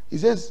 He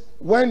says,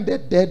 when the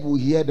dead will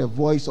hear the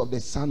voice of the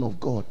Son of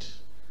God,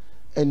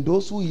 and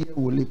those who hear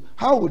will live.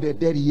 How will the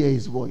dead hear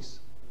his voice?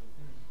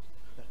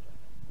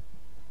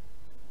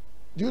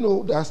 Do you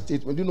know that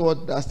statement? Do you know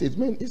what that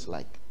statement is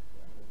like?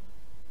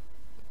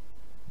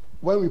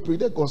 When we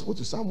preach the gospel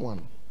to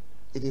someone,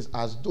 it is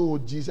as though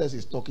Jesus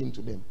is talking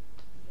to them.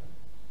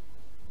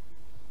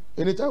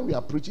 Anytime we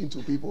are preaching to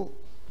people,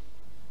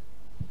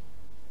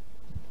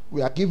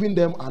 we are giving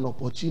them an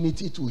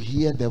opportunity to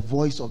hear the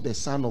voice of the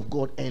Son of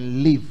God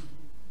and live.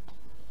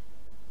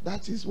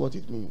 That is what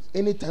it means.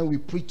 Anytime we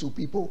preach to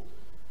people,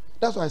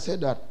 that's why I said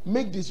that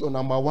make this your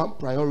number one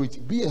priority.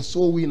 Be a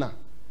soul winner.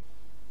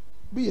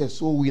 Be a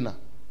soul winner.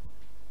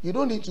 You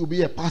don't need to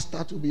be a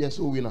pastor to be a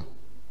soul winner.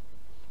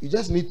 You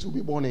just need to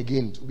be born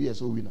again to be a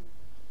soul winner.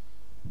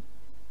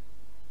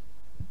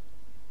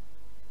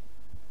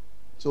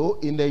 So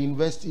in the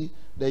University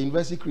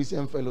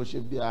Christian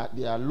Fellowship, their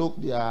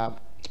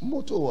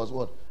motto was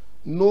what?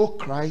 Know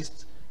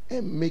Christ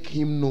and make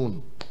him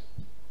known.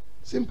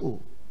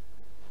 Simple.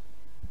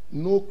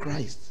 Know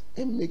Christ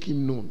and make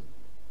him known.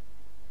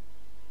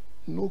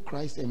 Know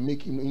Christ and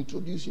make him,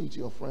 introduce him to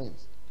your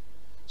friends.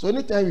 So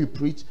anytime we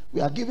preach, we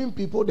are giving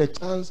people the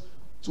chance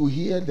to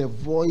hear the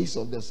voice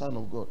of the Son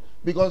of God.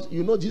 Because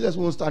Jesus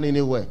won't stand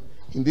anywhere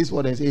in this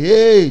world and say,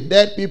 hey,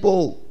 dead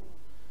people,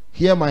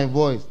 hear my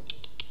voice.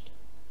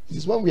 This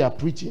is when we are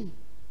preaching.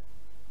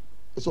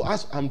 So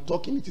as I'm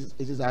talking, it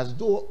is as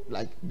though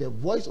like the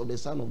voice of the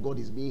Son of God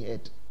is being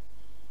heard.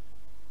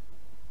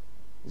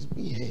 It's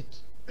being heard.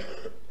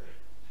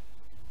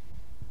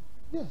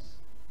 Yes.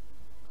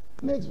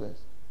 Next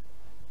verse.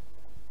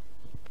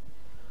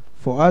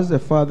 For as the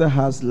Father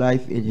has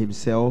life in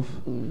himself,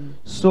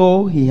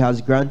 so he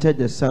has granted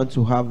the Son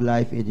to have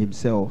life in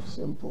himself.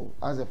 Simple.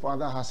 As the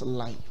Father has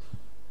life,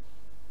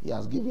 he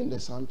has given the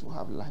Son to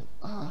have life.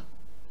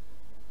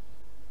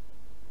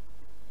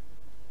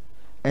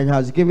 And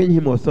has given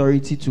him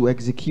authority to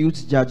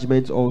execute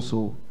judgment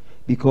also,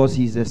 because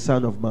he is the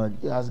Son of Man.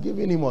 He has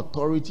given him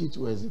authority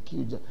to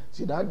execute.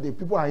 See that the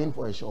people are in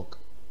for a shock.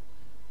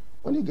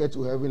 When you get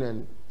to heaven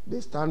and they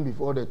stand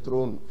before the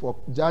throne for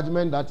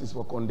judgment that is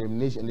for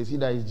condemnation, they see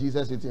that it's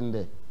Jesus sitting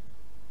there.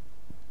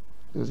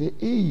 They say,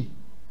 hey.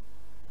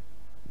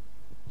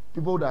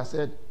 People that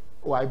said,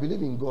 oh, I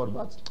believe in God,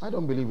 but I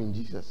don't believe in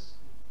Jesus.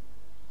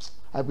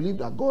 I believe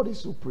that God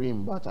is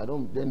supreme, but I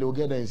don't. Then they'll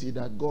get there and see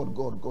that God,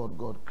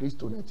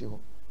 Christo Netio.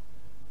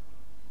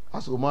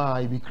 As Oma,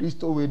 I be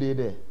Christo way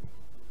there.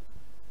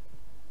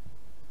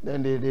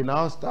 Then they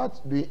now start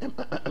doing,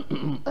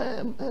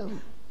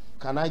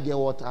 can I get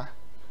water?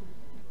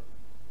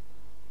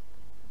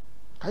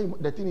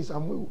 The thing is, a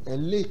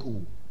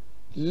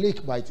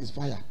lake by its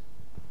fire.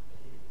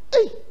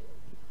 Hey!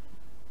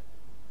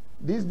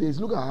 These days,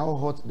 look at how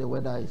hot the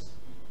weather is.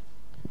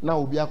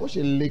 Now, we are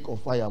a lake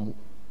of fire.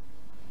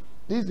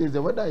 These days,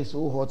 the weather is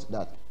so hot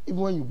that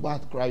even when you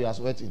bath, cry, you are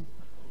sweating.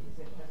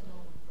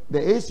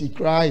 The AC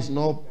cry is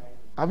not.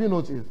 Have you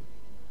noticed?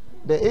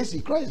 The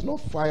AC cry is not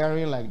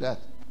firing like that.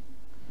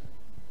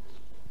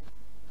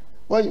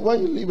 When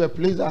you leave a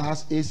place that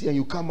has AC and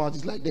you come out,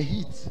 it's like the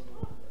heat.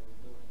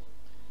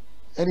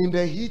 And in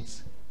the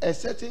heat, a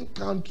certain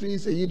country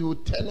say it will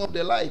turn off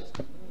the light.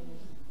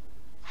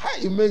 How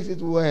it makes it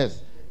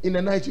worse. In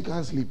the night you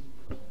can't sleep.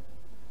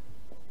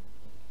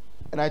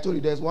 And I told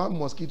you there's one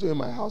mosquito in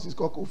my house. It's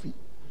called Kofi.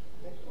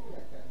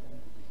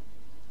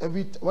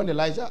 When the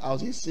lights are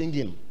out, he's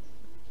singing.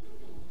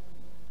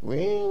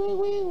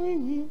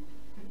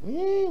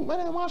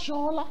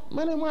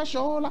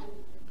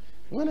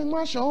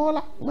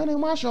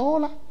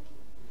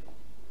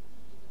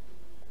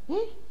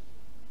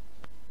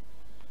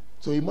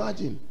 So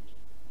imagine,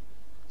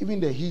 even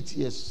the heat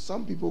here,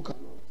 some people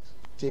cannot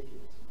take it.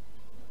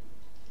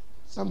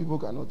 Some people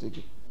cannot take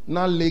it.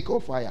 Not lake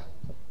or fire.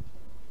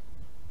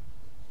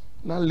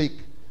 Not lake.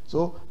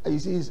 So you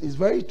see, it's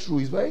very true.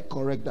 It's very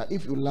correct that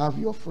if you love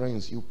your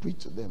friends, you preach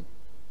to them.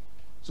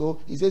 So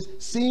he says,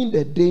 seeing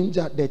the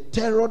danger, the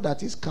terror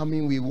that is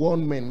coming, we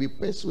warn men, we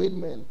persuade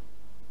men.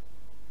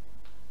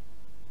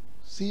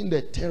 seeing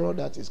the terror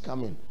that is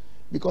coming.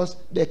 Because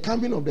the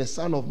coming of the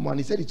Son of Man,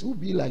 he said it will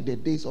be like the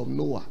days of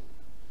Noah.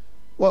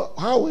 Well,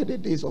 how were the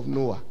days of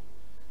Noah?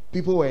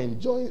 People were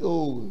enjoying,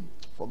 oh,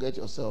 forget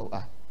yourself.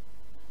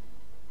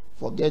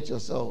 Forget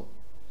yourself.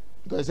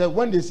 Because he said,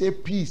 when they say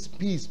peace,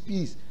 peace,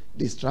 peace,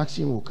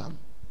 destruction will come.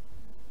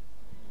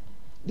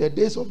 The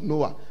days of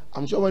Noah,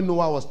 I'm sure when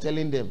Noah was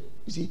telling them,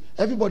 you see,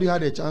 everybody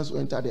had a chance to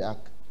enter the ark.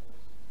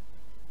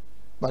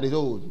 But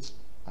it's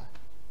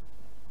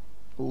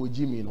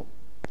Jimmy, no.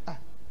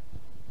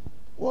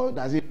 What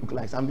does it look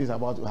like? Something's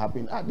about to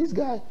happen. This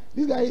guy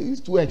is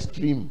too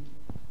extreme.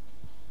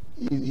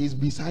 He's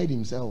beside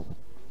himself.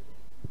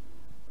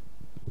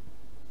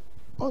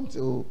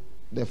 Until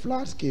the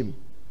floods came.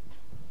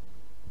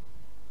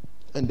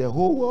 And the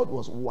whole world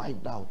was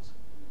wiped out.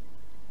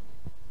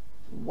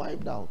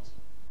 Wiped out.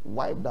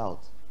 Wiped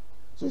out.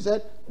 So he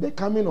said, the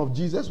coming of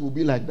Jesus will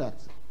be like that.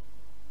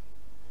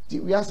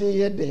 We are saying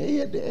here,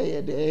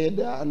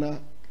 and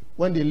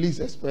when they least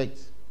expect.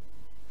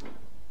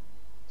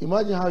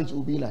 Imagine how it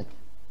will be like.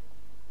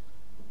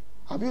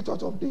 Have you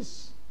thought of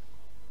this?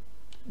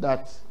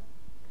 That,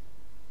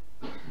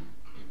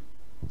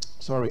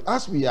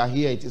 as we are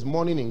here, it is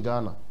morning in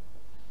Ghana.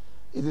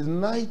 It is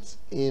night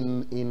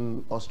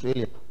in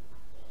Australia.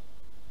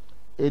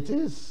 It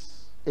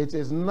is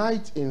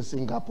night in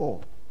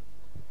Singapore.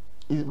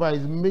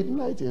 It's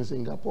midnight in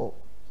Singapore.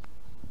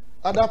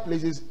 Other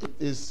places it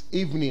is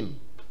evening.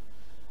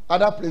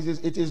 Other places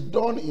it is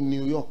dawn in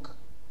New York.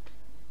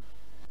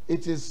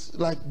 It is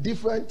like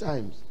different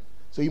times.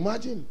 So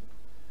imagine,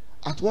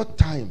 at what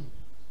time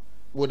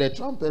would the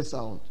trumpet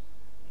sound?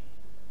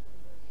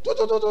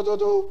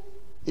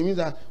 It means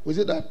that we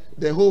say that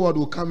the whole world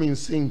will come in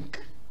sync.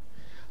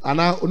 And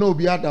now no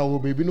be that will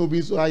be no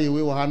be so high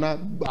away wahana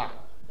ba.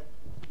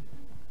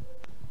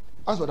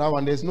 As for that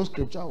one, there's no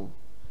scripture.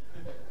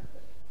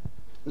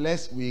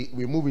 Lest we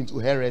move into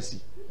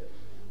heresy.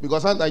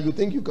 Because sometimes you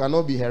think you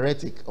cannot be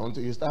heretic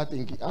until you start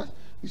thinking.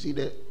 You see,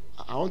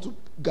 I want to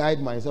guide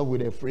myself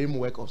with a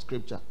framework of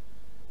scripture.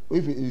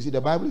 If you see,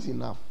 the Bible is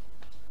enough.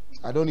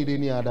 I don't need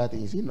any other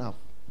thing. It's enough.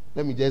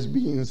 Let me just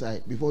be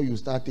inside before you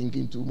start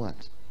thinking too much.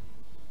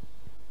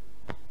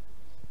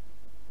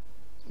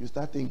 You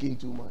start thinking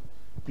too much.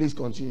 Please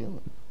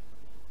continue.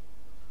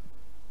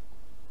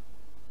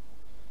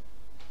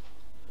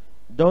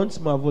 Don't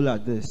marvel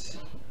at this,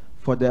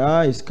 for the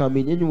hour is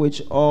coming in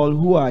which all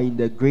who are in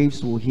the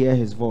graves will hear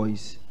his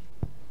voice.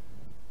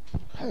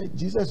 Hey,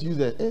 Jesus used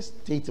a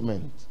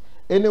statement.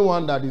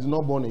 Anyone that is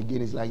not born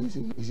again is like he's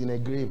in a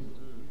grave.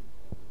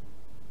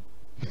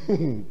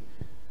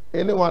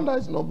 Anyone that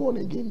is not born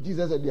again,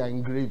 Jesus said they are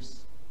in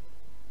graves.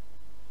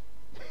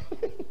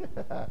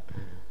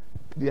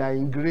 They are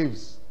in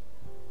graves.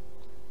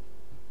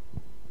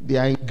 They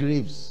are in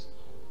graves.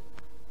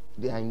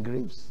 They are in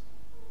graves.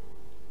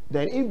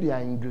 Then if they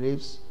are in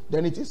graves,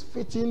 then it is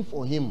fitting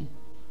for him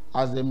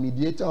as the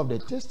mediator of the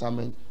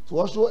testament to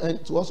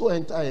also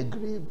enter a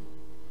grave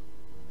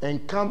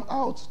and come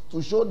out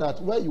to show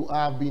that where you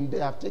have been, they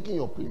have taken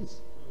your place.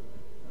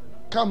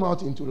 Come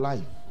out into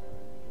life.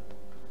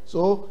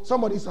 So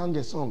somebody sang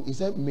a song. He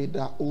said,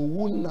 Meda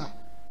owuna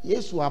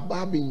Yesu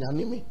ababi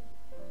nyanimi.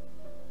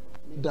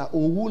 Meda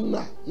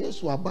owuna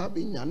Yesu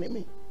ababi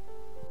nyanimi.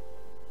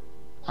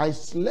 I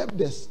slept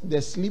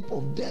the sleep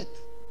of death.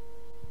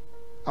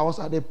 I was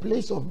at the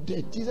place of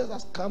death. Jesus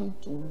has come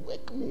to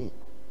wake me.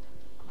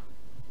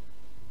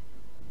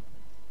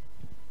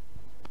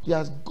 He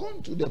has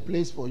gone to the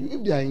place for you.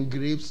 If they are in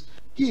graves,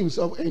 he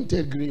himself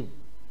entered grave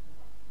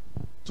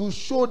to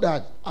show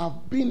that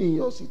I've been in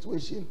your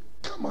situation.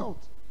 Come out.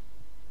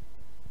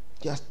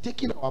 He has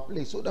taken our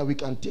place so that we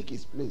can take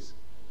his place.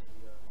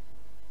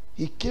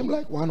 He came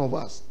like one of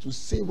us to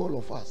save all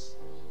of us.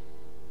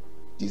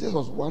 Jesus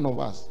was one of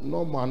us.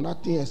 No man,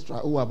 nothing extra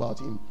about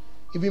him.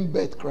 Even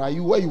birth cry,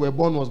 where you were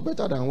born was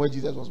better than where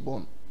Jesus was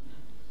born.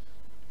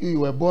 You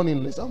were born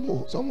in some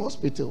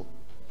hospital.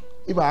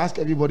 If I ask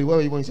everybody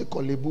where you want to say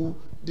Kolebu,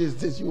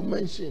 this you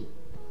mention.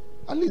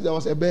 At least there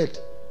was a bed.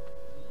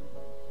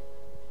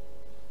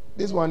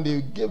 This one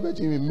they gave it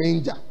to him in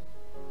manger.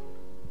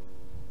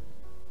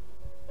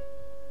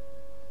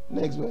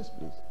 Next verse,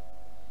 please.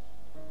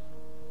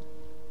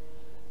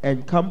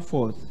 And come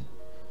forth,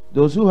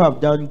 those who have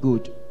done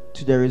good,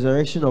 to the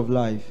resurrection of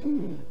life,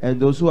 and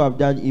those who have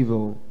done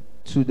evil,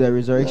 to the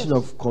resurrection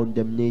of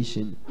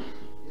condemnation.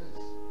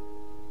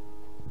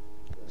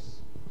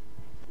 Yes.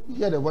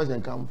 Hear the voice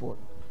and come forth.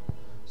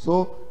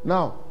 So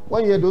now,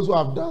 when you hear those who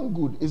have done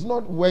good, it's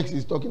not works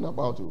he's talking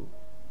about.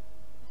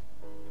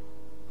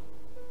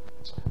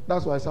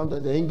 That's why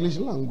sometimes the English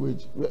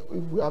language, if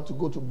we have to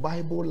go to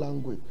Bible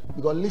language,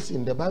 because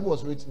listen, the Bible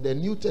was written, the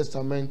New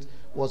Testament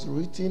was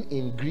written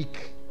in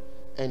Greek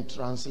and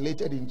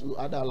translated into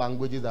other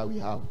languages that we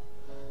have.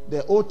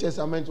 The Old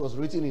Testament was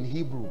written in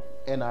Hebrew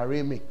and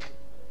Aramaic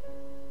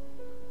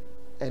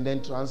and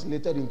then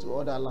translated into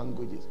other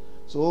languages.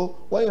 So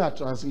when you are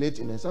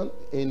translating,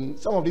 in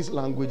some of these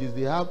languages,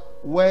 they have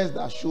words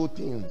that show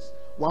things.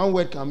 One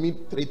word can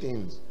mean three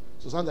things.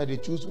 So sometimes they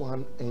choose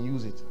one and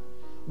use it.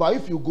 But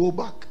if you go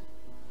back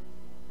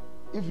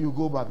If you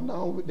go back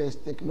now, there's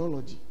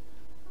technology.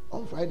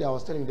 On Friday, I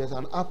was telling you there's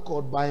an app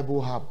called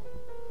Bible Hub.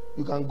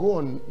 You can go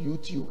on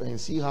YouTube and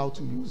see how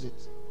to use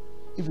it.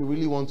 If you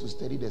really want to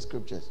study the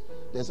scriptures,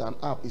 there's an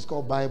app. It's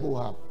called Bible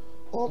Hub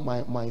or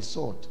My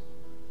Sword.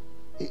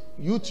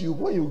 YouTube,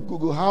 when you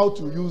Google how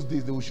to use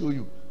this, they will show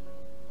you.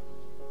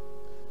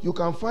 You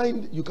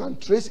can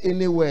trace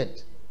any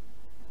word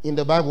in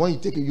the Bible. When you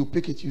take it, you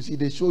pick it, you see,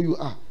 they show you,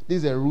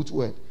 this is a root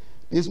word.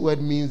 This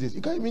word means this.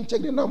 You can even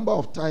check the number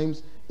of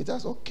times it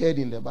has occurred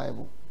in the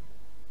Bible.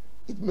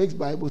 It makes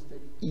Bible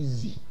study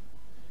easy.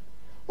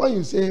 When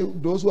you say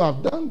those who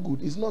have done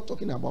good, it's not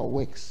talking about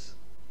works.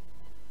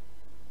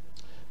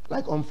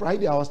 Like on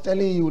Friday, I was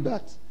telling you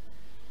that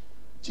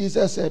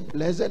Jesus said,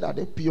 blessed are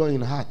the pure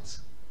in heart,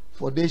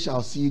 for they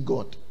shall see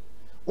God.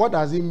 What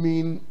does it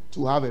mean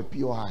to have a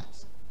pure heart?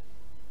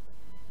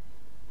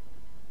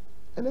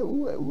 And then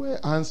we were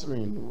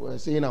answering, we were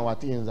saying our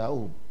things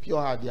that, pure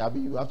heart, you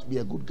have to be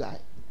a good guy.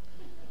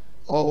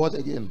 Or what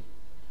again?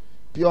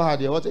 Pure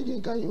heart, what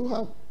again can you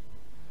have?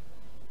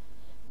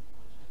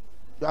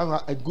 You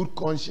have a good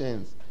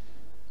conscience.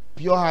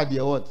 Pure heart,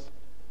 what?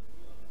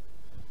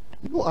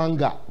 No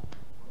anger.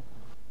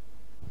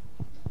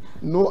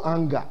 No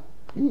anger.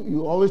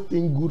 You always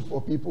think good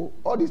for people.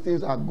 All these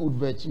things are good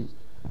virtues.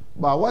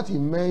 But what he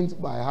meant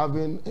by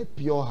having a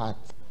pure heart,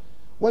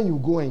 when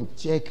you go and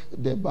check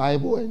the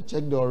Bible and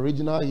check the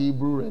original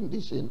Hebrew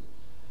rendition,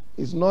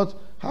 it's not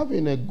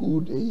having a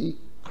good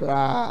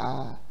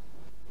cry.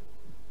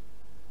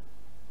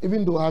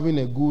 Even though having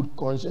a good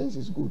conscience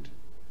is good,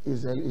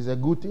 is a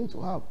good thing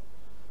to have.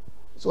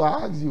 So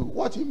I asked you,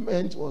 what he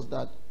meant was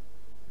that,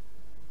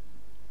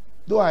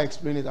 though I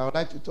explained it, I would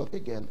like to talk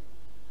again.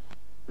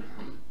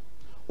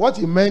 What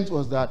he meant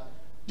was that,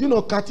 do you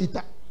know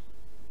catheter?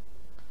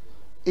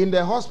 In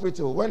the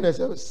hospital, when there's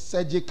a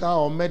surgical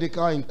or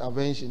medical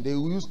intervention, they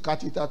will use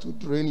catheter to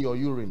drain your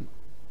urine.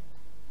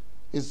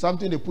 It's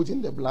something they put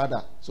in the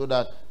bladder so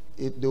that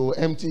they will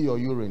empty your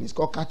urine. It's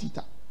called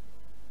catheter.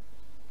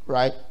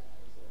 Right?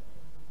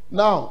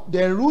 Now,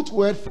 the root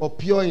word for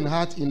pure in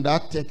heart in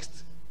that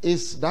text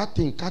is that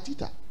thing,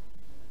 catheter.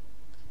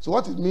 So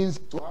what it means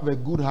to have a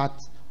good heart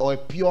or a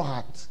pure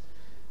heart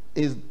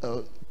is,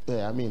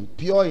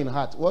 pure in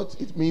heart. What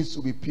it means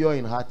to be pure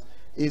in heart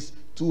is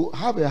to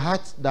have a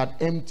heart that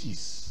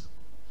empties,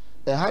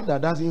 a heart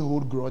that doesn't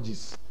hold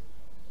grudges,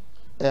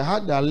 a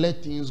heart that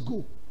lets things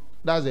go.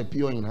 That's a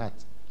pure in heart.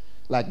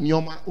 Like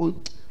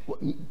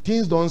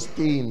things don't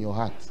stay in your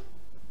heart.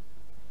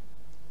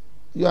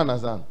 You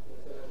understand?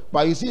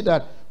 But you see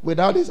that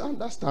without this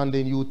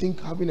understanding, you think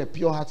having a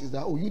pure heart is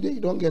that, you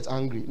don't get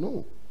angry.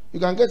 No. You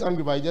can get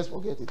angry, but you just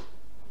forget it.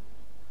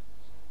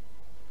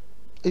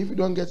 If you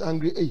don't get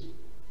angry,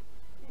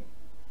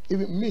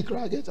 even me,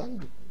 I get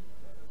angry.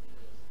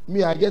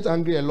 Me, I get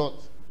angry a lot.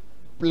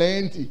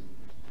 Plenty.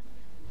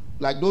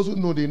 Like those who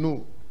know, they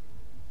know.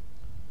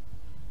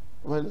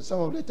 When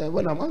some of the time,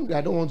 when I'm angry,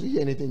 I don't want to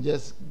hear anything.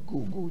 Just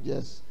go.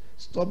 Just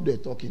stop there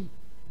talking.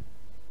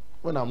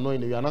 When I'm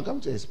knowing you are not coming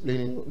to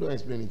explain it, don't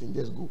explain anything.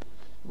 Just go.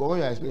 But when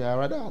you explain, I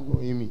rather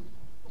annoy me.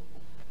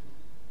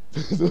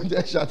 So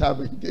just shut up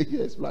and take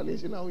your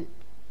explanation away.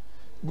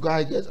 Because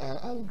I get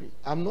angry.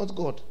 I'm not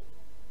God.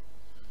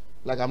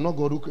 Like I'm not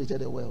God who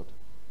created the world.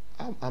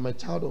 I'm a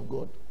child of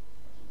God.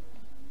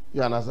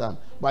 You understand?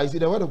 But you see,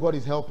 the word of God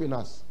is helping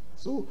us.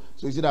 So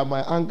you see that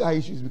my anger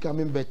issue is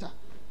becoming better.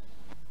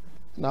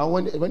 Now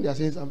when they are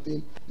saying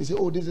something, they say,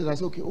 this is, I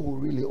say, okay,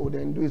 really?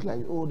 Then do it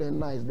like, then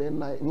nice.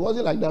 It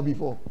wasn't like that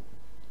before.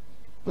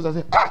 Because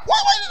I say, let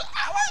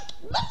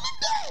me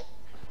die.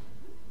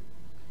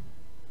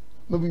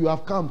 Maybe you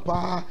have come,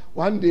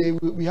 one day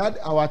we had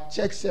our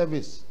church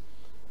service.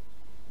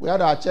 We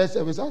had our church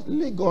service at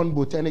Legon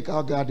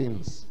Botanical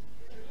Gardens.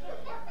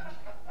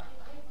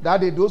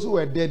 That day, those who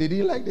were there, they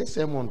didn't like the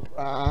sermon.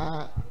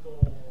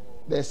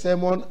 The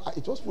sermon,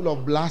 it was full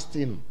of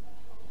blasting.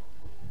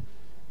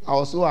 I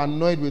was so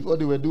annoyed with what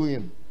they were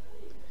doing.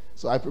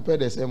 So I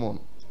prepared a sermon.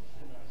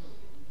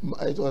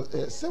 It was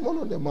a sermon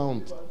on the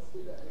mount.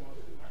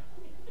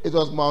 It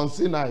was Mount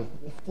Sinai,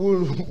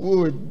 full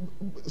with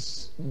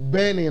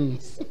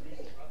burnings.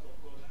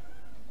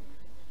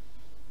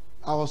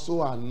 I was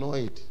so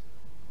annoyed.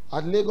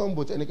 At Legon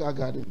Botanical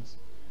Gardens.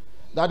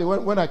 That day,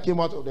 when I came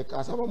out of the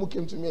car, someone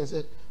came to me and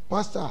said,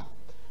 Pastor,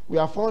 we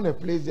have found a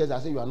place there. I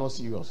said, you are not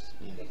serious.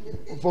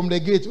 From the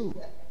gate,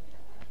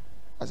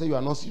 I said, you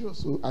are not serious.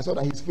 So I saw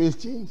that his face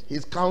changed.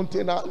 His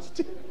countenance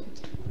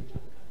changed.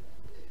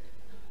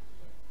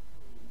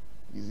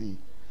 You see?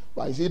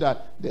 But you see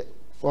that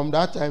from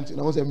that time to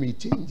now, I said, me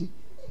change.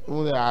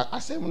 I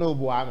said, no,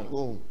 boy, I'm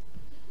home.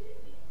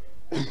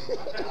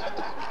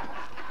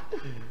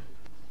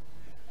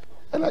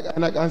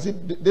 And I can see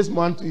this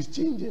man too is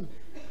changing.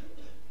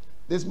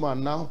 This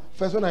man now,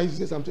 first when I used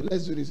to say something,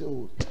 let's do this.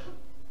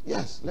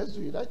 Yes, let's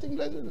do it. I think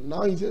let's do it.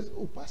 Now he says,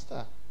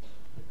 Pastor,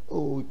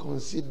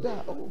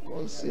 consider.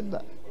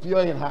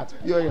 Pure in heart.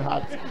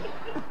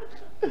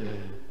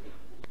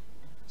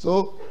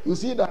 So you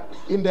see that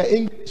in the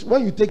English,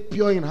 when you take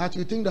pure in heart,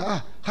 you think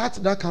that heart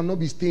that cannot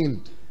be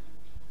stained.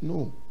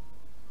 No.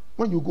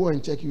 When you go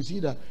and check, you see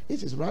that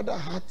it is rather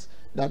heart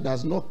that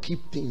does not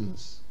keep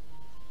things.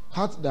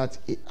 Heart that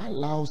it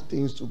allows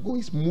things to go.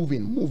 It's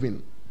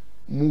moving.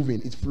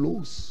 It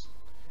flows.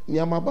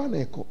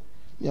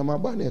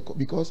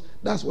 Because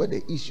that's where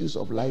the issues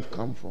of life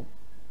come from.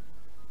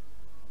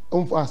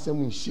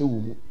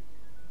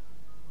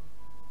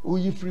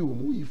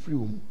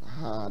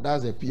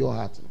 That's a pure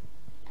heart.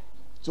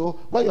 So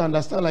when you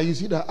understand, like you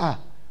see that,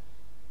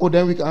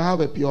 then we can have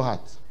a pure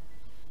heart.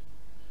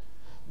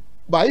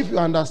 But if you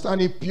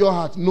understand it, pure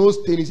heart, no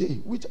stain, you say,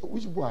 which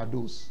people are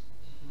those?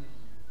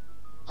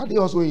 Are they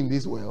also in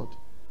this world?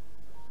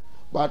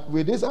 But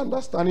with this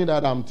understanding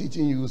that I'm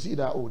teaching you, see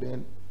that,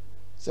 then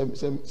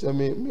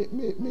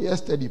me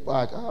yesterday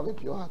part, I have a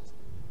pure heart.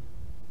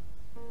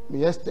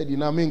 Me yesterday,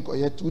 now me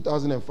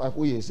 2005,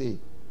 who you say?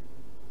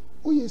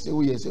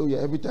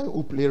 Every time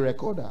who play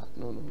recorder.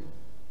 No.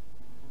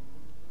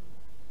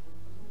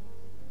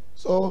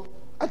 So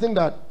I think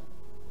that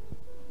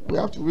we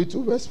have to read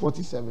to verse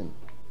 47.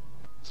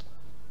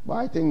 But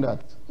I think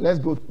that let's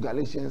go to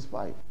Galatians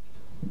 5.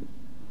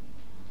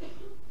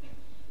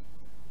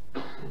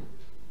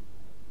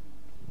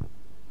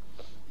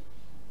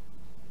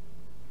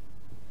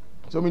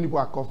 So many people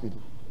are coughing.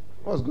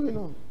 What's going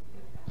on?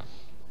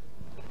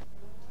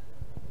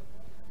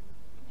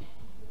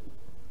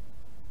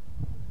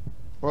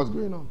 What's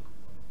going on?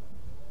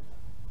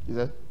 Is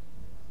that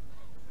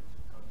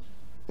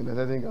in the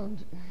second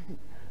country?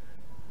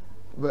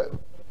 But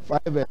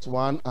 5 verse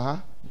 1.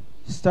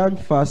 Stand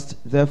fast,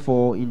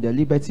 therefore, in the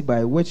liberty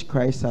by which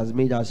Christ has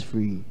made us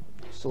free.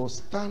 So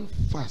stand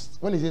fast.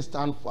 When he says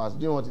stand fast,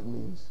 do you know what it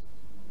means?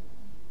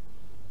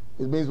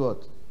 It means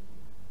what?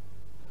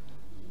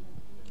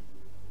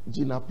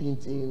 Gina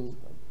painting.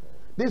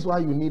 This is why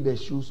you need the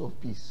shoes of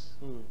peace.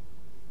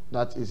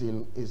 That is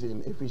in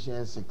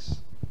Ephesians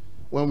 6.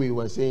 When we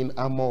were saying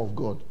armor of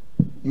God,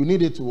 you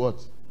need it to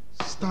what?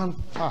 Stand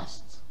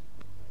fast.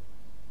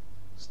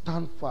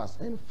 Stand fast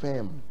and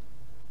firm.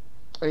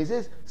 And he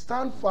says,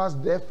 stand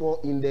fast, therefore,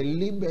 in the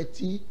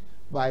liberty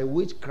by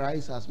which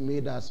Christ has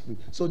made us free.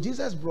 So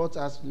Jesus brought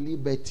us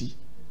liberty,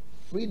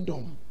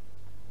 freedom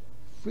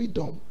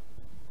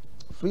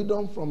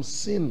from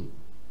sin,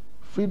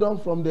 freedom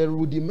from the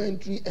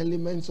rudimentary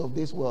elements of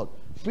this world,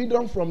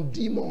 freedom from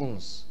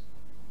demons.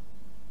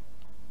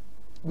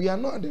 We are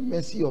not at the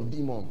mercy of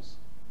demons.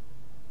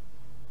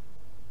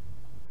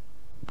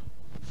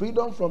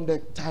 Freedom from the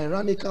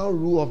tyrannical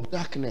rule of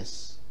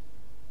darkness.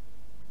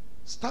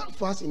 Stand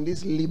fast in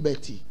this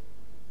liberty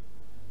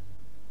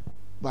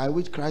by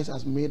which Christ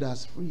has made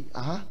us free.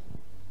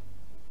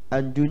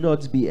 And do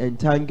not be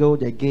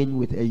entangled again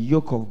with a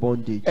yoke of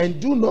bondage. And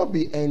do not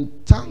be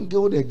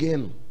entangled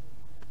again.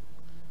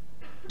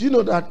 Do you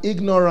know that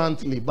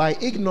ignorantly, by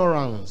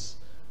ignorance,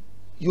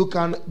 you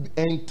can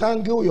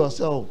entangle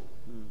yourself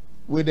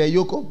with a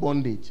yoke of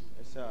bondage?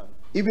 Yes, sir.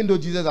 Even though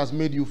Jesus has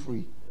made you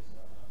free.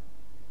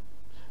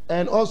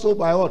 And also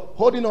by what?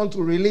 Holding on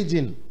to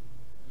religion.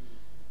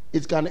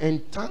 It can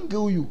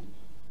entangle you.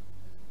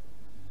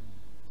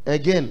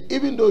 Again,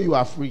 even though you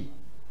are free.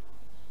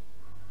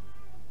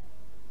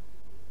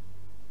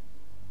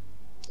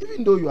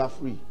 Even though you are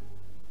free.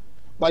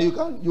 But you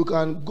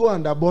can go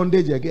under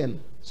bondage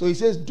again. So he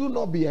says, do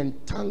not be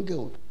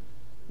entangled,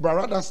 but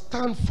rather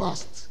stand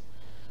fast.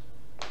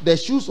 The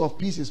shoes of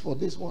peace is for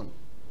this one.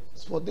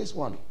 It's for this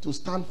one. To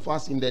stand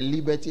fast in the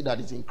liberty that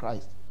is in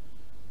Christ.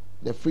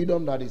 The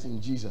freedom that is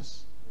in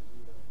Jesus.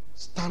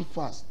 Stand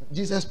fast.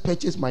 Jesus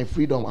purchased my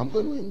freedom. I'm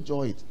going to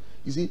enjoy it.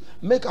 You see,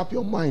 make up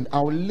your mind.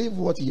 I will live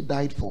what he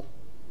died for.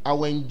 I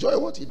will enjoy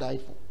what he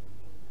died for.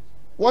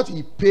 What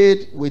he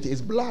paid with his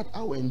blood,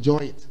 I will enjoy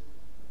it.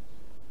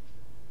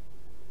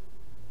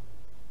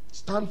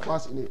 Stand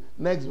fast in it.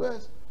 Next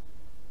verse.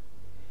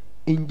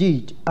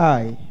 Indeed,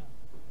 I,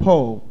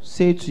 Paul,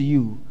 say to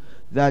you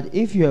that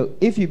if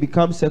you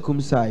become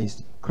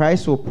circumcised,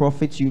 Christ will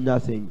profit you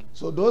nothing.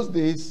 So those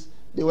days,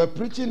 they were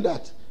preaching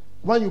that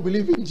when you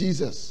believe in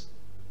Jesus,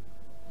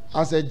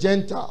 as a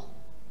Gentile,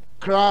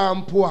 cry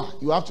and poor,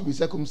 you have to be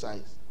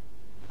circumcised.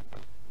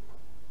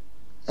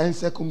 And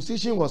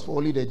circumcision was for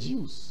only the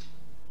Jews.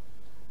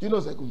 Do you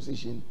know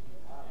circumcision?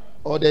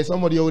 Or there's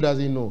somebody who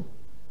doesn't know?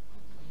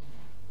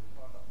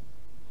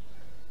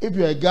 If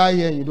you're a guy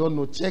here and you don't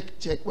know, check.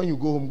 When you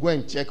go home, go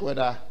and check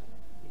whether.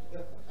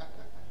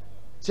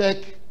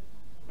 Check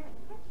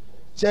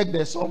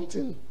there's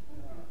something.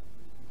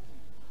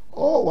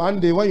 Or one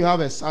day when you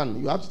have a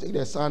son, you have to take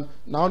the son.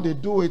 Now they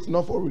do it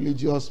not for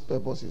religious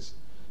purposes.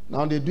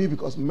 Now they do it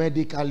because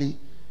medically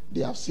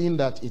they have seen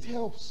that it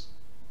helps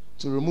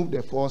to remove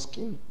the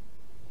foreskin.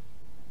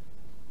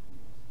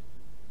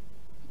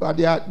 But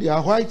there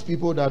are white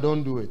people that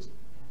don't do it.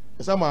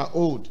 Some are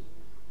old.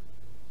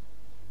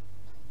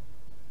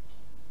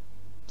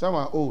 Some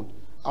are old.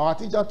 Our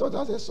teacher taught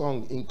us a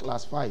song in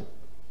class 5.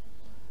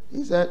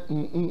 He said,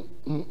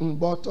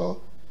 bottle,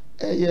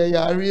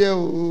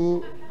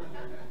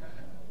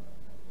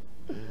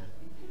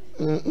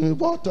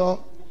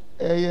 bottle,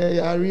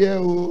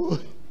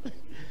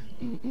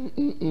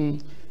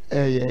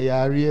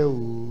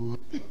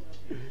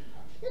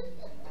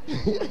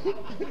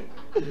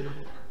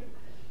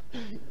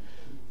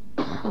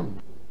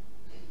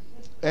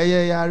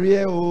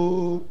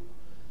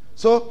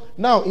 So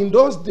now in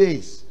those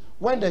days,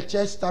 when the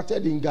church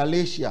started in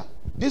Galatia,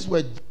 these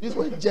were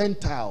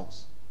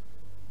Gentiles.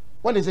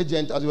 When they say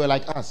Gentiles, they were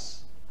like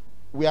us.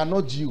 We are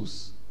not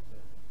Jews.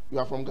 We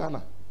are from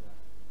Ghana.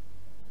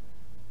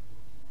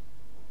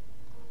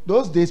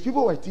 Those days,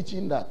 people were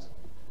teaching that.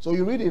 So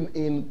you read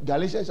in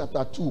Galatians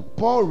chapter 2,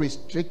 Paul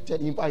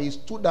restricted, in fact, he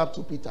stood up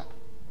to Peter.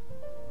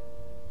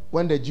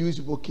 When the Jewish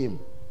people came,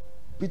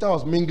 Peter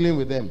was mingling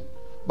with them.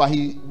 But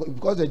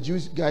because the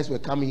Jewish guys were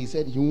coming, he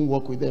said he won't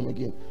work with them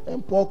again.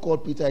 And Paul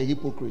called Peter a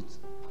hypocrite.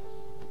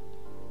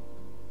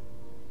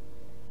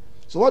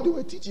 So what they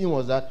were teaching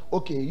was that,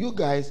 okay, you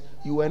guys,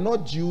 you were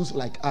not Jews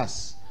like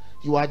us.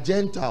 You are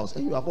Gentiles,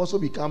 and you have also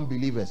become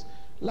believers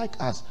like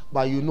us.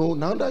 But you know,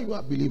 now that you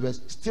are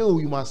believers,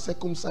 still you must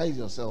circumcise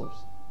yourselves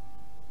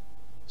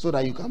so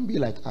that you can be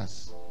like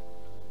us.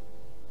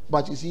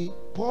 But you see,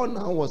 Paul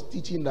now was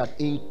teaching that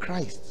in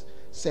Christ,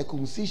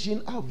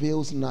 circumcision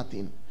avails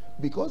nothing.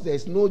 Because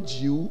there's no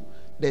Jew,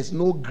 there's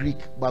no Greek,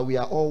 but we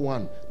are all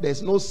one.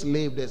 There's no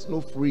slave, there's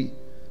no free.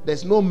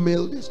 There's no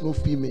male, there's no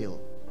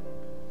female.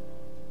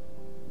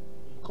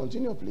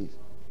 Continue, please.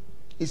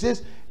 He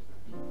says,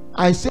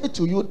 I say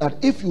to you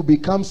that if you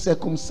become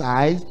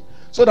circumcised,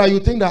 so that you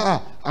think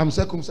that, I'm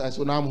circumcised,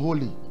 so now I'm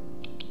holy.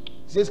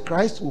 He says,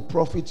 Christ will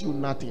profit you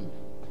nothing.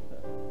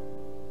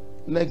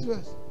 Next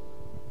verse.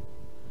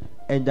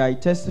 And I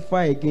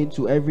testify again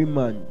to every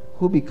man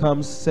who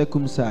becomes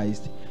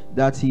circumcised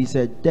that he is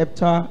a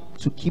debtor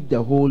to keep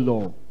the whole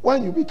law.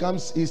 When you become,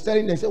 he's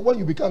telling them, when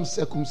you become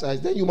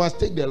circumcised, then you must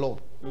take the law.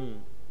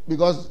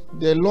 Because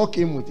the law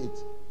came with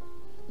it.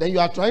 Then you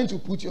are trying to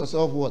put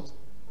yourself what?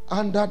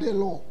 Under the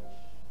law.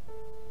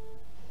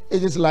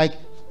 It is like,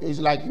 it's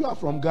like you are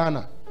from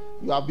Ghana.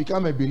 You have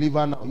become a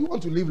believer now. You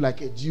want to live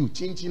like a Jew.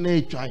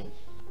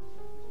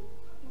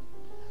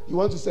 You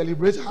want to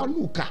celebrate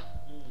Hanukkah.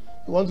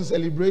 You want to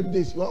celebrate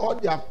this. You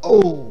want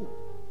all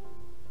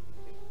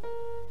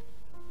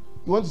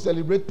you want to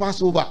celebrate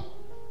Passover.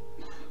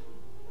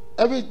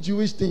 Every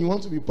Jewish thing, you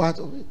want to be part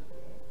of it.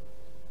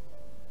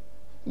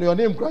 Your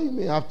name, you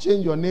may have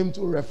changed your name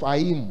to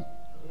Rephaim.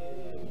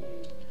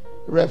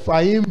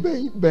 Rephaim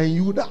Ben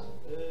Yuda.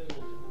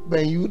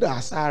 Ben Yuda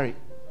Asari.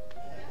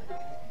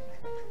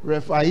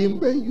 Rephaim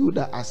Ben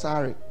Yuda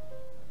Asari.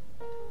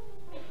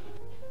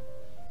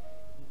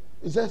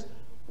 It says,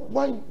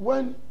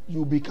 when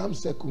you become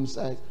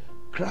circumcised,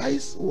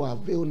 Christ will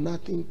avail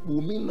nothing,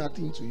 will mean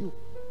nothing to you.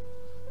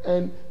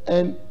 And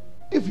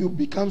if you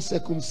become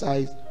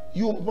circumcised,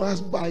 you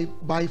must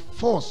by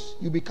force,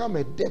 you become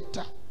a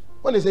debtor.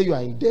 When they say you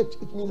are in debt,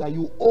 it means that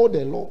you owe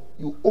the law.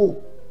 You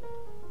owe.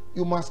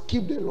 You must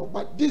keep the law.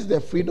 But this is the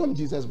freedom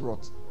Jesus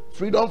brought.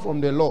 Freedom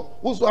from the law.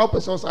 Whosoever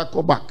persons are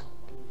called back.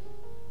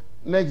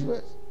 Next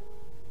verse.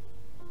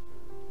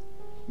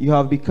 You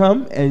have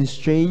become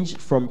estranged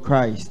from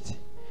Christ.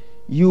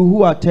 You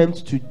who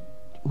attempt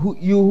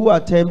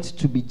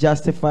to be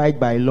justified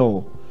by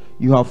law,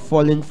 you have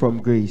fallen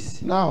from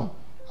grace. Now,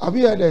 have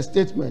you heard a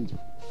statement?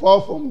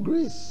 Fall from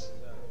grace.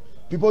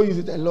 People use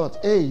it a lot.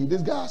 Hey,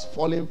 this guy has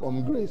fallen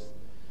from grace.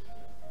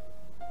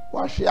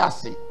 What should I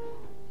say?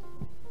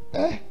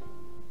 Eh?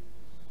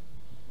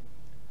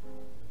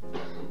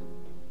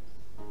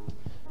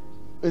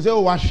 They say,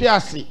 what should I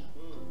say?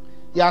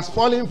 He has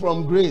fallen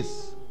from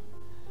grace.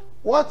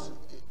 What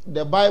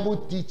the Bible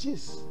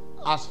teaches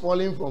as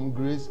falling from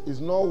grace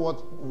is not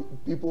what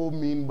people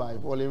mean by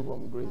falling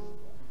from grace.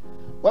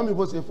 When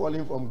people say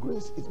falling from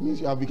grace, it means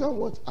you have become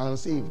what?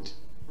 Unsaved.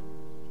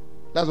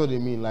 That's what they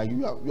mean. Like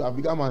you have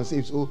become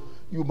unsaved, so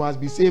you must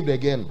be saved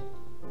again.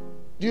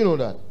 Do you know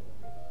that?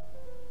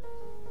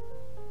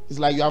 It's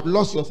like you have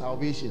lost your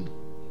salvation.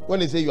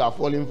 When they say you are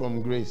falling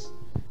from grace,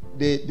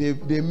 they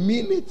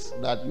mean it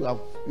that you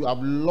have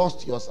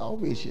lost your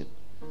salvation.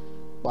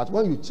 But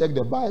when you check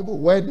the Bible,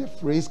 where the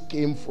phrase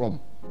came from,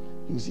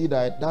 you see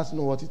that that's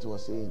not what it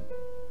was saying.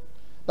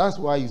 That's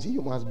why you see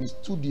you must be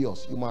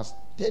studious. You must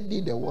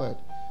study the word.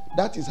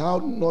 That is how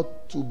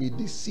not to be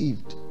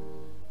deceived.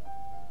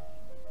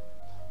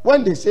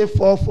 When they say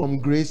fall from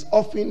grace,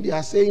 often they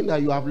are saying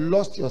that you have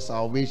lost your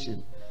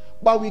salvation.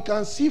 But we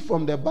can see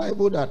from the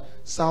Bible that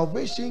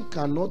salvation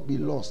cannot be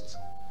lost,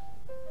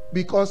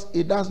 because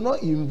it does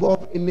not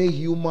involve any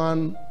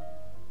human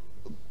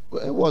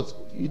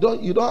you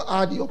don't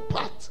add your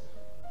part.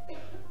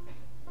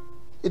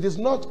 It is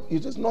not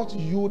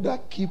you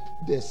that keep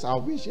the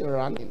salvation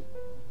running.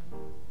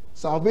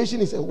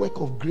 Salvation is a work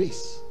of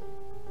grace.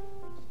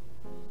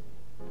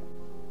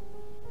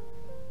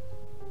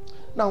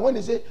 Now, when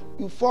they say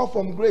you fall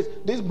from grace,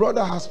 this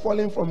brother has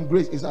fallen from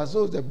grace, it's as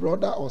though the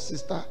brother or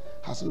sister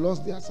has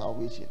lost their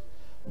salvation.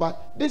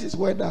 But this is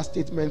where that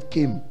statement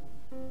came.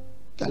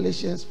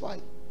 Galatians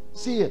 5.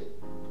 See it.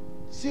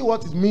 See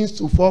what it means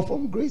to fall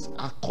from grace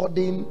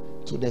according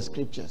to the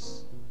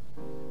scriptures.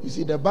 You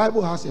see, the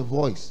Bible has a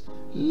voice.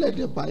 Let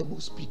the Bible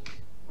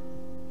speak.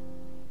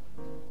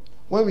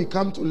 When we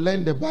come to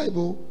learn the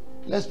Bible,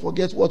 let's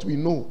forget what we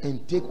know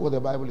and take what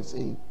the Bible is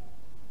saying.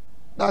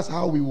 That's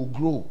how we will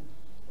grow.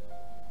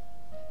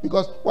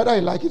 Because whether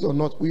you like it or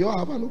not, we all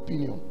have an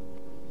opinion.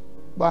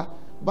 But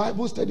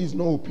Bible study is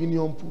no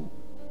opinion pool.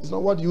 It's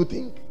not what do you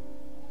think.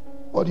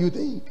 What do you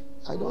think?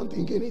 I don't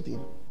think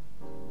anything.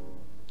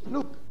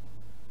 Look.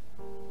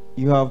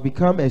 You have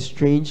become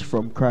estranged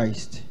from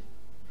Christ,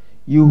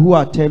 you who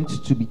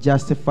attempt to be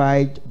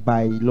justified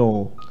by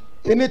law.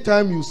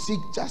 Anytime you seek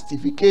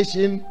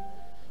justification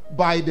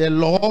by the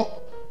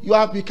law, you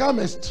have become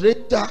a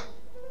stranger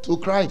to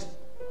Christ.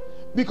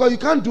 Because you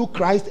can't do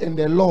Christ and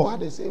the law at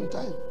the same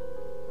time.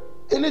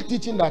 Any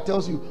teaching that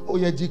tells you, oh,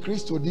 yeah, the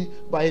Christ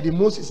by the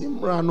Moses in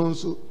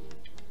Ranonso.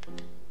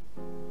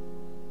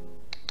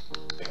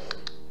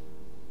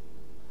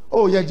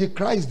 Oh, yeah, the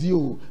Christ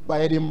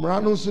by the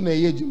Ranonso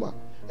Neyejima.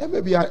 And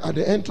maybe at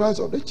the entrance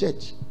of the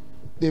church,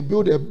 they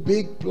build a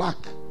big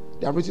plaque.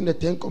 They have written the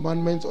 10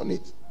 Commandments on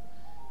it.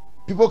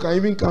 People can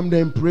even come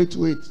there and pray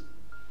to it.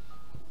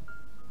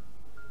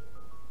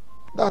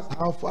 That's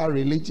how far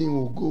religion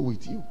will go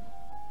with you.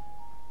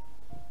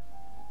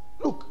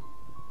 Look,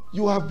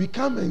 you have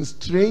become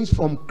estranged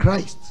from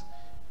Christ.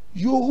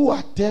 You who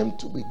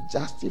attempt to be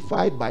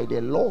justified by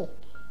the law,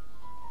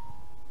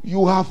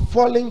 you have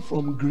fallen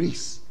from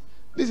grace.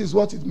 This is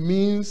what it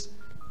means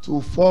to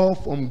fall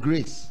from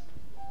grace.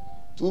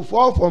 To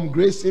fall from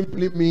grace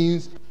simply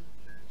means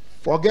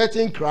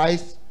forgetting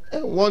Christ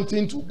and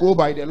wanting to go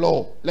by the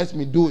law. Let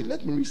me do it.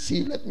 Let me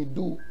receive. Let me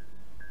do.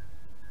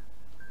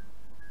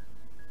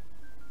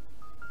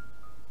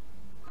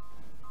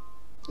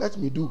 Let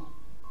me do.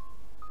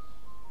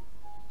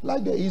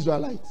 Like the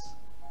Israelites.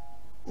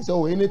 They said,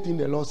 oh, anything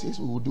the Lord says,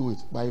 we will do it.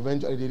 But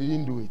eventually they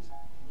didn't do it.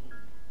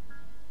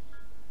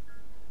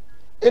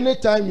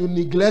 Anytime you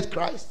neglect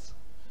Christ,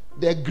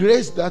 the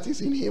grace that is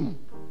in him,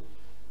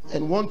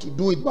 and want to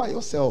do it by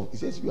yourself, he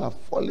says you are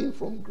falling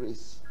from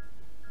grace.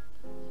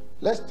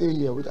 Let's stay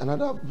here with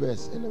another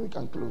verse and then we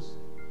can close.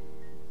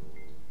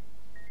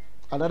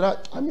 Another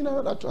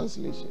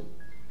translation.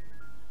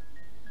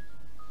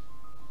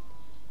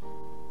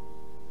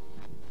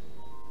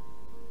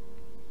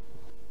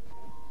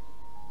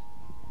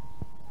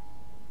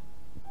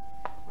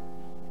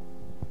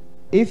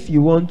 If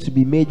you want to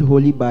be made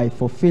holy by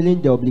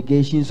fulfilling the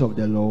obligations of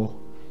the law,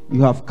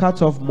 you have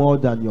cut off more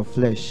than your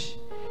flesh.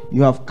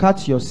 You have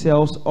cut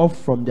yourselves off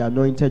from the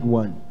anointed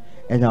one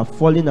and have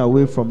fallen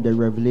away from the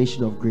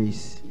revelation of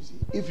grace.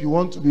 If you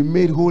want to be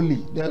made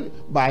holy then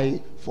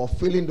by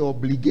fulfilling the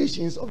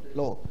obligations of the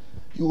law,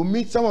 you will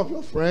meet some of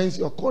your friends,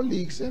 your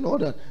colleagues and all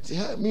that. Say,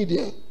 hey, me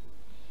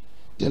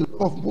the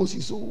law of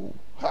Moses, oh,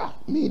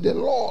 me the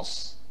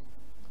laws.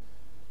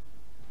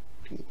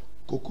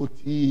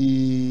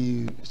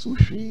 Kokoti,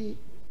 sushi.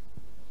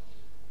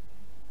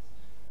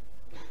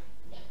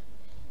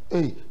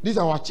 Hey, this is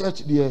our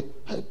church there.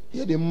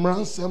 Here the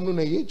man semno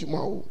na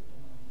yejuma.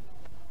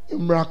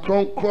 Imra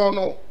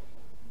krono.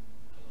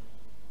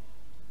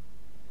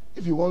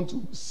 If you want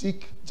to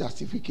seek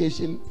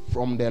justification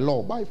from the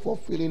law by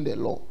fulfilling the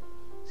law,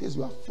 it says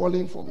you are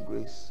falling from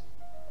grace.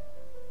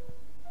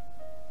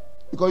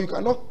 Because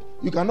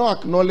you cannot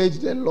acknowledge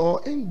the law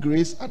and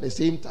grace at the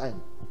same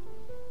time.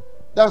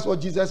 That's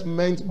what Jesus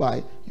meant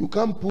by you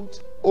can't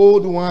put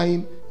old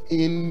wine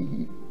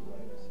in.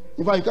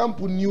 In fact, you can't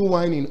put new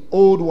wine in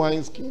old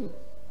wineskin.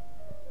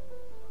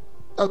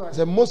 That's why I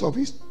said most of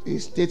his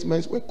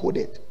statements were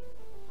coded.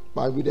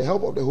 But with the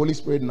help of the Holy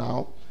Spirit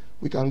now,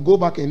 we can go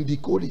back and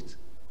decode it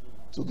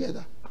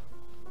together.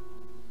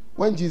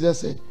 When Jesus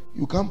said,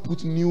 you can't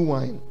put new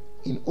wine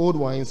in old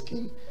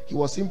wineskin, he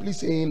was simply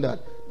saying that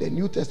the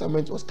New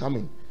Testament was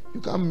coming.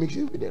 You can't mix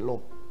it with the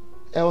law.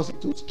 Else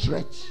it would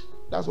stretch.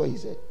 That's what he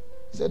said.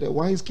 He said the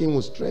wineskin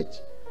will stretch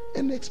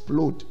and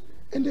explode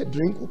and the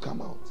drink will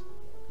come out.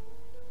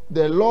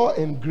 The law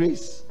and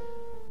grace,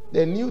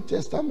 the New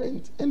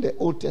Testament and the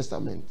Old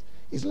Testament,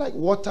 is like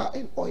water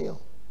and oil.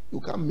 You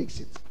can't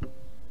mix it.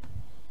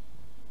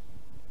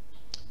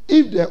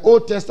 If the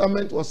Old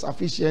Testament was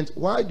sufficient,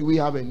 why do we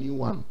have a new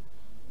one?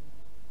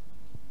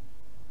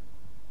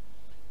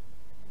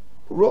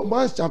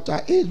 Romans chapter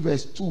 8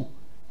 verse 2,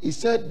 he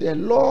said the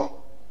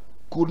law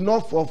could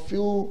not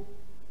fulfill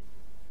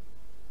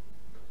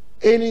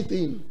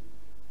anything.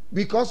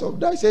 Because of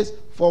that, it says,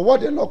 for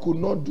what the law could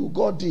not do,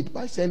 God did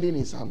by sending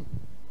his son.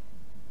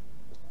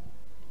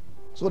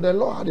 So the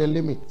law had a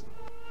limit.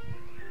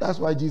 That's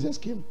why Jesus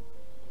came.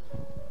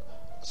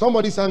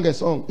 Somebody sang a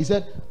song. He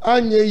said,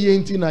 Anye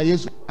yenti na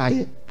Yesu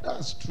baye.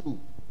 That's true.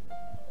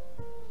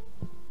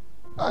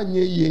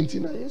 Anye yenti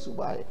na Yesu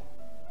baye.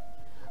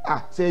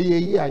 Say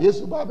ye a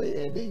Yesu babe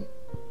ye den.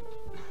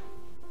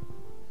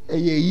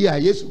 Ye a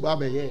Yesu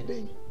babe ye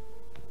den.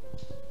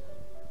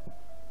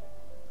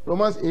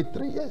 Romans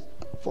 8:3, yes.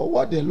 For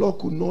what the law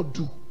could not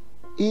do,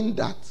 in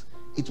that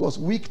it was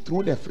weak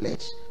through the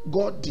flesh,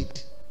 God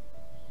did.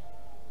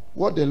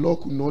 What the law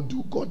could not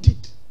do, God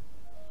did.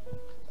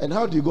 And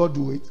how did God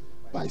do it?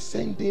 By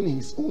sending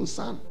his own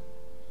son.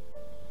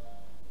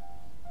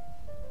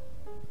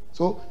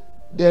 So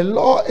the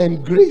law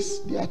and grace,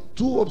 they are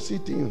two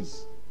opposite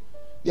things.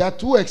 They are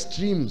two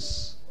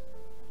extremes.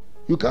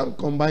 You can't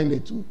combine the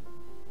two.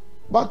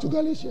 Back to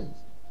Galatians.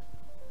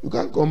 You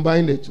can't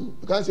combine the two.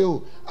 You can't say,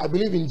 oh, I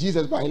believe in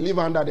Jesus, but I live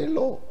under the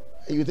law.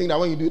 And you think that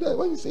when you do that,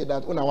 when you say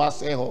that, when I was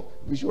saying, oh,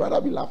 we should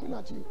rather be laughing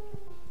at you.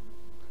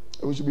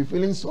 And we should be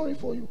feeling sorry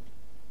for you.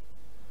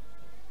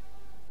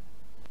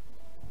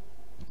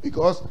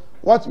 Because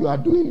what you are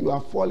doing, you are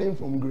falling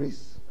from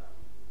grace.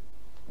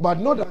 But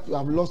not that you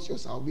have lost your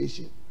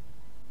salvation.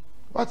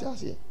 What I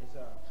say?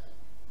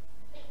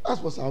 As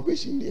for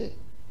salvation there,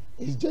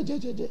 it's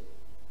je.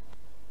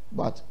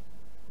 But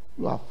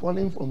you are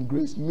falling from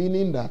grace,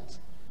 meaning that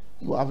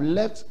you have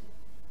left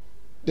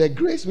the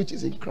grace which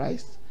is in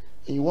Christ,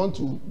 and you want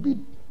to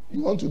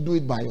do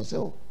it by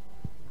yourself.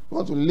 You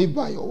want to live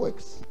by your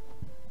works.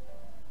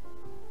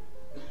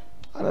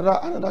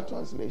 Another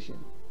translation,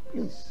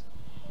 please.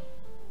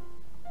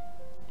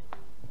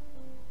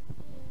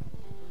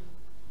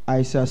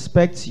 I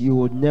suspect you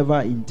would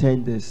never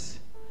intend this,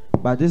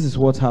 but this is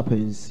what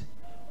happens.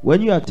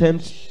 When you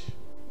attempt...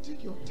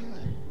 Take your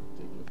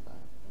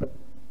time.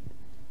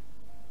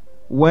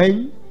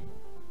 When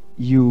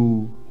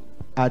you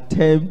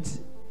attempt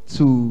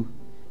to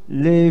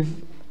live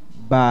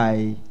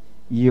by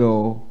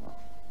your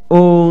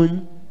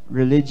own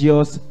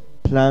religious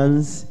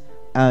plans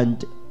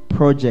and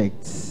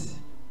projects,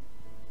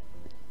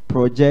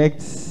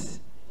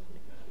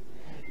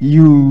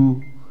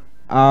 you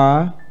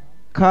are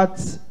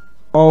cut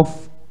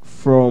off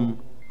from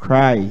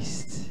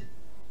Christ.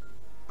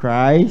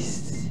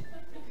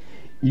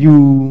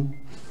 You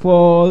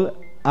fall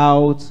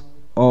out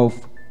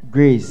of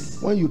grace.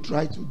 When you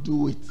try to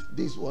do it,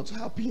 this is what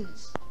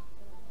happens.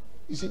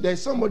 You see,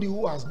 there's somebody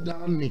who has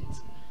done it.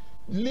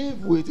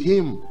 Live with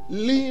him.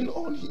 Lean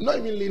on him. Not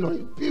even lean on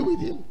him. Be with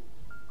him.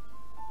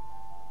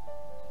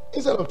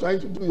 Instead of trying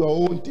to do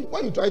your own thing.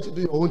 When you try to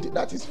do your own thing,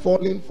 that is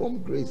falling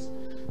from grace.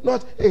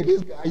 Not, hey,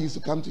 this guy used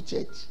to come to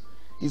church.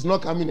 He's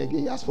not coming again.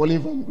 He has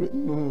fallen from grace.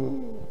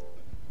 No.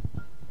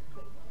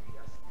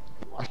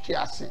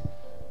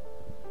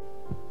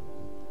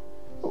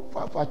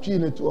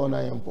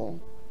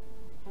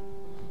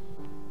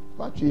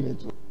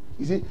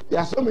 You see, there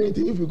are so many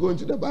things. If you go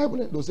into the Bible,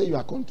 they'll say you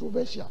are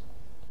controversial.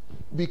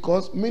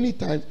 Because many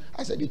times,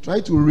 I said, they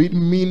try to read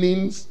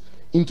meanings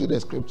into the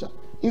scripture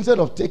instead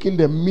of taking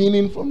the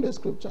meaning from the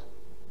scripture.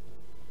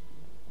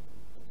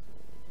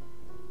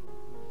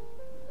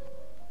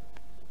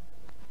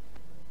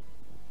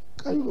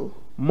 Can you go?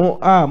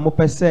 Mo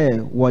pese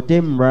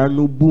wode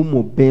mranu bu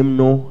mo bem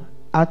no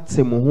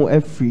ate mo ho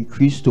afri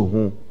Kristo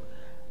ho.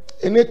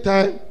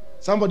 Anytime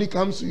somebody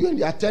comes to you and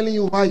they are telling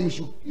you why you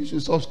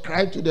should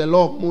subscribe to the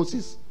law of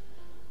Moses,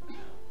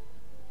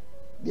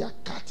 they are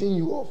cutting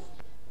you off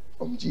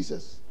from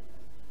Jesus.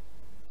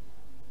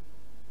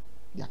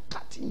 They are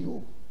cutting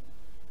you.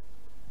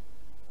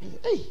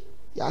 Hey,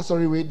 yeah,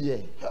 sorry, wait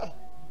there.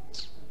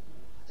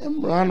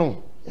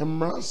 Emrano,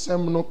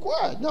 semno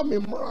kwa, nyame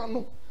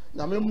mrano,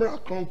 nyame mra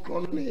kron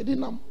na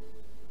edinam.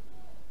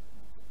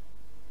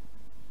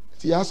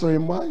 Ti ya sorry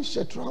man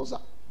she trouser.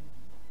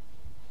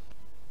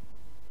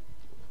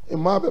 E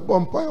ma be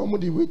bompa omo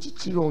di we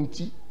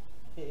chichironti.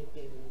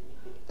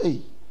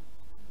 Hey.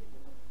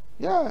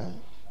 Yeah,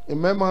 a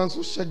man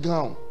so she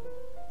gown.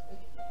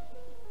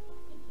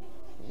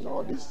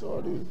 All this.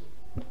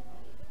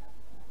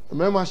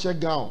 Remember, shake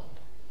down.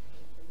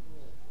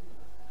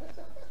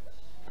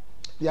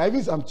 There are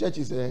even some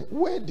churches,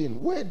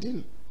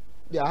 wedding.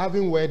 They are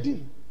having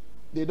wedding.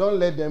 They don't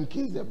let them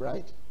kiss the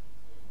bride.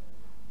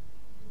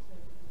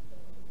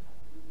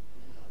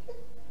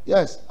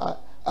 Yes.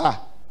 I've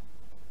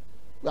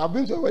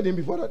been to a wedding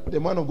before that the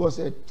man of God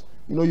said,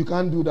 you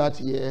can't do that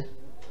here.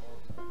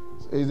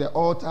 So it's the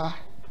altar.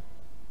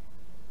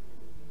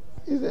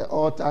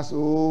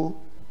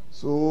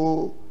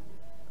 So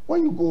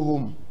when you go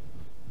home,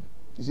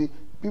 you see,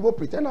 people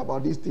pretend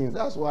about these things.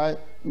 That's why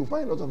you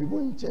find lots of people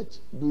in church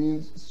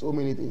doing so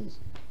many things.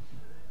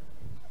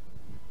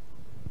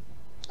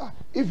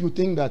 If you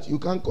think that you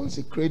can't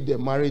consecrate the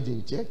marriage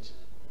in church,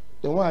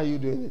 then why are you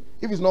doing it?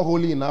 If it's not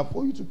holy enough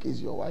for you to kiss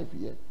your wife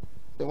here,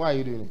 then why are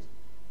you doing it?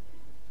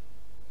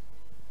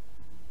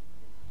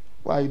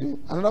 Why are you doing it?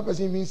 Another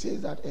person even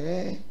says that,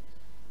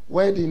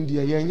 wedding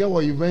there, yeah,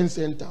 or event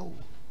center.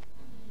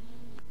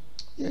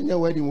 Yeah,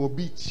 wedding or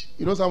beach.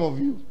 Some of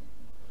you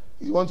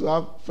want to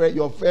have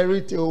your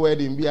fairy tale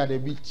wedding be at the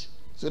beach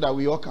so that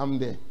we all come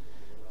there.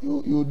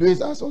 You do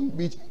it as on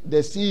beach.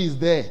 The sea is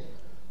there.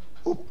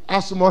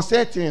 As small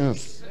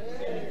settings.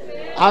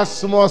 A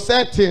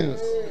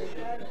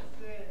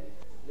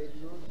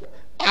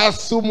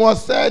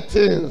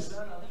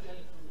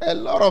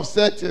lot of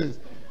settings.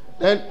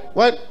 Then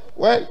when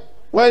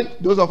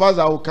those of us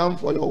that will come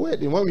for your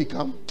wedding, when we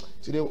come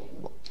today,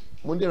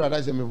 Monday rather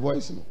is my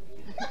voice.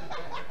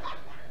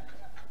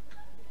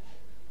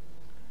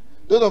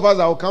 Those of us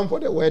that will come for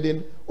the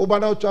wedding,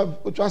 Obana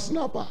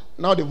snapper.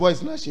 Now the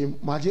voice now she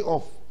magic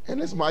off. And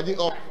let's magic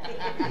off.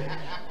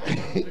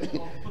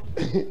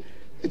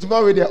 It's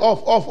more with the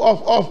off.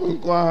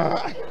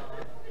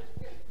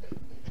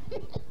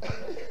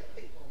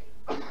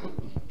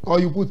 Or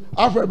you put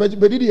Alfred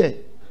Bedidier.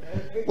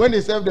 When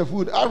they serve the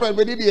food, Alfred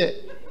Bedidier.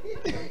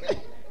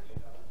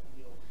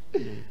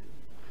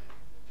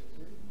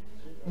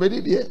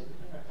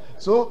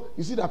 So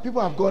you see that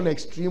people have gone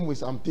extreme with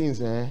some things,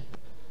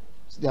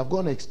 They have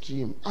gone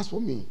extreme. As for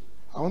me,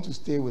 I want to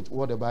stay with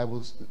what the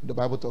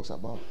Bible talks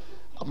about.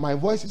 My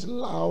voice is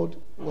loud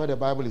where the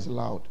Bible is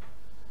loud.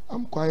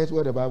 I'm quiet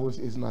where the Bible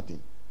is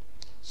nothing.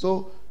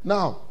 So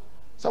now,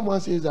 someone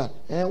says that,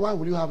 why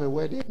will you have a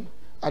wedding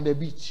at the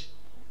beach?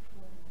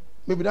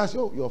 Maybe that's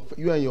you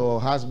and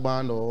your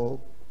husband or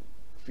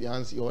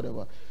fiancé or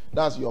whatever.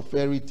 That's your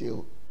fairy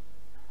tale.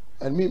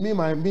 And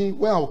me,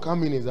 where I'll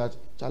come in is that,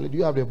 Charlie, do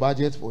you have the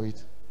budget for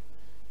it?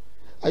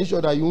 Are you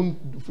sure that you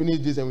won't finish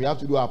this and we have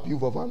to do appeal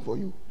for fund for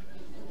you?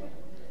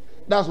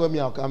 That's where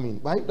I'll come in.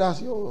 But if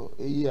that's your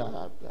year,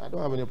 I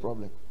don't have any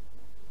problem.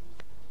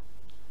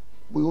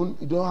 You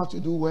don't have to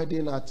do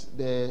wedding at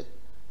the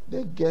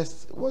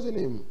guest, what's the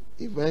name?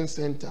 Event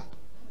center.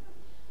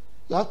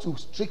 You have to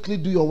strictly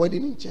do your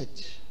wedding in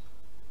church.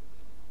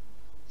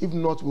 If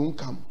not, we won't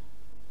come.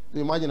 So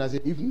imagine I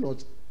say, if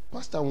not,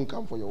 pastor won't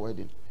come for your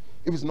wedding.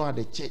 If it's not at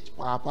the church,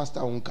 our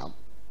pastor won't come.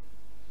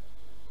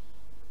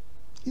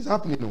 It's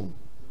happening now.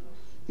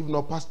 If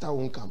not, pastor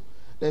won't come.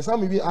 Then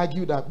some maybe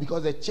argue that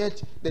because the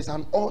church, there's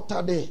an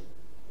altar there.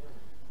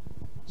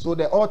 So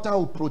the altar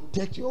will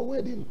protect your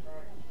wedding.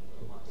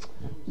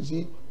 You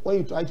see, when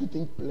you try to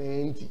think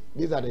plenty,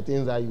 these are the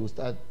things that you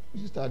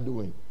start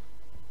doing.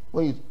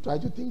 When you try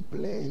to think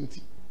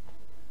plenty.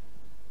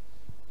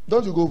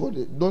 Don't you go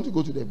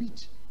to the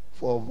beach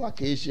for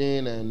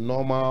vacation and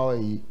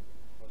normal?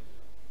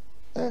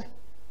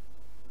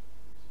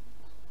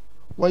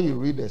 When you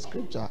read the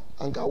scripture,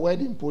 anka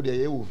wedding put the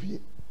year.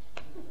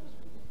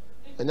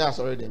 And I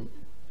saw them.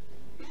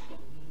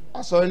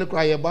 I saw any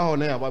cry about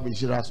her about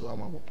Bishirasu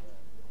Amamo.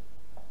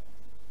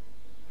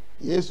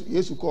 Yes,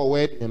 you call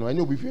wedding, and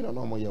you'll be feeling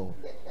normal. You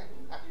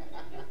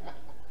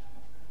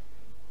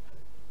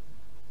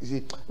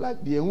see,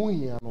 like the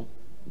here,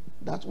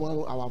 that's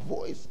one our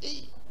voice.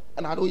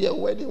 And I don't hear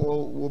wedding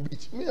will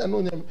beat me. I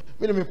know them.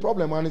 Me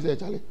problem, man, is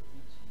Charlie.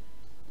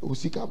 We'll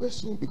seek our best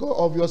soon. Because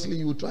obviously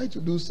you try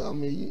to do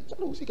something.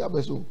 We'll seek our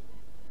best soon.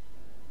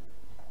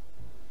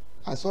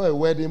 I saw a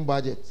wedding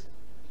budget.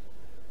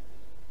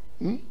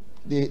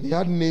 They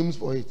had names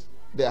for it.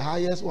 The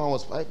highest one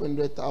was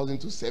 500,000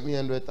 to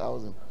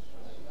 700,000.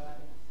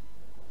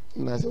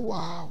 And I said,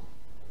 wow.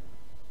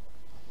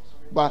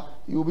 But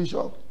you'll be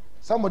shocked.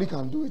 Somebody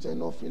can do it and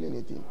not feel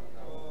anything.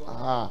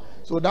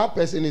 So that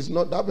person is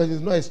not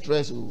a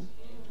stress.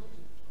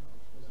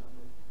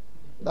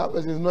 That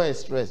person is not a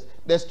stress.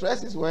 The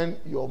stress is when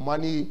your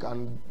money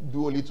can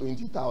do only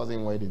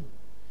 20,000 wedding.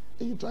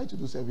 And you try to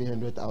do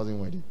 700,000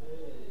 wedding.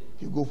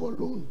 You go for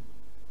loan.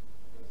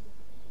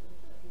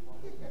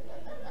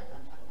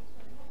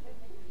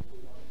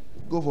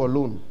 Go for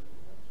loan.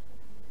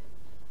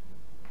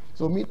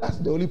 So me, that's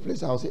the only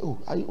place I'll say,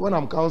 when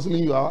I'm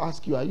counseling you, I'll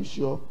ask you, are you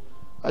sure?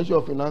 Are you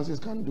sure finances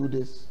can do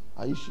this?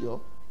 Are you sure?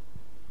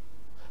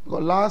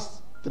 Because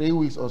last 3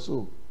 weeks or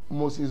so,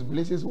 Moses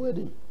Bliss's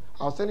wedding,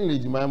 I was telling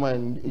Lady Jemima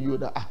and you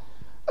that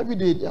every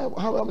day,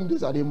 how many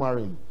days are they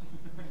marrying?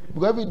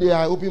 Because every day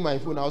I open my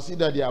phone, I'll see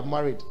that they are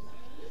married.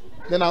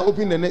 Then I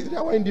open the next, they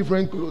are wearing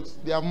different clothes.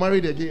 They are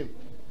married again.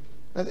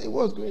 I said,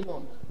 what's going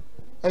on?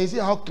 And you see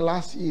how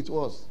classy it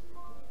was.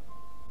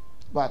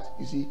 But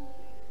you see,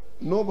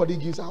 nobody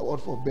gives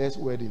award for best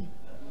wedding.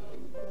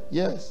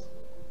 Yes.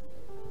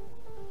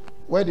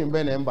 Wedding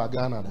Ben Emba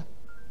Ghana.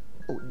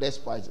 Oh,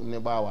 despite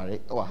never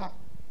worry.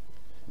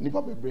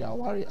 Nipa bebre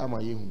awari ama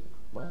yehu.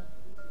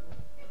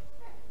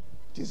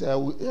 She said, I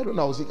don't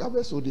know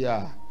how so they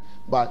are.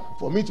 But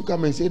for me to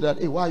come and say that,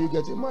 hey, why are you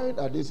getting married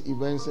at this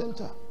event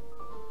center?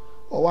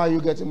 Or why are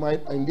you getting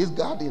married in this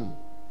garden?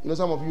 You know,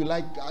 some of you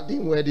like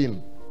garden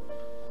wedding.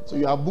 So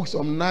you have booked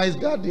some nice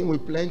garden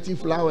with plenty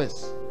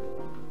flowers.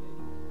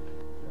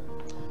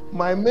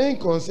 My main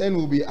concern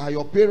will be, are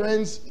your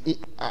parents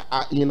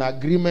in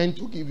agreement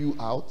to give you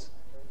out?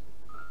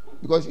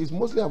 Because it's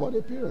mostly about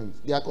the parents,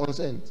 their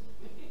consent.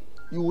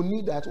 You will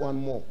need that one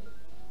more.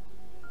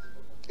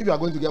 If you are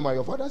going to get married,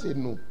 your father said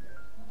no.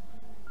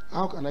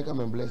 How can I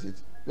come and bless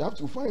it? You have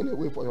to find a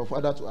way for your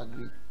father to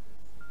agree.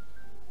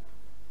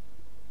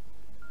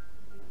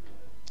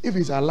 If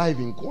he's alive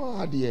in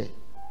Kwadia,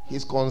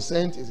 his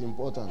consent is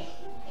important.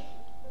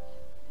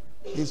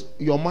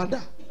 Your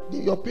mother,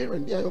 your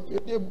parent,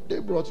 they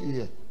brought you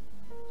here.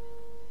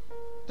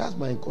 That's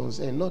my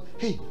concern. Not,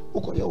 hey,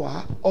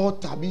 or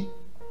Tabi.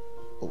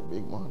 Oh,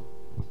 big man.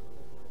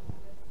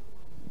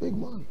 Big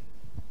man.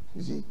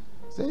 You see,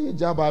 say,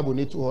 Bible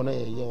need to honor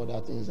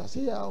other things. I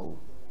say, how?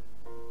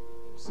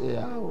 Say,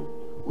 how?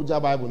 Uja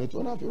Bible need to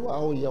honor you.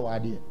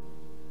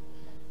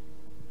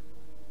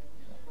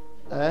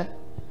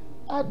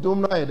 I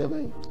don't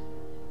know.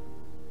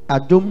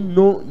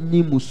 Adomno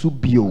ni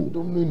musubio.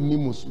 Adomno ni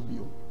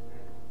musubio.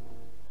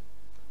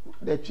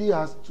 The tree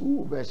has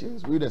 2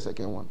 versions. Read the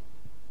second one.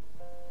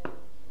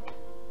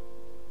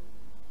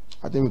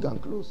 I think we can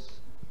close.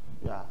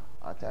 Yeah,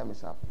 our time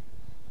is up.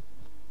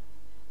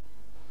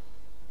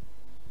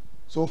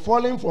 So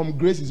falling from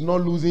grace is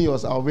not losing your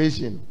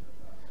salvation.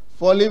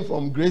 Falling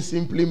from grace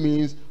simply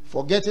means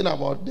forgetting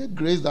about the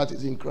grace that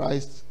is in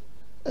Christ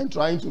and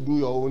trying to do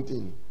your own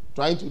thing,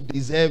 trying to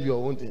deserve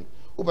your own thing.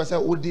 Who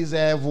person who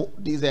deserve? Who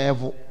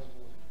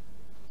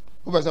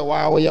person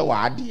why you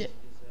are there?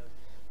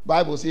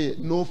 Bible says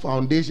no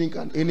foundation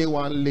can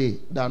anyone lay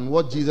than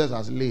what Jesus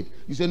has laid.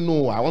 You say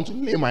no, I want to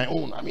lay my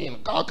own. I mean,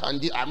 how can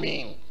this? I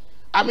mean,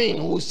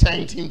 who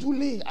sent him to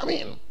lay? I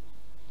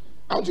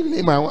want to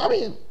lay my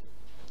own.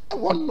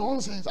 What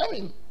nonsense? I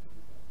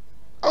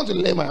want to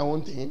lay my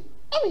own thing.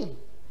 I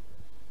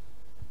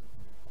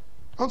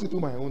want to do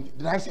my own thing.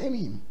 Did I send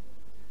him?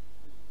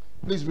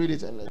 Please read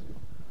it and let's go.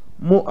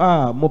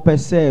 Mo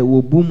pese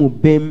wo bu mu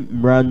bem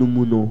mranu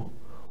mu no.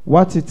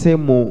 Watete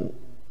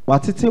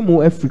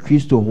mo efri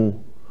Kristo ho.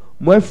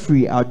 Mo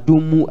efri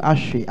adumu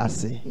ahwe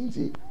ase.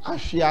 Nti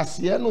ahwe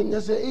ase no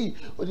nya say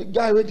o the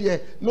guy we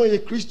there no ye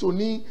Kristo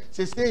ni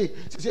say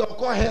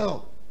okọ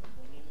hell.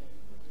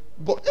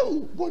 But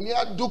boni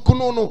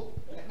adukuno no.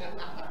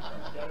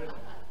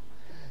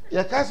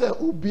 Ya ka say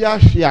obi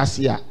ahwe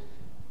ase a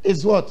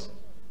is what?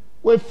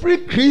 We free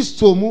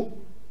Kristo mu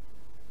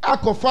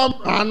akofam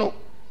ano.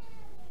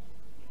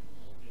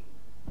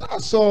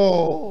 That's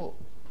all.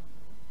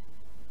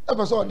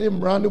 Ever saw them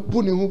brand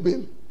puni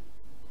hubim.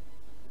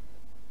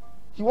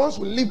 He wants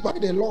to live by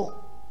the law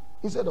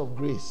instead of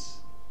grace.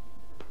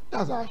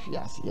 That's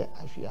Ashias here.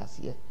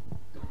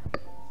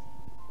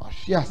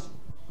 Ashias.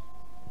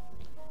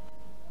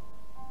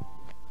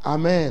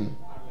 Amen.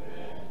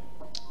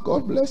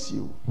 God bless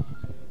you.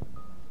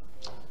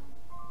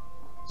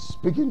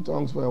 Speak in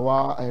tongues for a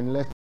while and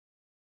let